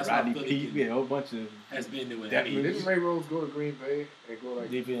prominence, and that's Rodney why Pete, Philly a whole bunch of. has been there with Definitely. Andy. Didn't Ray Rhodes go to Green Bay and go like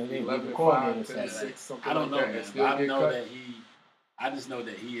Defense, 11 and coordinator 5, 10 and said 6, something I don't know, like that, man. and still But I get know cut? that I just know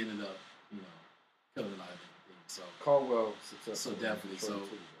that he ended up, killing a lot of different things. So Caldwell successful. So definitely. Detroit, So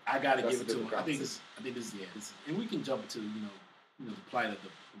too. I gotta That's give a it to him. different I think this is and we can jump into the plight of the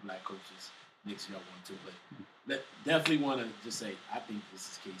black coaches next year. I want to, but definitely want to just say I think this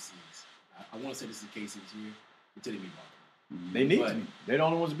is KC's. I want to say this is KC's year until they beat Baltimore. They need to be. They're the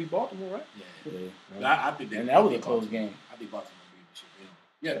only ones to beat Baltimore, right? Yeah. Yeah. But I think And that was a beat close Baltimore. game. I think Baltimore beat this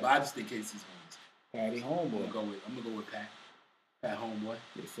year. Yeah, but I just think KC's going to. Patty I'm Homeboy. gonna go with Pat Homeboy.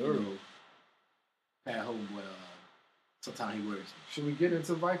 Yes, sir. Pat Homeboy. Sometimes he works. Should we get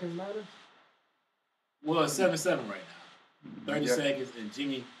into Vikings matters? Well, it's 7-7 right now. 30 Yeah. seconds, and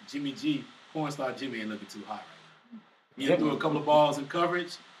Jimmy G, porn star Jimmy, ain't looking too hot right now. He threw a couple of balls in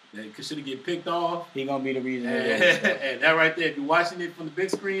coverage that should have get picked off. He gonna be the reason. And that right there, if you're watching it from the big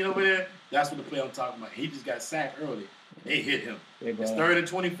screen over there, that's what the play I'm talking about. He just got sacked early. They hit him. It's 3rd and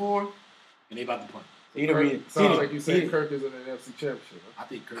 24, and they about to punt. He the reason. Sounds like you said Kirk is in an NFC championship. Huh? I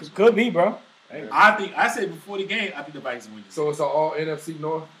think Kirk's Could be, bro. I said before the game, I think the Vikings win this. So it's an all NFC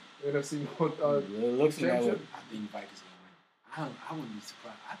North It looks like that. I think the Vikings gonna win. I wouldn't be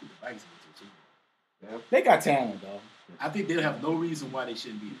surprised. I think the Vikings win too. Yeah. They got talent, though. I think they'll have no reason why they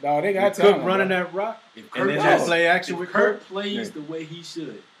shouldn't be. No, they got Cook talent. running bro. that rock, If and Kirk, then that play action if with Kirk Kirk. plays the way he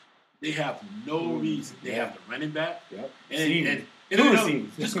should, they have no reason. They have the running back. Yep. And Two no,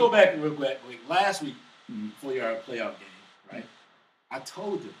 receivers. just go back real quick. Last week, Mhm. for your playoff game, right? I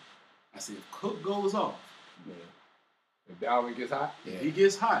told them, I said, if Cook goes off, If Dalvin gets hot, if he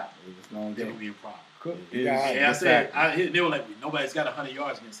gets hot, It's long there day. will be a problem. Cook. Is- And I said, they were like, nobody's got 100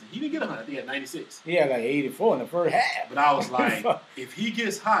 yards against him. He didn't get 100. I think he had 96. He had like 84 in the first half. But I was like, if he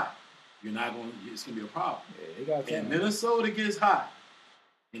gets hot, you're not going. It's going to be a problem. Yeah, they got And talent. Minnesota gets hot,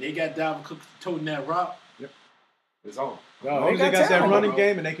 and they got Dalvin Cook toting that rock. it's on. No, As long as they got that talent, running bro.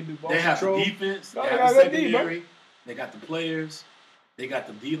 game and they can do ball They have control. the defense. No, They they have the got good D, bro. secondary. They got the players. They got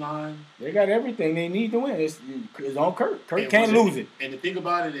the D line. They got everything they need to win. It's on Kirk. Kirk And can't was lose it. And the thing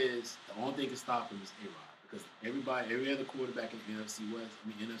about it is, the only thing can stop him is A-Rod. Because every other quarterback in the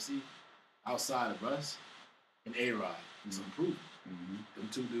NFC outside of Russ and A-Rod is unproven. Them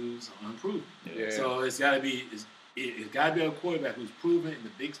two dudes are unproven. Yeah. So it's got to be a quarterback who's proven in the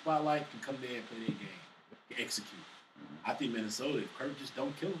big spotlight, can come there and play their game, can execute. I think Minnesota, if Kirk just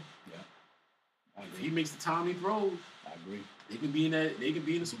don't kill him, if he makes the time he throws, I agree. they can be in that. They can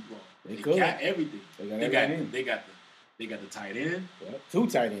be in the Super Bowl. They They could. got everything. They got They got everything. they got the tight end. Yep. Two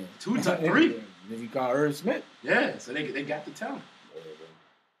tight ends. Three. If you call Irv Smith. Yeah, so they got the talent.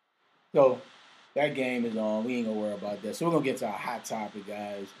 So that game is on. We ain't gonna worry about that. So we're gonna get to our hot topic,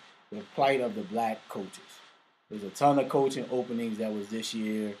 guys. The plight of the black coaches. There's a ton of coaching openings that was this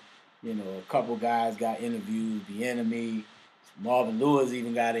year. You know, a couple guys got interviewed. The Enemy, Marvin Lewis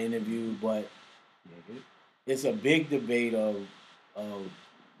even got an interview. But it's a big debate of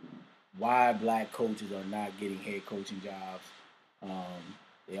why black coaches are not getting head coaching jobs.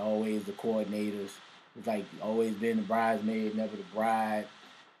 They always the coordinators. It's like always been the bridesmaid, never the bride.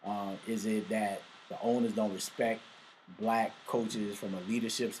 Is it that the owners don't respect black coaches from a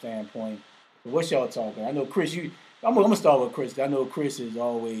leadership standpoint? So what's y'all talking? I know Chris. I'm gonna start with Chris. I know Chris is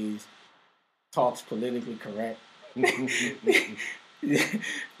always talks politically correct.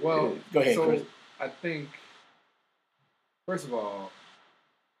 Well, go ahead, so Chris. I think, first of all,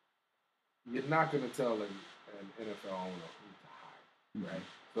 you're not going to tell an NFL owner who to hire, right?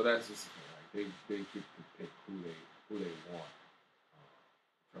 So that's just the thing. Like they get to pick who they want.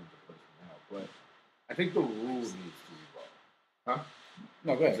 but I think the rule needs to evolve. Huh?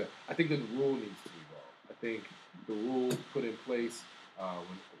 No, go ahead. I think the rule needs to evolve. I think the rule put in place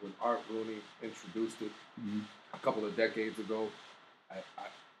when Art Rooney introduced it a couple of decades ago,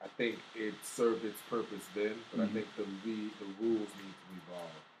 I think it served its purpose then, but I think the rules need to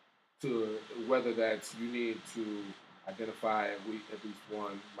evolve. To whether that's you need to identify at least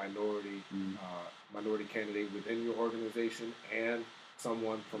one minority candidate within your organization and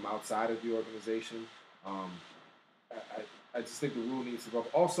someone from outside of the organization. I just think the rule needs to evolve.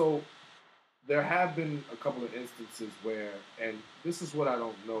 Also, there have been a couple of instances where, and this is what I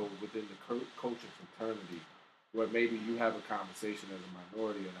don't know within the coaching fraternity, where maybe you have a conversation as a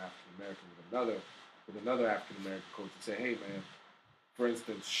minority and African American with another African American coach and say, hey man, for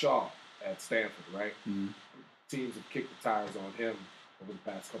instance, Shaw at Stanford, right? Teams have kicked the tires on him over the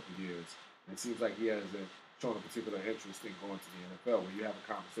past couple of years. And it seems like he hasn't shown a particular interest in going to the NFL, where you have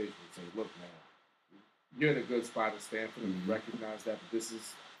a conversation and say, look man, you're in a good spot at Stanford and we recognize that, but this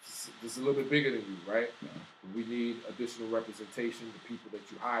is a little bit bigger than you, right? We need additional representation, the people that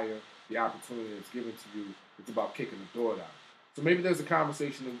you hire, the opportunity that's given to you. It's about kicking the door down. So maybe there's a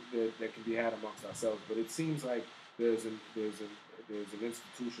conversation that can be had amongst ourselves, but it seems like there's an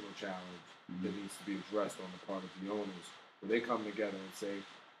institutional challenge that needs to be addressed on the part of the owners, where they come together and say,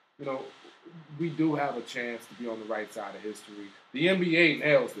 you know, we do have a chance to be on the right side of history. The NBA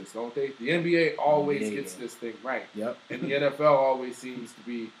nails this, don't they? The NBA always gets this thing right. Yep. And the NFL always seems to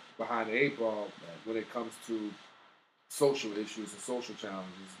be behind the eight ball when it comes to social issues and social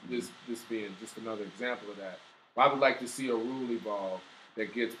challenges. This being just another example of that. I would like to see a rule evolve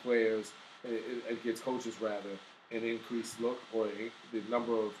that gets players, it gets coaches rather, an increased look, or the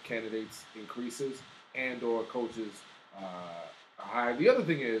number of candidates increases, and or coaches are hired. The other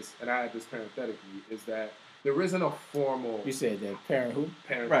thing is, and I add this parenthetically, is that there isn't a formal. You said that parent who?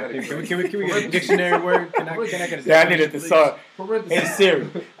 Parenthetically. Right. Can we get a dictionary word? Can I get a Yeah, I needed to saw. Hey Siri.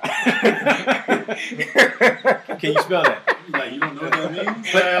 Can you spell that? Like, you don't know what that means?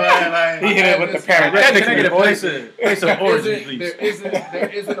 He hit it with the parent. Can I get a place of origin, please? There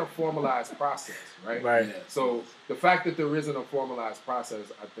isn't a formalized process, right? Right. Yeah. So the fact that there isn't a formalized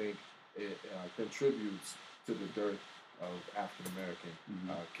process, I think, it contributes to the dearth of African American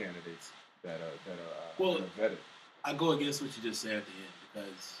candidates that are vetted. I go against what you just said at the end,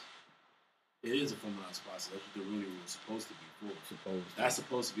 because it is a formalized process. That's what the Rooney Rule is supposed to be for. That's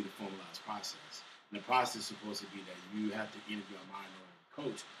supposed to be the formalized process. And the process is supposed to be that you have to interview a minority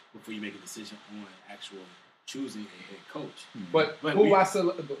coach before you make a decision on actual choosing a head coach. But who I said,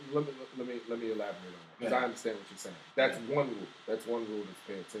 let me elaborate on that, because I understand what you're saying. That's one rule. That's one rule that's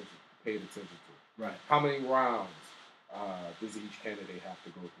paid attention to. Right. How many rounds does each candidate have to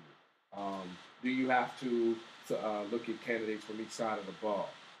go through? Do you have to look at candidates from each side of the ball?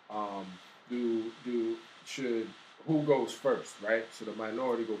 Who goes first, right? Should a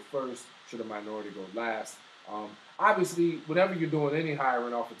minority go first? Should a minority go last? Obviously, whenever you're doing any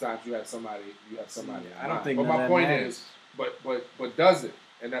hiring, oftentimes you have somebody. I don't think. But my point is, but does it?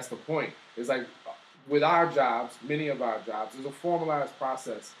 And that's the point. It's like with our jobs, many of our jobs, there's a formalized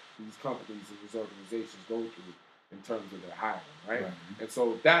process these companies and these organizations go through in terms of their hiring, right? And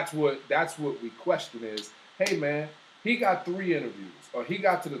so that's what we question is, hey man, he got 3 interviews, or he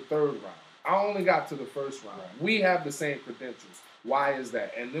got to the 3rd round. I only got to the 1st round. We have the same credentials. Why is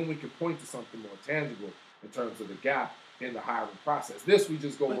that? And then we can point to something more tangible in terms of the gap in the hiring process. This we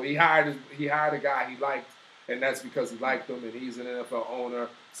just go, well, he hired a guy he liked, and that's because he liked him, and he's an NFL owner,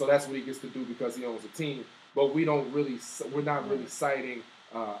 so that's what he gets to do because he owns a team. But we're not really citing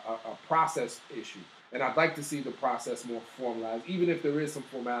a process issue. And I'd like to see the process more formalized, even if there is some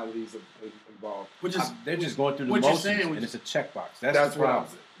formalities involved. They're just going through the motions, and it's a checkbox. That's the problem.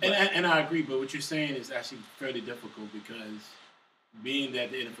 And I agree, but what you're saying is actually fairly difficult, because being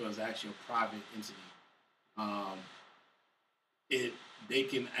that the NFL is actually a private entity, they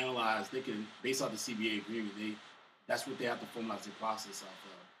can analyze, based off the CBA agreement, that's what they have to formalize the process off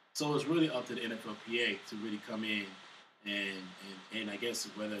of. So it's really up to the NFLPA to really come in and I guess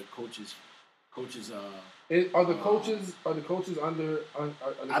whether coaches are the coaches under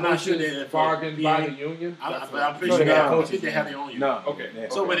I'm not sure they're bargained by the union. I'm pretty sure they have their own union. No. Okay.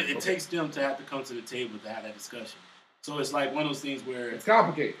 So but it takes them to have to come to the table to have that discussion. So it's like one of those things where it's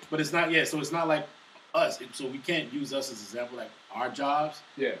complicated. But it's not. Yeah. So it's not like us. So we can't use us as an example, like our jobs.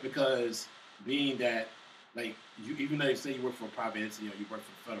 Yeah. Because being that, like, even though you say you work for a private entity or you work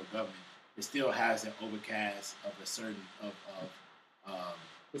for the federal government, it still has that overcast of a certain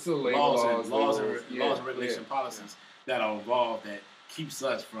it's still laws and regulation policies that are involved that keeps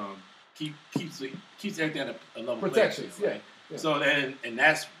us from keeps everything at a level protections, playing field, right? Yeah. So then, and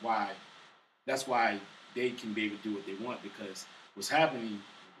that's why that's why they can be able to do what they want, because what's happening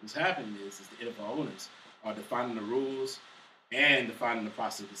is the NFL owners are defining the rules and defining the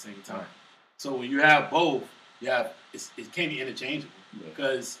process at the same time. So when you have both, it can't be interchangeable,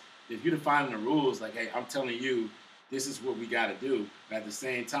 because if you're defining the rules, like, hey, I'm telling you, this is what we got to do, but at the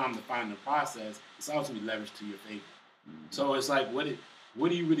same time defining the process, it's also be leveraged to your favor. So it's like, what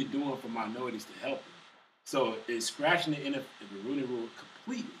are you really doing for minorities to help them? So it's scratching the Rooney Rule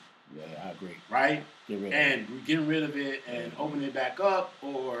completely. Yeah, I agree. Right? We're getting rid of it and opening it back up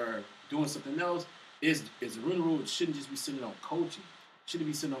or doing something else. Is the Rooney Rule shouldn't just be sitting on coaching. It shouldn't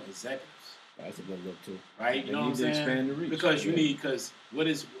be sitting on executives. That's a good look too. Right? You know what I'm saying? Expand the reach. Because what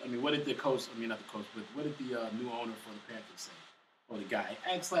did the coach, not the coach, but what did the new owner for the Panthers say? Oh, the guy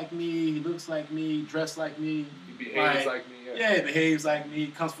acts like me, he looks like me, dressed like me. He behaves like me. Yeah, he behaves like me,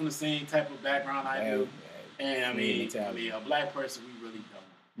 comes from the same type of background I do. And I mean, a black person, we really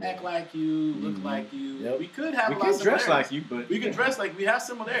don't act like you, look like you. Yep. We could have We a lot of can dress similarities. like you, but We can dress like we have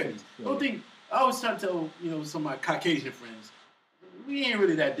similarities. Don't think. I always try to tell some of my Caucasian friends, we ain't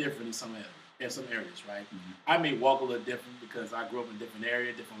really that different in some areas, right? I may walk a little different because I grew up in a different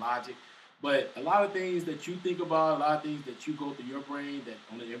area, different logic. But a lot of things that you think about, a lot of things that you go through your brain that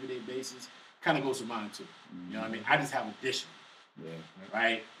on an everyday basis kind of goes through mine too. You know what I mean? I just have addition.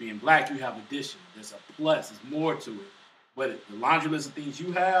 Right? Being black, you have addition. There's a plus. There's more to it. But the laundry list of things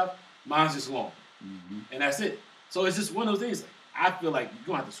you have, mine's just long. And that's it. So it's just one of those things. Like, I feel like you're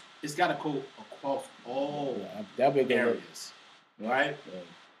going to have to, it's got to go across all areas. Right?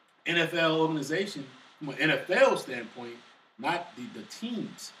 NFL organization, from an NFL standpoint, not the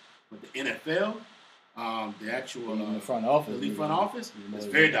teams, but the NFL, the actual the front office, the front office, is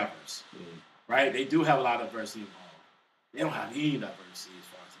very diverse. Right? They do have a lot of diversity involved. They don't have any diversity as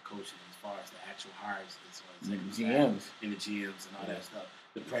far as the coaching, as far as the actual hires, as far as GMs and the GMs and all that stuff.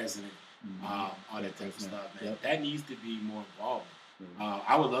 The president, all that type of stuff, man. That needs to be more involved.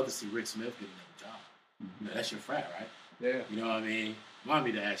 I would love to see Rick Smith get another job. That's your frat, right? Yeah. You know what I mean? Remind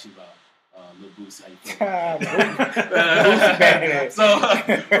me to ask you about Lil Boosie, how you feel?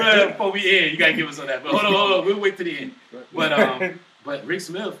 So before we end, you gotta give us on that. But hold on, we'll wait to the end. But Rick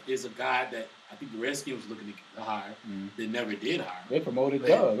Smith is a guy that I think the Redskins was looking to hire. They never did hire. They promoted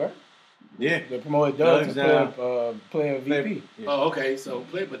Doug, right? Yeah, they promoted Doug to play VP. Yeah. Oh, okay. So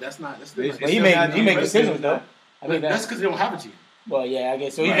play, but that's not. That's but he make decisions though. I mean that's because they don't have a GM. Well, yeah, I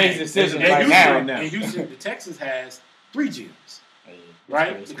guess so. He makes decisions right now. And Houston, the Texans has 3 GMs.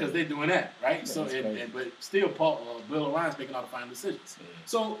 Right, because they're doing that, right? Yeah, so, but still, Bill O'Brien's making all the final decisions. Yeah.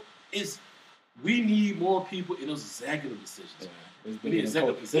 So, we need more people in those executive decisions. Yeah. We need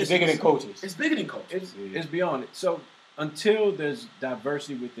executive positions. It's bigger than coaches. It's bigger than coaches. It's beyond it. So, until there's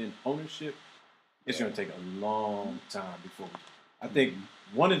diversity within ownership, it's going to take a long time before. I think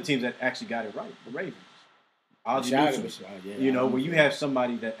one of the teams that actually got it right, the Ravens. Where you have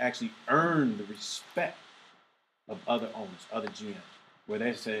somebody that actually earned the respect of other owners, other GMs. Where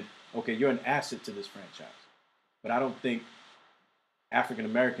they said, okay, you're an asset to this franchise. But I don't think African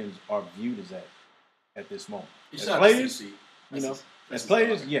Americans are viewed as that at this moment. As players, as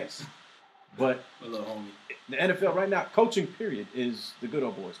players, yes. But the NFL right now, coaching period is the good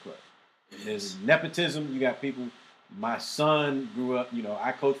old boys club. There's nepotism. You got people. My son grew up,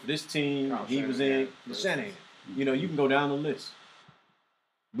 I coached for this team. He was in the Shanahan. You can go down the list.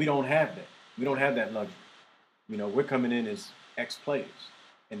 We don't have that. We don't have that luxury. We're coming in as ex-players,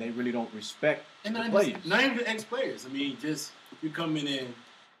 and they really don't respect the players. Not even ex-players. I mean, you're coming in.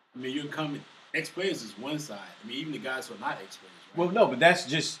 Ex-players is one side. I mean, even the guys who are not ex-players. Right? Well, no, but that's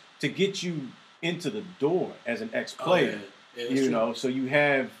just to get you into the door as an ex-player. So you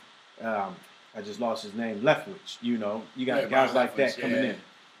have, I just lost his name, Leftwich. You got guys like that coming in.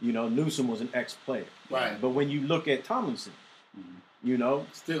 Newsom was an ex-player. Right. But when you look at Tomlinson,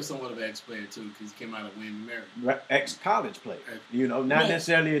 still somewhat of an ex-player too, because he came out of Wayne Mary. Ex-college player. Not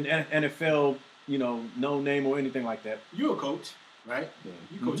necessarily an NFL, no name or anything like that. You're a coach, right? Yeah.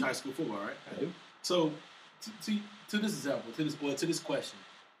 You coach high school football, right? I do. So, to this example, to this question,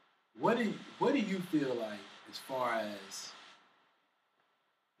 what do you feel like as far as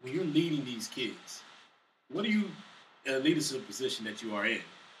when you're leading these kids? What do you, in a leadership position that you are in,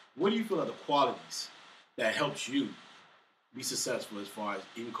 what do you feel are the qualities that helps you be successful as far as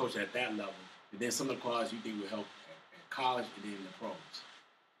even coaching at that level, and then some of the qualities you think will help at college and then in the pros?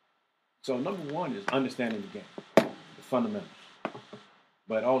 So number one is understanding the game, the fundamentals,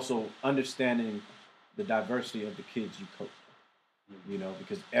 but also understanding the diversity of the kids you coach,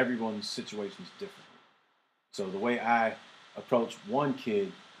 because everyone's situation is different. So the way I approach one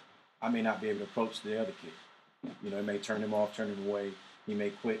kid, I may not be able to approach the other kid. It may turn him off, turn him away. He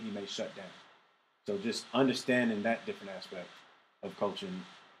may quit, he may shut down. So just understanding that different aspect of coaching.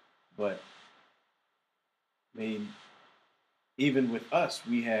 But, I mean, even with us,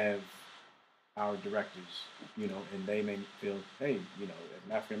 we have our directors, and they may feel, hey, as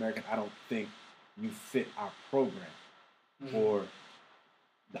an African American, I don't think you fit our program or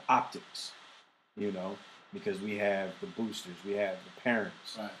the optics, because we have the boosters, we have the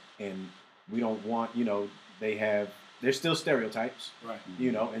parents, Right. and we don't want, there's still stereotypes, Right.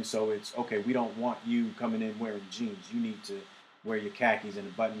 And so it's, okay, we don't want you coming in wearing jeans. You need to wear your khakis and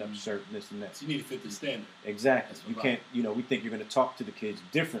a button-up shirt and this and that. So you need to fit the standard. Exactly. You can't, we think you're going to talk to the kids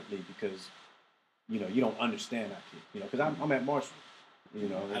differently because, you don't understand our kids, because I'm at Marshall, I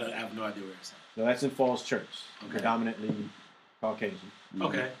have no idea where it's at. So that's in Falls Church, Okay. predominantly Caucasian.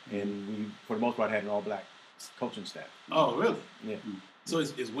 Okay. And we, for the most part, had an all-black coaching staff. Oh, really? Yeah. So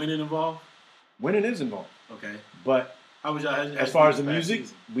is winning involved? Winning is involved. Okay. But How was y'all? as far as the music,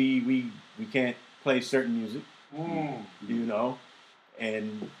 we can't play certain music,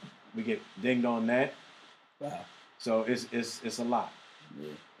 and we get dinged on that. Wow. So it's a lot.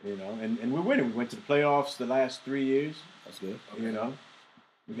 Yeah. And we're winning. We went to the playoffs the last 3 years. That's good. Okay.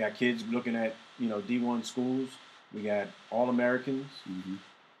 We got kids looking at, D1 schools. We got All-Americans. Mm-hmm.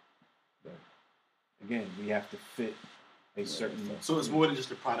 But again, we have to fit a certain... So it's more than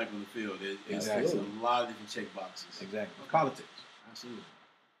just a product on the field. It's Exactly. a lot of different check boxes. Exactly. Okay. Politics. Absolutely.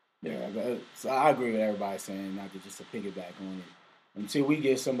 Yeah, so I agree with everybody saying, not to just to piggyback on it. Until we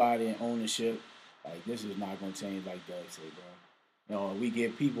get somebody in ownership, like, this is not going to change, like Doug said, bro. We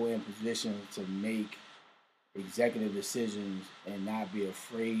get people in positions to make executive decisions and not be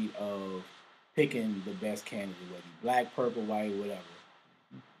afraid of picking the best candidate, whether black, purple, white, whatever.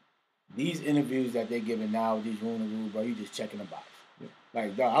 These interviews that they're giving now, these rule and rule, bro, you just checking the box. Yeah.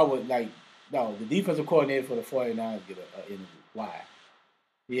 Like, dog, the defensive coordinator for the 49ers get an interview. Why?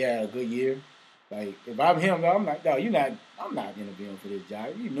 He had a good year. Like, if I'm him, I'm like, dog, I'm not interviewing for this job.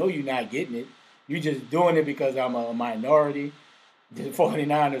 You're not getting it. You're just doing it because I'm a minority. The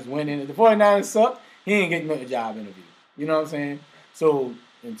 49ers winning. If the 49ers suck, he ain't getting a job interview. You know what I'm saying? So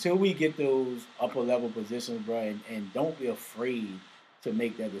until we get those upper level positions, bro, and don't be afraid to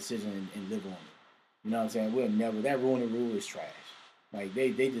make that decision and live on it. You know what I'm saying? We'll never. That rule and rule is trash. Like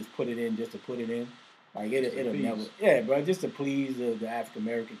they just put it in just to put it in. Like it'll never. Yeah, bro. Just to please the African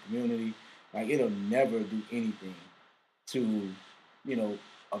American community. Like it'll never do anything to,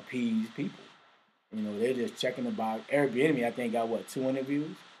 appease people. They're just checking the box. Eric Bieniemy, I think, got 2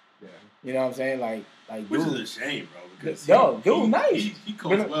 interviews. Yeah. You know what I'm saying? Like Which dude, is a shame, bro. Because dude, nice. He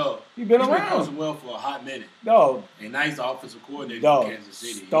coached well. He's been He's around. been coaching well for a hot minute. Dog, And now he's the offensive coordinator dog, for Kansas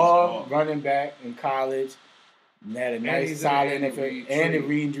City. star running back in college. And had a nice, he's solid in the NFL. Andy And the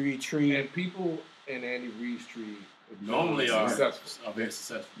Reid Reid tree. And people in Andy Reid's tree Normally are successful. very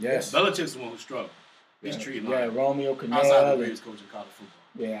successful. Yes. Belichick's the one who struggled. He's treating Romeo outside the Canal. greatest coach in college football.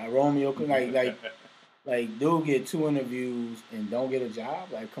 Yeah, Romeo like dude get 2 interviews and don't get a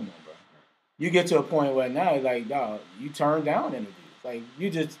job. Like, come on, bro. You get to a point where now, like, dog, you turn down interviews. Like,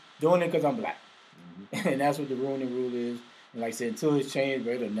 you just doing it because I'm black. Mm-hmm. And that's what the rule and rule is. And like I said, until it's changed,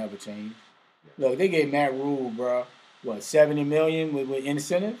 bro, it'll never change. Look, they gave Matt Rule, bro, $70 million with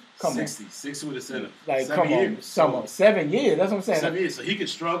incentive? Come 60 with incentive. Like, 7 years. Come on. 7 years. That's what I'm saying. 7 years. So he could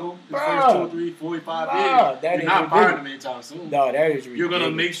struggle the Bruh. first 2 or 3, 4, 5 Bruh, that years. is You're not firing him ridiculous. anytime soon. No, that is ridiculous. You're going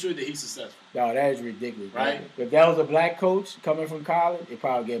to make sure that he's successful. No, that is ridiculous. Right? If that was a black coach coming from college, they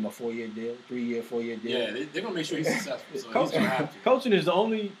probably gave him a 4-year deal, 3-year, 4-year deal. Yeah, they're going to make sure he's successful. So he's going to have to. Coaching is the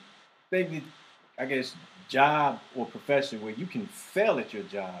only thing that, I guess, job or profession where you can fail at your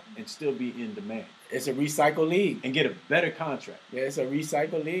job and still be in demand. It's a recycle league. And get a better contract. Yeah, it's a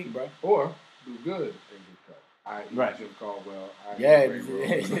recycle league, bro. Or do good and get cut. Right. Jim Caldwell.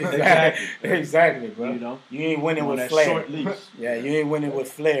 Exactly, bro. You ain't winning with flair. Short leash. Yeah, you ain't winning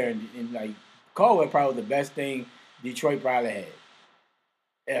with flair. And like, Caldwell probably the best thing Detroit probably had.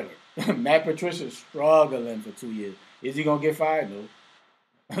 Ever. Matt Patricia struggling for 2 years. Is he going to get fired? No.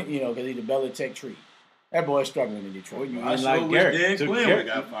 Because he's the Belichick tree. That boy's struggling in Detroit. I sure wish Dan Quinn would have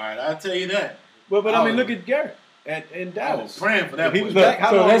got fired. I'll tell you that. But I mean, look at Garrett in Dallas. Praying for that. If he was boy. back,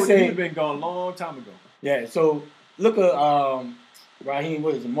 how So long let's would say- he have been gone? A long time ago. Yeah, so look at Raheem,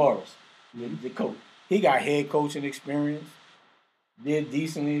 Morris, the coach. He got head coaching experience. Did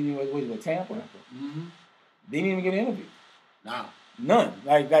decently with Tampa. Mm-hmm. Didn't even get an interview. Nah. None.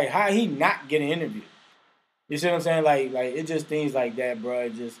 Like how he not get an interview? You see what I'm saying? Like it's just things like that, bro.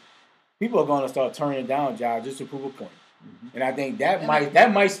 It just people are gonna start turning down jobs just to prove a point. Mm-hmm. And I think that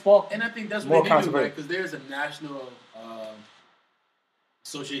might spark. And I think that's more what they do, controversy. right? Because there's a national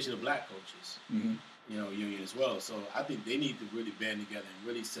association of black coaches. Mm-hmm. union as well. So I think they need to really band together and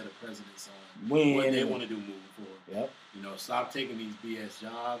really set a precedence on Win. what they want to do moving forward. Yep. Stop taking these BS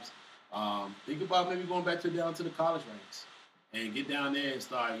jobs. Think about maybe going back down to the college ranks and get down there and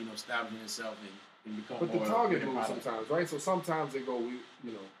start, establishing yourself and become But more. the target moves sometimes, right? So sometimes they go, we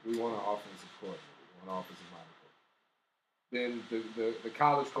want an offensive coordinator, we want an offensive minded coach. Then the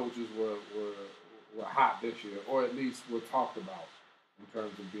college coaches were hot this year, or at least were talked about in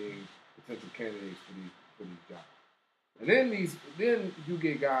terms of being potential candidates for these jobs. And then you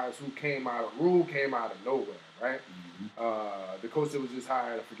get guys who came out of nowhere, right? Mm-hmm. The coach that was just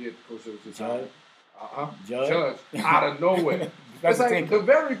hired, I forget the coach that was just hired. Judge out of nowhere. It's like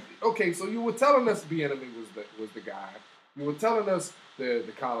so you were telling us Bieniemy was the guy. You were telling us the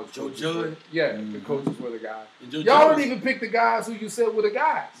college Joe coaches Judge. the coaches were the guy. Y'all didn't even pick the guys who you said were the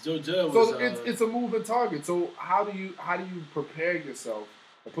guys. Joe Judge so it's a moving target. So how do you prepare yourself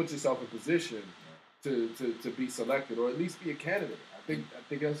or put yourself in position to be selected or at least be a candidate? I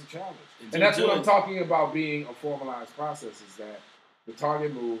think that's a challenge. And that's what I'm talking about being a formalized process, is that the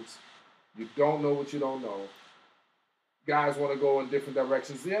target moves, you don't know what you don't know. Guys want to go in different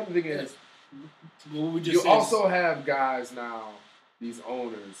directions. The other thing is, you also have guys now, these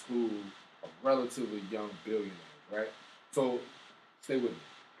owners who are relatively young billionaires, right? So stay with me,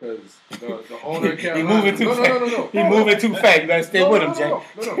 because the owner in Carolina. He moving too fast. No. He moving too fast. You gotta stay with him, Jay.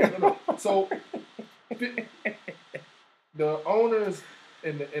 No. So the owners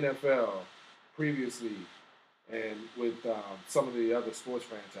in the NFL previously, and with some of the other sports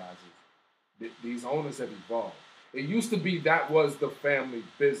franchises, these owners have evolved. It used to be that was the family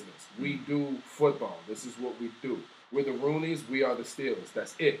business. We do football. This is what we do. We're the Rooneys. We are the Steelers.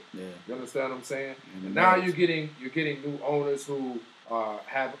 That's it. Yeah. You understand what I'm saying? And now you're getting new owners who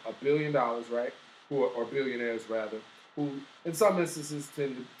have $1 billion, right? Who are billionaires rather, who in some instances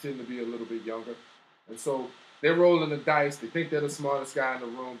tend to be a little bit younger, and so they're rolling the dice. They think they're the smartest guy in the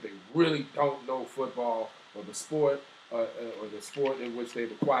room. They really don't know football or the sport or the sport in which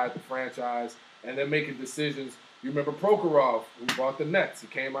they've acquired the franchise, and they're making decisions. You remember Prokhorov, who bought the Nets. He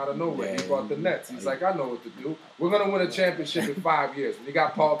came out of nowhere. He bought the Nets. He's like, I know what to do. We're going to win a championship in 5 years. And you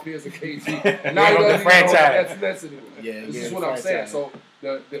got Paul Pierce and KG. And now he doesn't even know Nets anymore. This is what I'm saying. So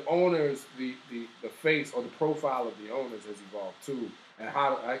the owners, the face or the profile of the owners has evolved too. And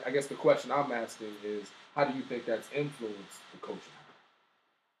I guess the question I'm asking is, how do you think that's influenced the coaching?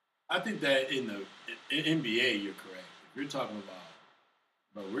 I think that in the NBA, you're correct. If you're talking about,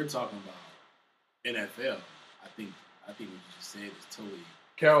 but we're talking about NFL. I think what you just said is totally.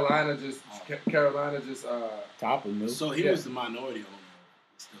 Carolina just top of So he was the minority owner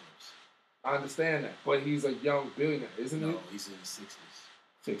of the Steelers. I understand that, but he's a young billionaire, isn't he? No, he's in his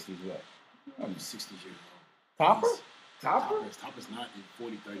 60s. 60s what? I'm 60 years old. Topper's not in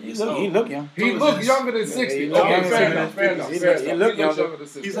 40, 30 years old. He look young. He look younger than 60. Fair enough. He look younger than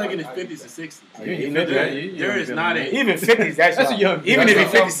 60. He's like in his 50s and 60s. There is not a... Even 50s, that's young. Even if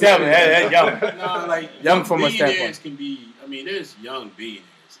he's 57, that's young. No, like young from a standpoint. Can be, there's young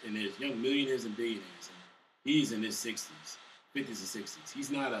billionaires, and there's young millionaires and billionaires. And he's in his 60s, 50s and 60s.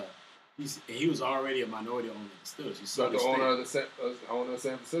 He's not a... He was already a minority owner of the Steelers. He's the owner of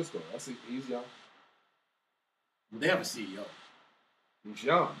San Francisco. He's young. They have a CEO. He's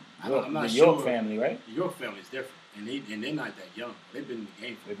young. I'm not the sure. York family, right? The York family is different, and they're not that young. They've been in the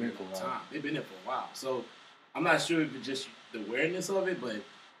game for a long time. They've been there for a while. So I'm not sure if it's just the awareness of it, but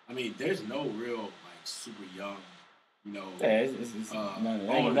there's no real super young,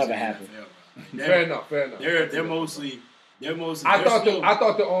 owners never happened. Fair enough. They're mostly. I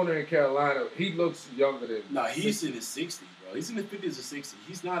thought the owner in Carolina, he looks younger than. No, he's in his 60s, bro. He's in his 50s or 60s.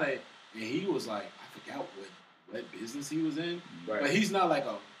 He's not and he was like, I forgot what business he was in, right. But he's not like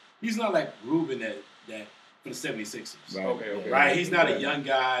Ruben that for the 76ers. Right. Okay. Right? He's not a young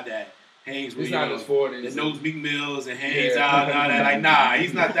guy that hangs with he's not in his 40s. That knows Meek Mills and hangs out and all that. Like, nah,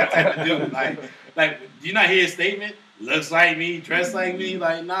 he's not that type of dude. Like, do you not hear his statement? Looks like me, dressed like me.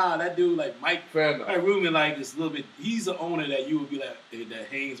 Like, nah, that dude, like Mike Ruben, like this little bit. He's an owner that you would be like that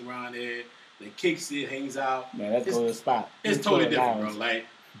hangs around there, that kicks it, hangs out. Man, that's go to the spot. It's totally different, bro.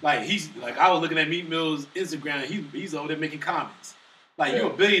 Like he's like, I was looking at Meek Mill's Instagram. He's over there making comments. Like,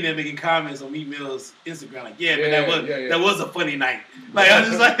 you're a billionaire making comments on Meek Mill's Instagram. Like, that was a funny night. Like, I'm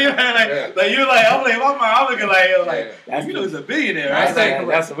just like, you're like, I'm looking like he's a billionaire. Right?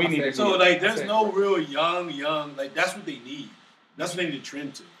 That's what we need to do. So there's no real young. Like, that's what they need. That's what they need to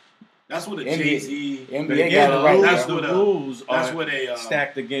trend to. That's what the Jay-Z. NBA got it right. That's what the rules are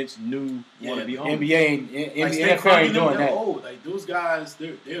stacked against new wannabe owners. NBA NFL ain't doing that. Old. Like, those guys,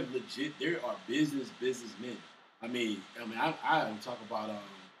 they're legit. They are businessmen. I talk about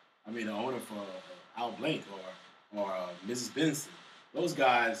the owner for Al Blank or Mrs. Benson. Those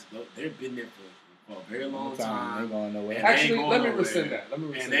guys, they've been there for a very long time. They going nowhere. And they Actually, ain't going let me nowhere. rescind that.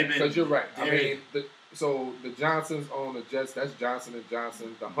 And they've been- Because you're right. I they're- mean, so the Johnsons own the Jets. That's Johnson and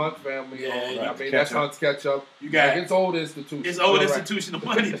Johnson. The Hunt family Yeah, own. you I got mean, that's Hunt's Ketchup. You got it's old institution. it's old You're right. institutional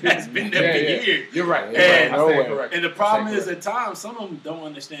money that's been there for years. You're right. And- I stand correct. And the problem I is, stand at times, some of them don't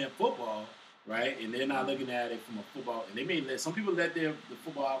understand football, right? And they're not looking at it from a football. And they may let some people let the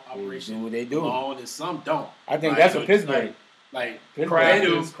football operation do what they do. alone, and some don't. I think Right? that's So what it's Pittsburgh. Like Pittsburgh. Craft they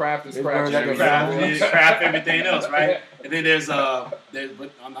do. is craft. Pittsburgh like a Craft everything else, right? And then there's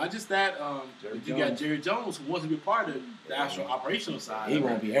but not just that. You got Jerry Jones, who wants to be part of the actual operational side. He of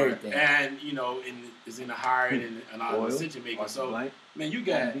won't it. be everything. And is in the hiring and all the Oil, decision making. Austin So Blank. man, you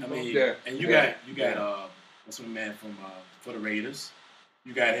got you got what's my man from for the Raiders.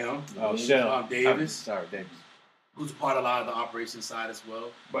 You got him. Oh, Shell. Davis. Sorry, Davis. Who's a part of a lot of the operations side as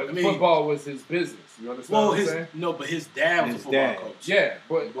well. But I mean, football was his business. You understand well, what I'm saying? but his dad was a football coach. Yeah,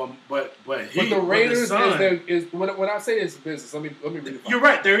 but the Raiders is when I say it's business. Let me redefine. You're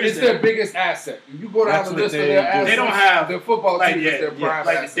right. There is it's their biggest asset. You go down That's the what list of they their do. assets. They don't have their football like, team is their prime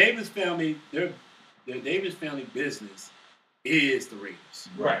like asset. the Davis family. Their Davis family business is the Raiders.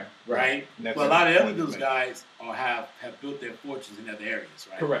 Right. Right. That's But a lot of the other point those you guys have built their fortunes in other areas.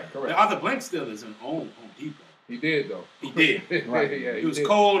 Right. Correct. The other Blank still is an own Home Depot. He did though. He did. Right. Yeah, He was did.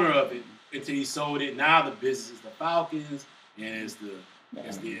 co-owner of it until he sold it. Now the business is the Falcons and it's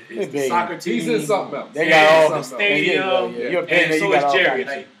the soccer team. He's in something else. They Yeah, got all the stadium. You're paying And that, so you got is all Jerry. kinds of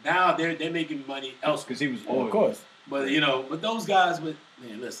Like shit. now they're making money elsewhere. Because he was Of oil. course. But but those guys,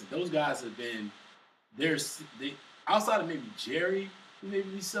 listen, those guys have been they outside of maybe Jerry, maybe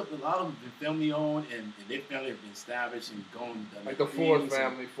a lot of them have been family owned and their family have been established and gone Like the Ford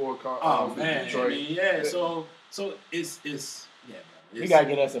family, Ford car. Oh man, Detroit. I mean, yeah. So it's yeah, bro. You gotta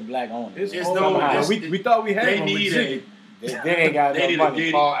get us a black owner. It's It's oil. no- Yeah, it's- we thought we had they one with need Jiggy. They ain't got They no need money.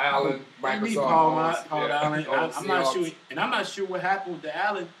 a Paul Allen, They Microsoft. need Paul owns- Allen. owns I'm not Seahawks. sure, and I'm not sure what happened with the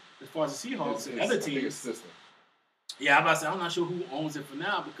Allen as far as the Seahawks and other I think teams. it's sister. Yeah, I'm about to say I'm not sure who owns it for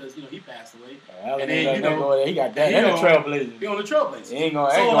now because he passed away. Allen And ain't then, gonna go there. He got that. he And the don't- Trailblazers. He on the Trailblazers. He ain't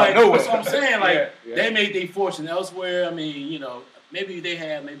gonna, So ain't like, going nowhere. that's what I'm saying. Like Yeah. they made their fortune elsewhere. I mean, maybe they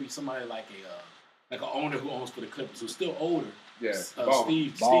had somebody like an owner who owns for the Clippers who's still older. Yeah.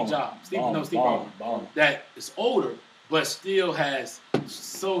 Steve Ballmer. Jobs. Steve Ballmer. Ballmer. That is older, but still has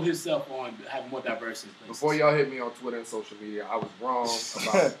sold himself on having more diversity. in places. Before y'all hit me on Twitter and social media, I was wrong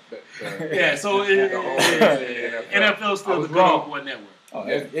about the Yeah, so the owners in the NFL. NFL I still was the good wrong. old boy network. Oh,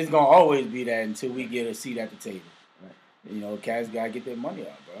 it's gonna always be that until we get a seat at the table. Cats gotta get their money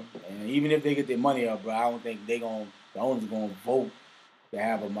up, bro. And even if they get their money up, bro, I don't think the owners gonna vote to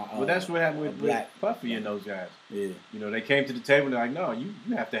have a. Well, that's what happened with black Puffy and those guys. Yeah. They came to the table and they're like, no, you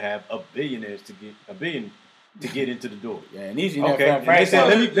have to have $1 billion to get into the door. Yeah, and these Okay, and they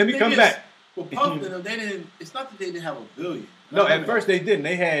said, let me come back. Well, Puffin, they didn't. It's not that they didn't have $1 billion. No, at first they didn't.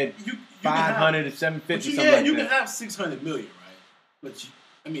 They had you 500 and But 750, you, something like you that. can have 600 million, right? But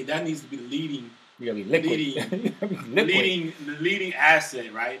that needs to be the leading. You gotta be liquid. The leading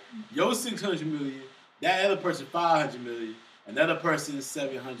asset, right? Your 600 million, that other person 500 million, another person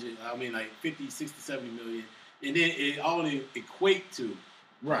 700. I mean, like 50, 60, 70 million, and then it all equate to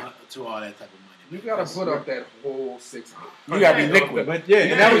to all that type of money. You gotta put up that whole 600. You gotta be liquid. But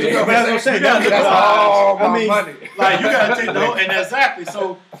and that was what I was gonna say. That's all my money. Like you gotta take the whole, and exactly.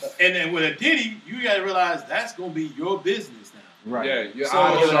 So, and then with a Diddy, you gotta realize that's gonna be your business now. Right. Yeah, you're So,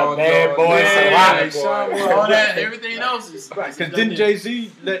 Sean bad Jordan, boy, Yeah, Sean boy. all that, everything else is Because didn't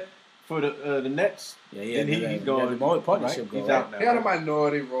Jay-Z let for the Nets? Yeah, Then he's going. the partnership He's go, out now. He had a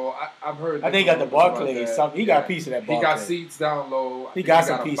minority role. I've heard. I think he got the rumors about Barclays. that. He got a piece of that He Barclays. got seats down low. I He think got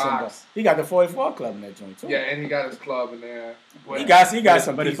some a piece in box. He got the 44 club in that joint too. Yeah, and he got his club in there. He got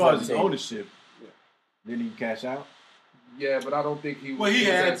some. But as piece far of as the his table. ownership, didn't he cash out? Yeah, but I don't think he Well, he was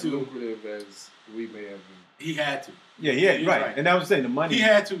had as to. lucrative as we may have been. He had to. Yeah, He's right. right. And I was saying the money. He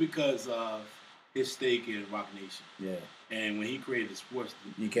had to because of his stake in Rock Nation. Yeah, And when he created the sports,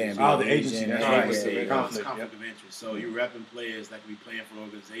 you can't. be Oh, the an agency, agent. that's Yeah, right. yeah, it's yeah. a Conflict, conflict of interest. So you're repping players that can be playing for the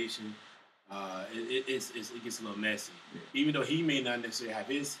organization. It gets a little messy. Even though he may not necessarily have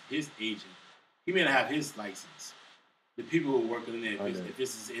his agent, he may not have his license. The people who are working in there, if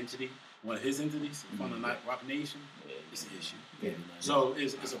this is his entity, one of his entities, on the Rock Nation, it's an issue. Yeah. So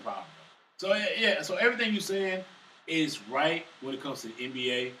it's a problem. So yeah, so everything you're saying is right when it comes to the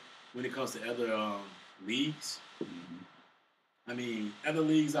NBA, when it comes to other leagues. I mean, other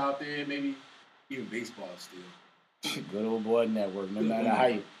leagues out there, maybe even baseball still. Good old boy network. No matter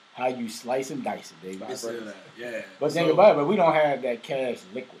how you slice and dice it, baby. It's still that, yeah. But think about it. But we don't have that cash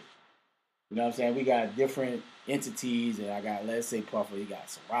liquid. You know what I'm saying? We got different entities, and I got, let's say, Puffer, you got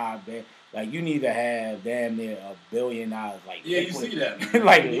Sarab, man. Like, you need to have damn near $1 billion, like, Yeah, liquid. you see that, man.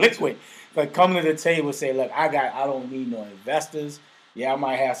 Like, liquid. Like, come to the table and say, look, I don't need no investors. Yeah, I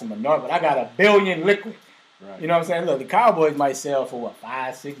might have some minority, but I got $1 billion liquid. Right. You know what I'm saying? Look, the Cowboys might sell for, what,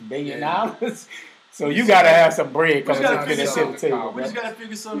 $5-6 billion? Yeah. So you got to have some bread coming gotta to figure the something table. We just got to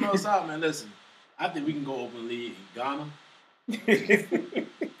figure something else out, man. Listen, I think we can go open league in Ghana.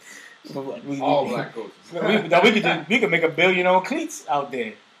 All black coaches. We could make $1 billion on cleats out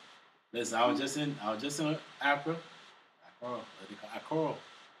there. Listen, I was just in Accra, Ghana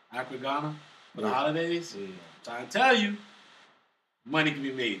for the holidays. Yeah. I'm trying to tell you, money can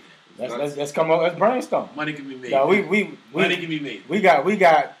be made there. Let's come up. Let's brainstorm. Money can be made. No, money we can be made. we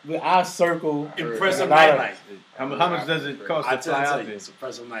got our circle. Impressive a lot of- nightlife. How much does it cost I to fly tell out you, there? it's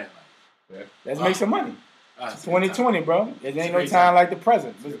impressive nightlife. Yeah. Let's make some money. It's a good 2020, time. bro. It It's a ain't no great time time. like the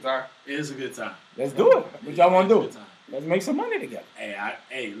present. Good time. It is a good time. Let's do it. What y'all want It to is a do? good time. Let's make some money together.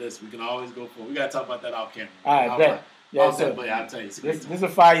 Hey, listen, we can always go for it. We got to talk about that off camera. All right, bet. Yeah, I'll so but I'll tell you. It's a great this time. is a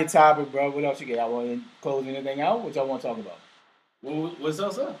fire topic, bro. What else you get? I want to close anything out? What y'all want to talk about? What's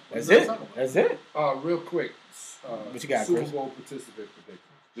else up? That's What's it. else up? That's it. Real quick. What you got, Super Chris? Bowl participant predictions.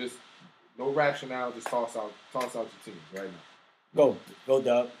 Just no rationale. Just toss out your teams right now. Go,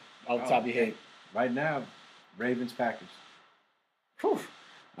 Doug. Off the top of your head. Right now, Ravens, Packers. Whew.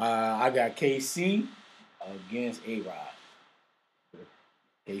 I got KC against A-Rod.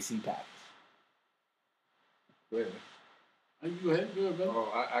 KC Packers. Go ahead. You go ahead, brother.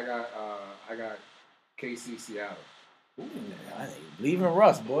 Oh, I got KC Seattle. Ooh, I believe in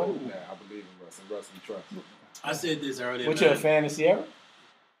Russ, boy. Yeah, I believe in Russ and Russ we trust. I said this earlier. What you a fan of Sierra?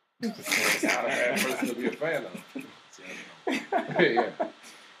 Not a bad person to be a fan of. Yeah.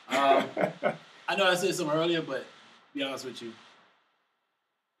 I know I said something earlier, but to be honest with you,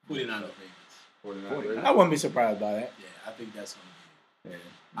 49 Ravens. I wouldn't be surprised by that. Yeah, I think that's going to be it. Yeah.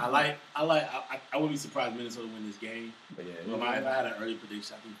 I wouldn't be surprised if Minnesota win this game. But yeah, But if I had an early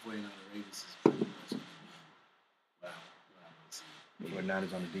prediction, I think 49 Ravens is pretty much going to be what I want to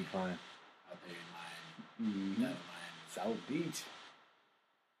see. 49ers on the decline. Out there in Miami. Mhm. Down in Miami. South Beach.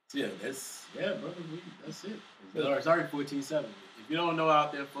 Yeah, brother, that's it. Sorry, 14-7. If you don't know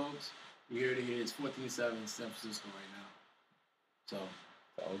out there, folks, you hear it here. It's 14-7 in San Francisco right now. So,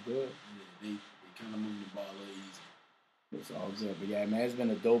 It's all good. yeah, they kind of moving the ball a little easy. It's all good. But yeah, man, it's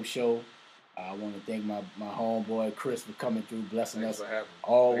been a dope show. I want to thank my homeboy Chris for coming through, blessing Thanks us. for having me.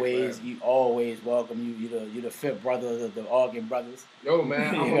 Always, Thanks for you always welcome. You're the fifth brother of the Ogden brothers. Yo,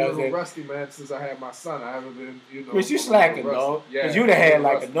 man, I'm You know a what I'm little saying? rusty, man, since I had my son. I haven't been, Chris, you I'm a slacking, little dog. rusty. Yeah, Because you'd have had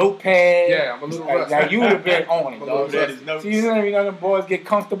like a notepad. Yeah, I'm a little like, rusty. like you would have been on it, I'm a dog. little rusty. See, you know, them boys get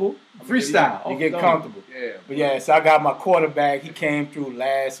comfortable. Freestyle. You get comfortable. Yeah. But yeah, so I got my quarterback. He came through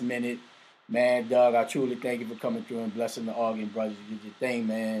last minute. Man, Doug, I truly thank you for coming through and blessing the Ogden brothers. You did your thing,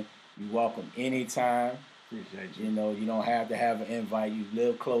 man. You welcome anytime. Appreciate You you. know, you don't have to have an invite. You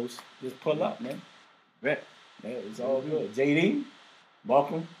live close. Just pull up, man. Bet. Yeah, it's all good. JD,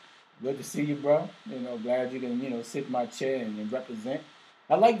 welcome. Good to see you, bro. You know, glad you can, sit in my chair and represent.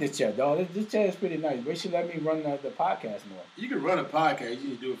 I like this chair, dog. This chair is pretty nice. They should let me run the podcast more. You can run a podcast. You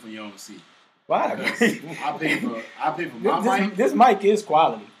need to do it from your own seat. Why? I pay for my mic. This mic is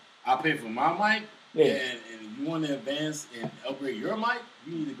quality. I pay for my mic. Yeah. And if you want to advance and upgrade your mic,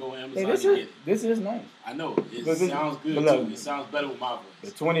 you need to go on Amazon Hey, and get it. this is nice. I know. It But sounds good, but look, too. It sounds better with my The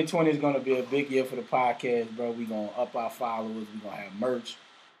voice. 2020 is going to be a big year for the podcast, bro. We're going to up our followers. We're going to have merch.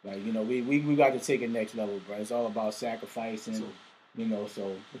 Like, we got to take it next level, bro. It's all about sacrificing, So,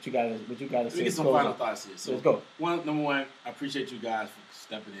 so what you got to let me say? get some closing? final thoughts here. So, Let's go. number one, I appreciate you guys for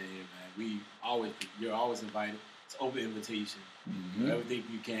stepping in here, man. You're always invited. It's an open invitation. Mhm. Everything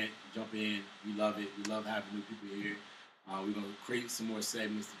you can, jump in. We love it. We love having new people here. We're going to create some more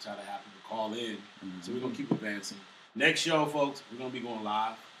segments to try to have people call in. So we're going to keep advancing. Next show, folks, we're going to be going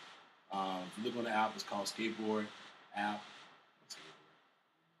live. If you look on the app, it's called Skateboard app.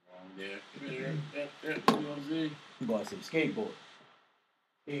 Wrong there. You know what I'm saying? You going to say skateboard.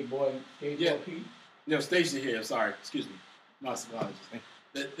 Skateboard, Yeah. Pete. No, Station Head. Sorry. Excuse me. My apologies.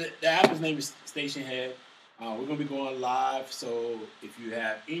 The app's name is Station Head. We're going to be going live. So if you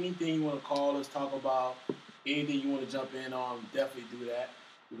have anything you want to call us, talk about, anything you want to jump in on, definitely do that.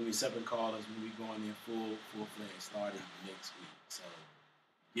 We're going to be separate callers. We're going to be going in full-fledged starting next week. So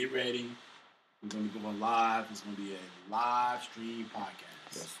get ready. We're going to be going live. It's going to be a live stream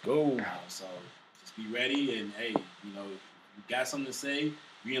podcast. Let's go. So just be ready. And, hey, you got something to say.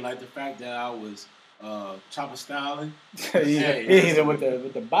 You didn't like the fact that I was chopper styling. Either with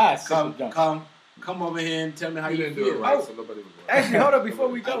the bicycle jump. Come over here and tell me how you didn't feel. do it right, so nobody was right. Actually, hold up before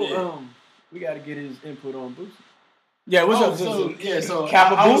we I did. go. we got to get his input on Boosie. Yeah, what's up? So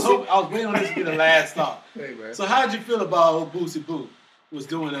Kappa I was Boosie? waiting on this to be the last thought. Hey, man. So how'd you feel about old Boosie Boo was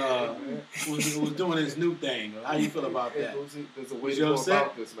doing was doing his new thing? How you feel about that? There's a way You to know go what I'm saying?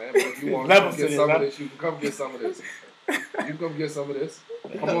 about this, man. But if you want Levels to to get this, some huh? of this, you can come get some of this. You can come get some of this.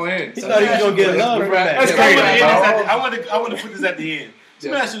 Come on in. He thought he was gonna get love from that. That's I crazy. want to put this at the end. So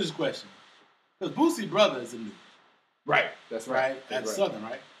let me ask you this question: because Boosie brother is a new, Right. That's right. right? That's At right. Southern,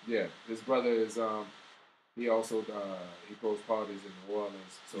 right? Yeah. His brother is he also he throws parties in New Orleans.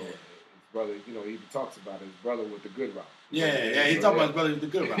 So Yeah. his brother, he even talks about his brother with the good route. Yeah. He's talking about his brother with the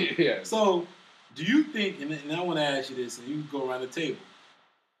good route. Yeah. So, do you think? And I want to ask you this, and you can go around the table.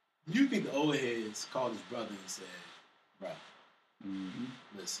 Do you think the old heads called his brother and said, "Bro,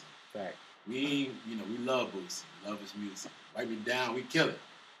 listen, Fact. we we love Boosie, we love his music. Write me down, we kill it,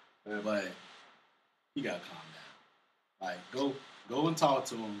 but you gotta calm down. Like, go and talk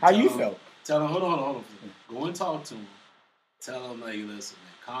to him. How Tell you him- felt? Tell him, hold on. Go and talk to him. Tell him, like, listen,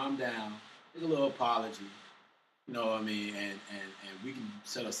 man, calm down. Make a little apology. You know what I mean? And we can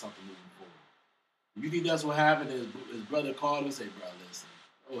set up something moving forward. You think that's what happened? His brother called him and said, bro, listen,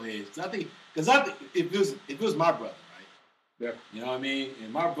 go ahead. Because I think if it was my brother, right? Yeah. You know what I mean?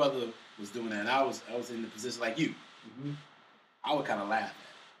 And my brother was doing that, and I was in the position like you. Mm-hmm. I would kind of laugh at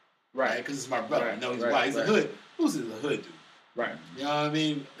it. Right. Because it's my brother. Right, I know he's right, white. He's right. a hood. Boosie's a hood dude. Right. You know what I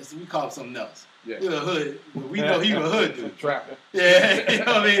mean? So we call him something else. Yeah. We're a hood. We know he's a hood dude. Trapper. Yeah, you know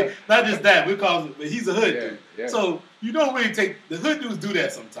what I mean? Not just that, we call him, but he's a hood dude. Yeah. So you don't really take the hood dudes do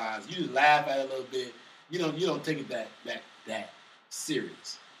that sometimes. You just laugh at it a little bit. You don't take it that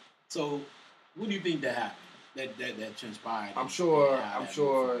serious. So what do you think that happened? That transpired? I'm sure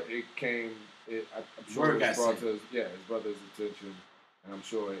it came. I'm sure Word it got was brought sent. to his brother's attention, and I'm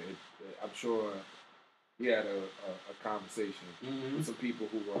sure he had a conversation with some people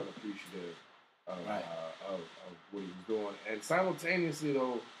who were unappreciative of what he was doing, and simultaneously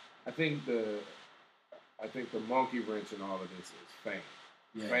though, I think the monkey wrench in all of this is fame.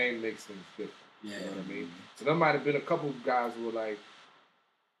 Yeah. Fame makes things different. Yeah. You know what I mean? So there might have been a couple of guys who were like,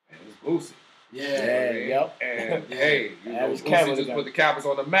 man, it's Boosie. Yeah. You know what I mean? Yep. And Yeah. hey, That was Boosie Capital just guy. put the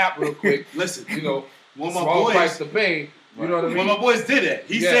Capitals on the map real quick. Listen, One of my small boys- price to pay. You know what I mean? When my boys did that,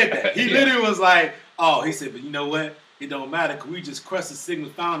 he Yeah. said that. He Yeah. literally was like, "Oh," he said, "but you know what? It don't matter because we just crushed the Sigma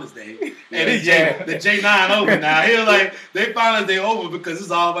Founders Day, and it's the J9 over now." He was like, "They Founders Day over because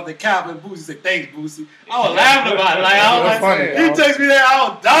it's all about the cap." And Boosie said, "Thanks, Boosie." I was laughing about it. Like I was That's like, funny, he dog. takes me there, I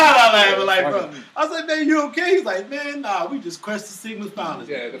was dying out laughing. That's Like, funny. bro, I was like, "Man, you okay?" He's like, "Man, nah, we just crushed the Sigma Founders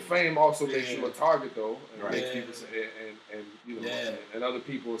Yeah, Day." the fame also makes Yeah. you a target though, and Right. makes Yeah. people say, and Yeah. and other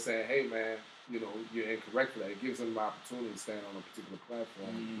people are saying, "Hey, man, you're incorrect for that." It gives them an opportunity to stand on a particular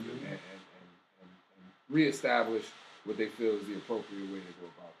platform and reestablish what they feel is the appropriate way to go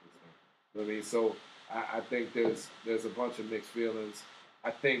about this thing. You know what I mean? So I think there's a bunch of mixed feelings.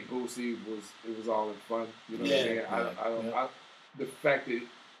 I think Boosie it was all in fun. You know what I mean? The fact that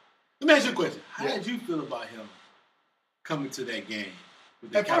Let me ask you a question. How Yeah. did you feel about him coming to that game?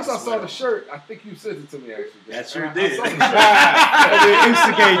 with at first I Cowboys saw the on? shirt, I think you sent it to me actually. That sure I did. saw the shirt.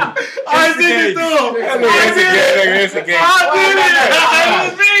 Instigating. I sent it to him. Instigating. I did it. It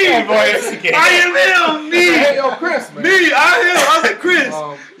was me. That boy instigating. I am him. Me. Hey, yo, Chris, man. Me. I said, Chris,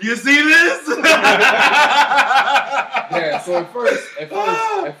 you see this? Yeah, so at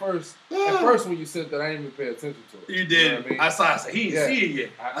first when you said that, I didn't even pay attention to it. You did. know what I mean? I saw. I said, he didn't see it yet.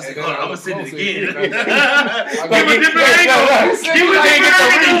 I- I said, and then hold on, I I'm gonna looked send it closer, again. and Give I- a different angle. Give a different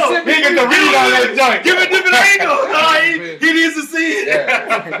angle. He get the read on that joint. Give a different angle. He needs to see it.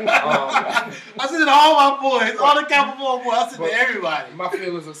 Yeah. I said to all my boys, all the Capital boys. I said But- to everybody. My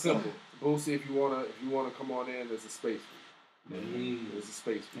feelings are simple. Boosie, if you wanna come on in, there's a space for you. There's a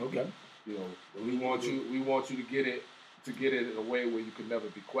space for you. Okay. You know, we want you to get it in a way where you can never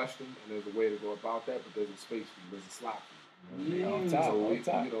be questioned, and there's a way to go about that. But there's a space for you. There's a slot for you. You know what I mean? On top, So on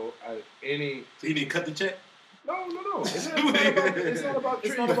top. you know, So he didn't cut the check? No. It's not about the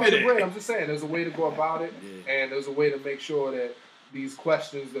bread. I'm just saying there's a way to go about it, and there's a way to make sure that these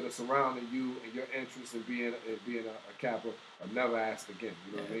questions that are surrounding you and your interest in being a Kappa are never asked again.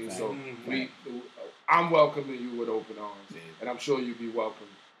 You know what I mean? So I'm welcoming you with open arms, and I'm sure you'll be welcomed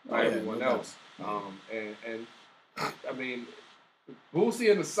by everyone else. And I mean, Boosie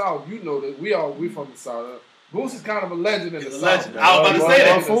in the South, you know that we from the South. Boosie's kind of a legend in the He's a South. legend. man. I was about to say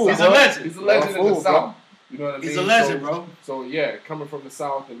that. Fool, He's a bro. legend. He's a legend in the Fool, South. You know what I mean? He's a legend, bro. So yeah, coming from the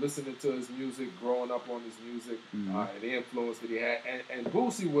South and listening to his music, growing up on his music, and the influence that he had, and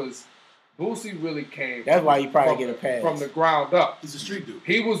Boosie was Boosie really came. That's why he probably get a pass from the ground up. He's a street dude.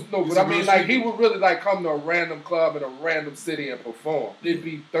 He was He's but I a mean, real like street he dude. would really like come to a random club in a random city and perform. It'd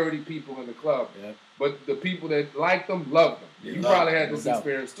be 30 people in the club, but the people that liked him loved him. Yeah, you loved probably him, had no this doubt.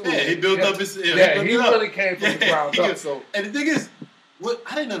 experience too. Yeah, he built up his. He built it up. really came from the ground up. So, and the thing is, what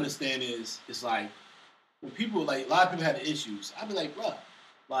I didn't understand is, it's like when people like a lot of people had issues. I'd be like, bro,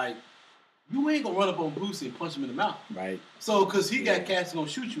 like you ain't gonna run up on Boosie and punch him in the mouth, right? So because he got cats that's gonna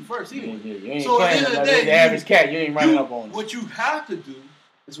shoot you first anyway. You ain't so at the end of the day, the average cat. You ain't running up on him. What you have to do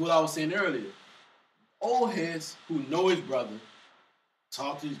is what I was saying earlier. Old heads who know his brother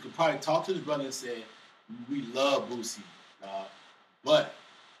could probably talk to his brother and say, "We love Boosie, but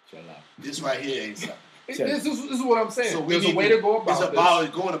this right here ain't something." This is what I'm saying. So There's a way to go about this.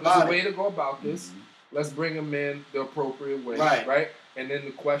 There's a way to go about this. Let's bring him in the appropriate way, right? And then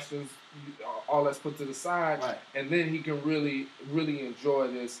the questions, all that's put to the side, right? And then he can really, really enjoy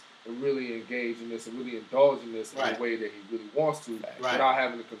this and really engage in this and really indulge in this in the way that he really wants to, without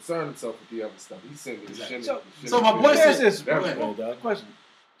having to concern himself with the other stuff. He's sending exactly. the So my point is this: question.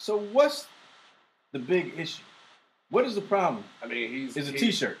 So what's the big issue? What is the problem? I mean, it's a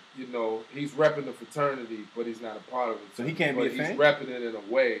T-shirt. You know, he's repping the fraternity, but he's not a part of it. So he can't be a fan? He's repping it in a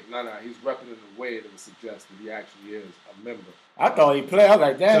way. He's repping it in a way that would suggest that he actually is a member. I thought he played. I was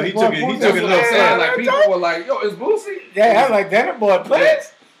like, damn. So he took it a little further. Like people were like, "Yo, is Boosie?" Yeah, I was like, damn, that boy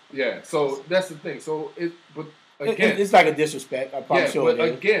plays. Yeah. So that's the thing. So but again, it's like a disrespect. I'm probably sure. But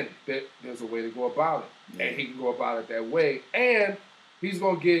again, there's a way to go about it, and he can go about it that way, and he's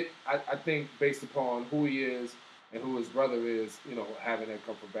gonna get. I think based upon who he is and who his brother is, you know, having that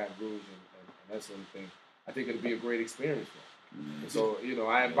come from Baton Rouge and that sort of thing, I think it'll be a great experience for him. Mm-hmm. So, you know,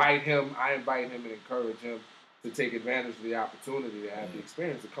 I invite him and encourage him to take advantage of the opportunity to have the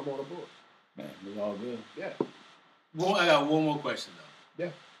experience to come on aboard. Man, it's all good. Yeah. Well, I got one more question though.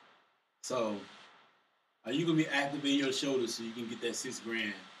 Yeah. So, are you gonna be activating your shoulders so you can get that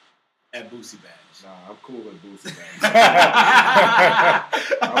 $6,000 at Boosie badge? Nah, I'm cool with Boosie badge.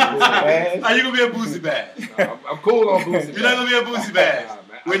 Are you gonna be a Boosie badge? Nah, I'm cool on Boosie badge. You're not gonna be a Boosie badge.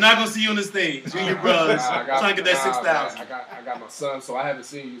 We're not gonna see you on the stage. You and your brothers trying to get that 6,000. I got my son, so I haven't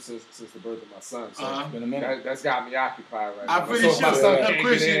seen you since the birth of my son. So been a minute. That's got me occupied right now. I'm pretty sure. I'm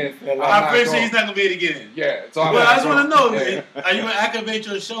pretty sure he's not gonna be able to get in. Yeah. So I just want to know, man, are you gonna activate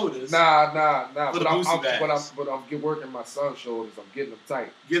your shoulders? Nah. For the Boosie badge. But I'm working my son's shoulders. I'm getting them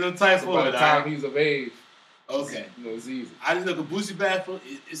tight. Get them tight for it. By the time he's of age. Okay. You know, it's easy. I just know the Boosie badge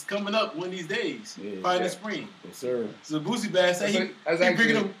it's coming up one of these days. Probably in the spring. Yes, sir. So the Boosie badge say he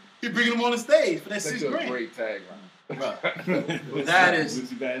bringing them on the stage for that $6,000. Great tagline. Bro, that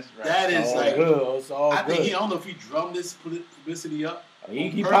is like good. It's all I think good. I don't know if he drummed this publicity up.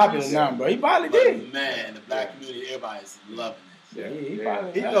 He popular now, bro. He probably did. Man, the black community, everybody's loving this. Yeah, he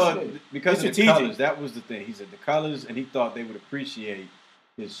probably. He thought because of the colors, that was the thing. He said the colors, and he thought they would appreciate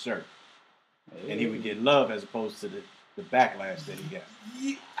his shirt, and he would get love as opposed to the backlash that he got.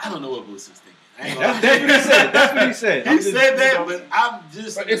 I don't know what Boosie's thinking. That's what he said. That's what he said. He said that, but I'm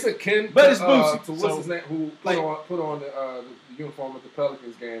just. But it's akin but it's Boosie. To what's his name? Who put on the uniform at the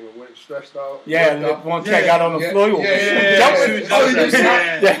Pelicans game and went stretched out. Yeah, one cat got on the floor. Yeah. It's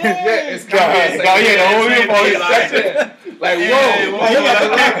like whoa, he got the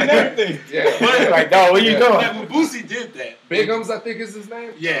laugh and everything. Yeah, like dog, what you doing? Like when Boosie did that, Bigums, I think is his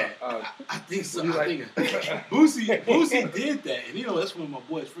name. Yeah, I think so. I think Boosie did that, and you know that's one of my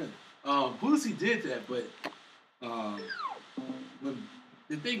boy's friends. Boosie did that, but when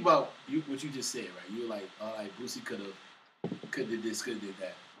the thing about what you just said, right? You were like, like Boosie could have did this, could have did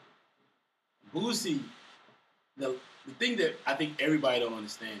that. Boosie, the thing that I think everybody don't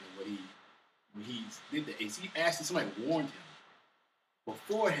understand when he did that is he actually somebody warned him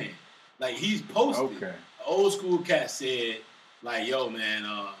beforehand. Like he's posted. Okay. An old school cat said, like, yo man,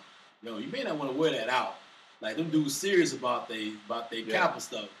 you may not want to wear that out. Like them dudes serious about they cap and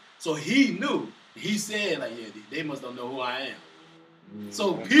stuff. So he knew. He said, like, yeah, they must don't know who I am.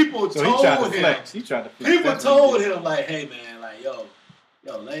 So people told him. He tried to flex. People told him, like, hey, man, like, yo,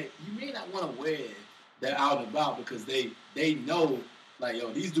 like, you may not want to wear that out and about because they know, like,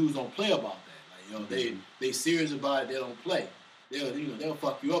 yo, these dudes don't play about that. Like, yo, they serious about it. They don't play. They'll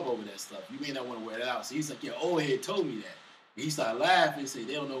fuck you up over that stuff. You may not want to wear that out. So he's like, yeah, old head told me that. And he started laughing and said,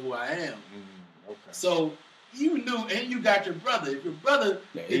 they don't know who I am. Okay. So you knew, and you got your brother. If your brother,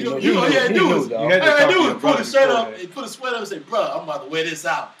 He pull the shirt up and put a sweater up and say, bro, I'm about to wear this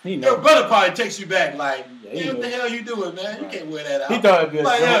out. Your brother probably takes you back like, what the hell you doing, man? Right. You can't wear that out. He thought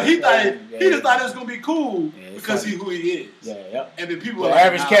it'd be he just thought it was gonna be cool because he's who he is. Yeah. And then people the are like,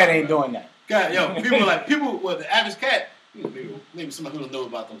 average cat ain't doing that. God, the average cat maybe somebody who don't know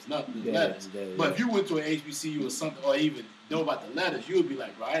about those letters. Yeah. But if you went to an HBCU or something, or even know about the letters, you would be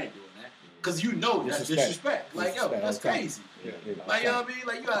like, bro, I ain't doing that. Because you know that's disrespect. Like, yo, that's crazy. Yeah. Like, you know what I mean?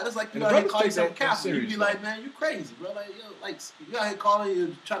 Like, it's like you And out here the calling brothers yourself take that Kappa. You serious, be like, man, you crazy, bro. Like, yo, like, you out here calling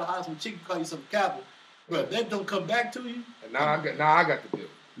you, trying to hire some chick, you call yourself Kappa. Bro, if that don't come back to you. And now I got to do it.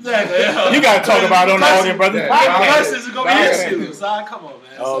 Exactly. You got to talk about it on the Audio Brothers Yeah. podcast. Versus is going to be issues. Come on,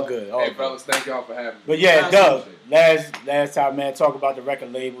 man. All good. Hey, fellas, thank y'all for having me. But yeah, Doug, last time, man, talk about the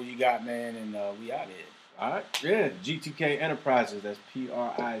record label you got, man, and we out here. All right. Yeah. GTK Enterprises. That's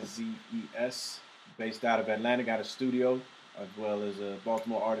Prizes. Based out of Atlanta. Got a studio as well as a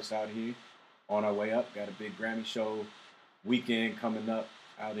Baltimore artist out here. On our way up. Got a big Grammy show weekend coming up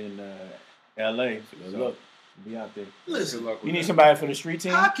out in LA. So look. Be out there. Listen, you need somebody for the street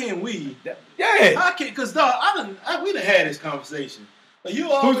team? how can we? Yeah. Because, dog, we done had this conversation. But you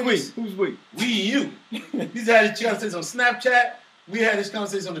always. Who's we? We and you. We had this conversation on Snapchat. We had this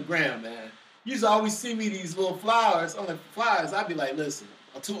conversation on the gram, man. You used to always see me these little flowers. On the flyers, I'd be like, listen,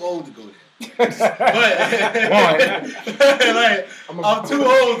 I'm too old to go there. But like, I'm too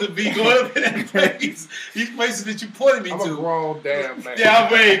old to be going up in that place. These places that you pointed me I'm to. a grown damn man. Yeah,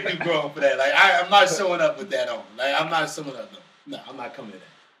 I'm way too grown for that. Like, I'm not showing up with that on. Like, I'm not showing up. No, I'm not coming to that.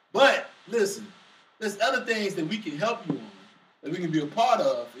 But listen, there's other things that we can help you on, that we can be a part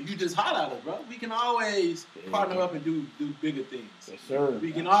of. If you just holler at us, bro. We can always partner up and do bigger things. Yes, sir.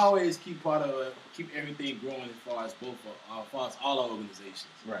 We can always keep part of it, keep everything growing as far as all our organizations.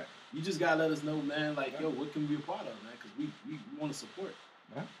 Right. You just gotta let us know, man. Like, yo, what can we be a part of, man? Because we want to support.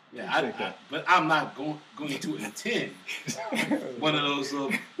 Right. Yeah, but I'm not going to attend one of those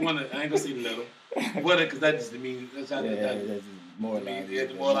little. I ain't gonna say little. Because that just means that's more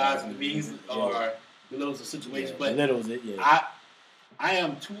demoralizing the means or the littles of situation. But littles, yeah. I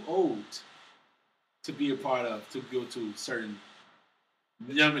am too old to be a part of, to go to certain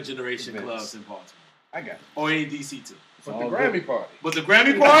younger generation clubs in Baltimore. I got it. Or in DC too. But the Grammy party. But the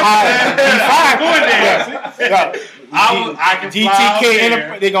Grammy party? I'm going there. I can fly out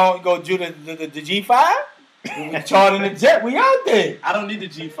there. They gonna go do the G5? Charting the jet. We out there. I don't need the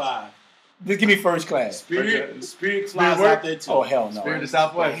G5. Just give me first class. Spirit flies out there too. Oh, hell no. Spirit of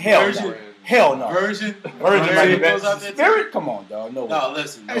Southwest. Hell no. Version goes out there too. Spirit? Come on, dog. No,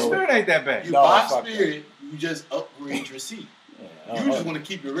 listen. Hey, Spirit ain't that bad. You buy Spirit, you just upgrade your seat. You just want to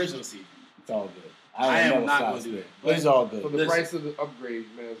keep your original seat. It's all good. I am not going to do that. But it's all good. For the price of the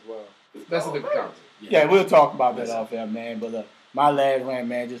upgrade, man, as well. That's a different conversation. Yeah, we'll talk about that off air, man. But look, my last rant,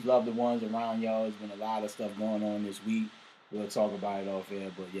 man, just love the ones around y'all. There's been a lot of stuff going on this week. We'll talk about it off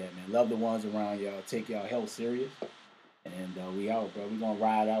air. But yeah, man, love the ones around y'all. Take y'all health serious. And we out, bro. We're going to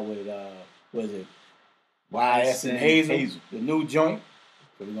ride out with, what is it? YS and Hazel, the new joint.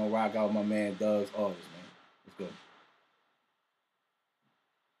 So we're going to rock out with my man Doug's artist, man. Let's go.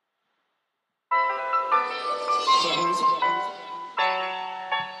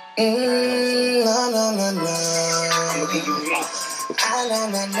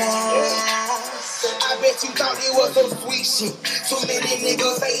 I bet you thought it was some sweet shit. Too many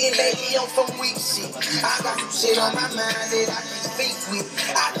niggas hating lately on some weak shit. I got some shit on my mind that I can speak with.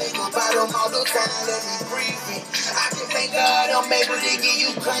 I think about them all the time, let me breathe it. I can thank God I'm able to give you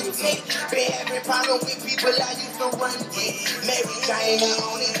content. Been having problems with people I used to run with. Mary Jane, the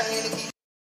only thing to keep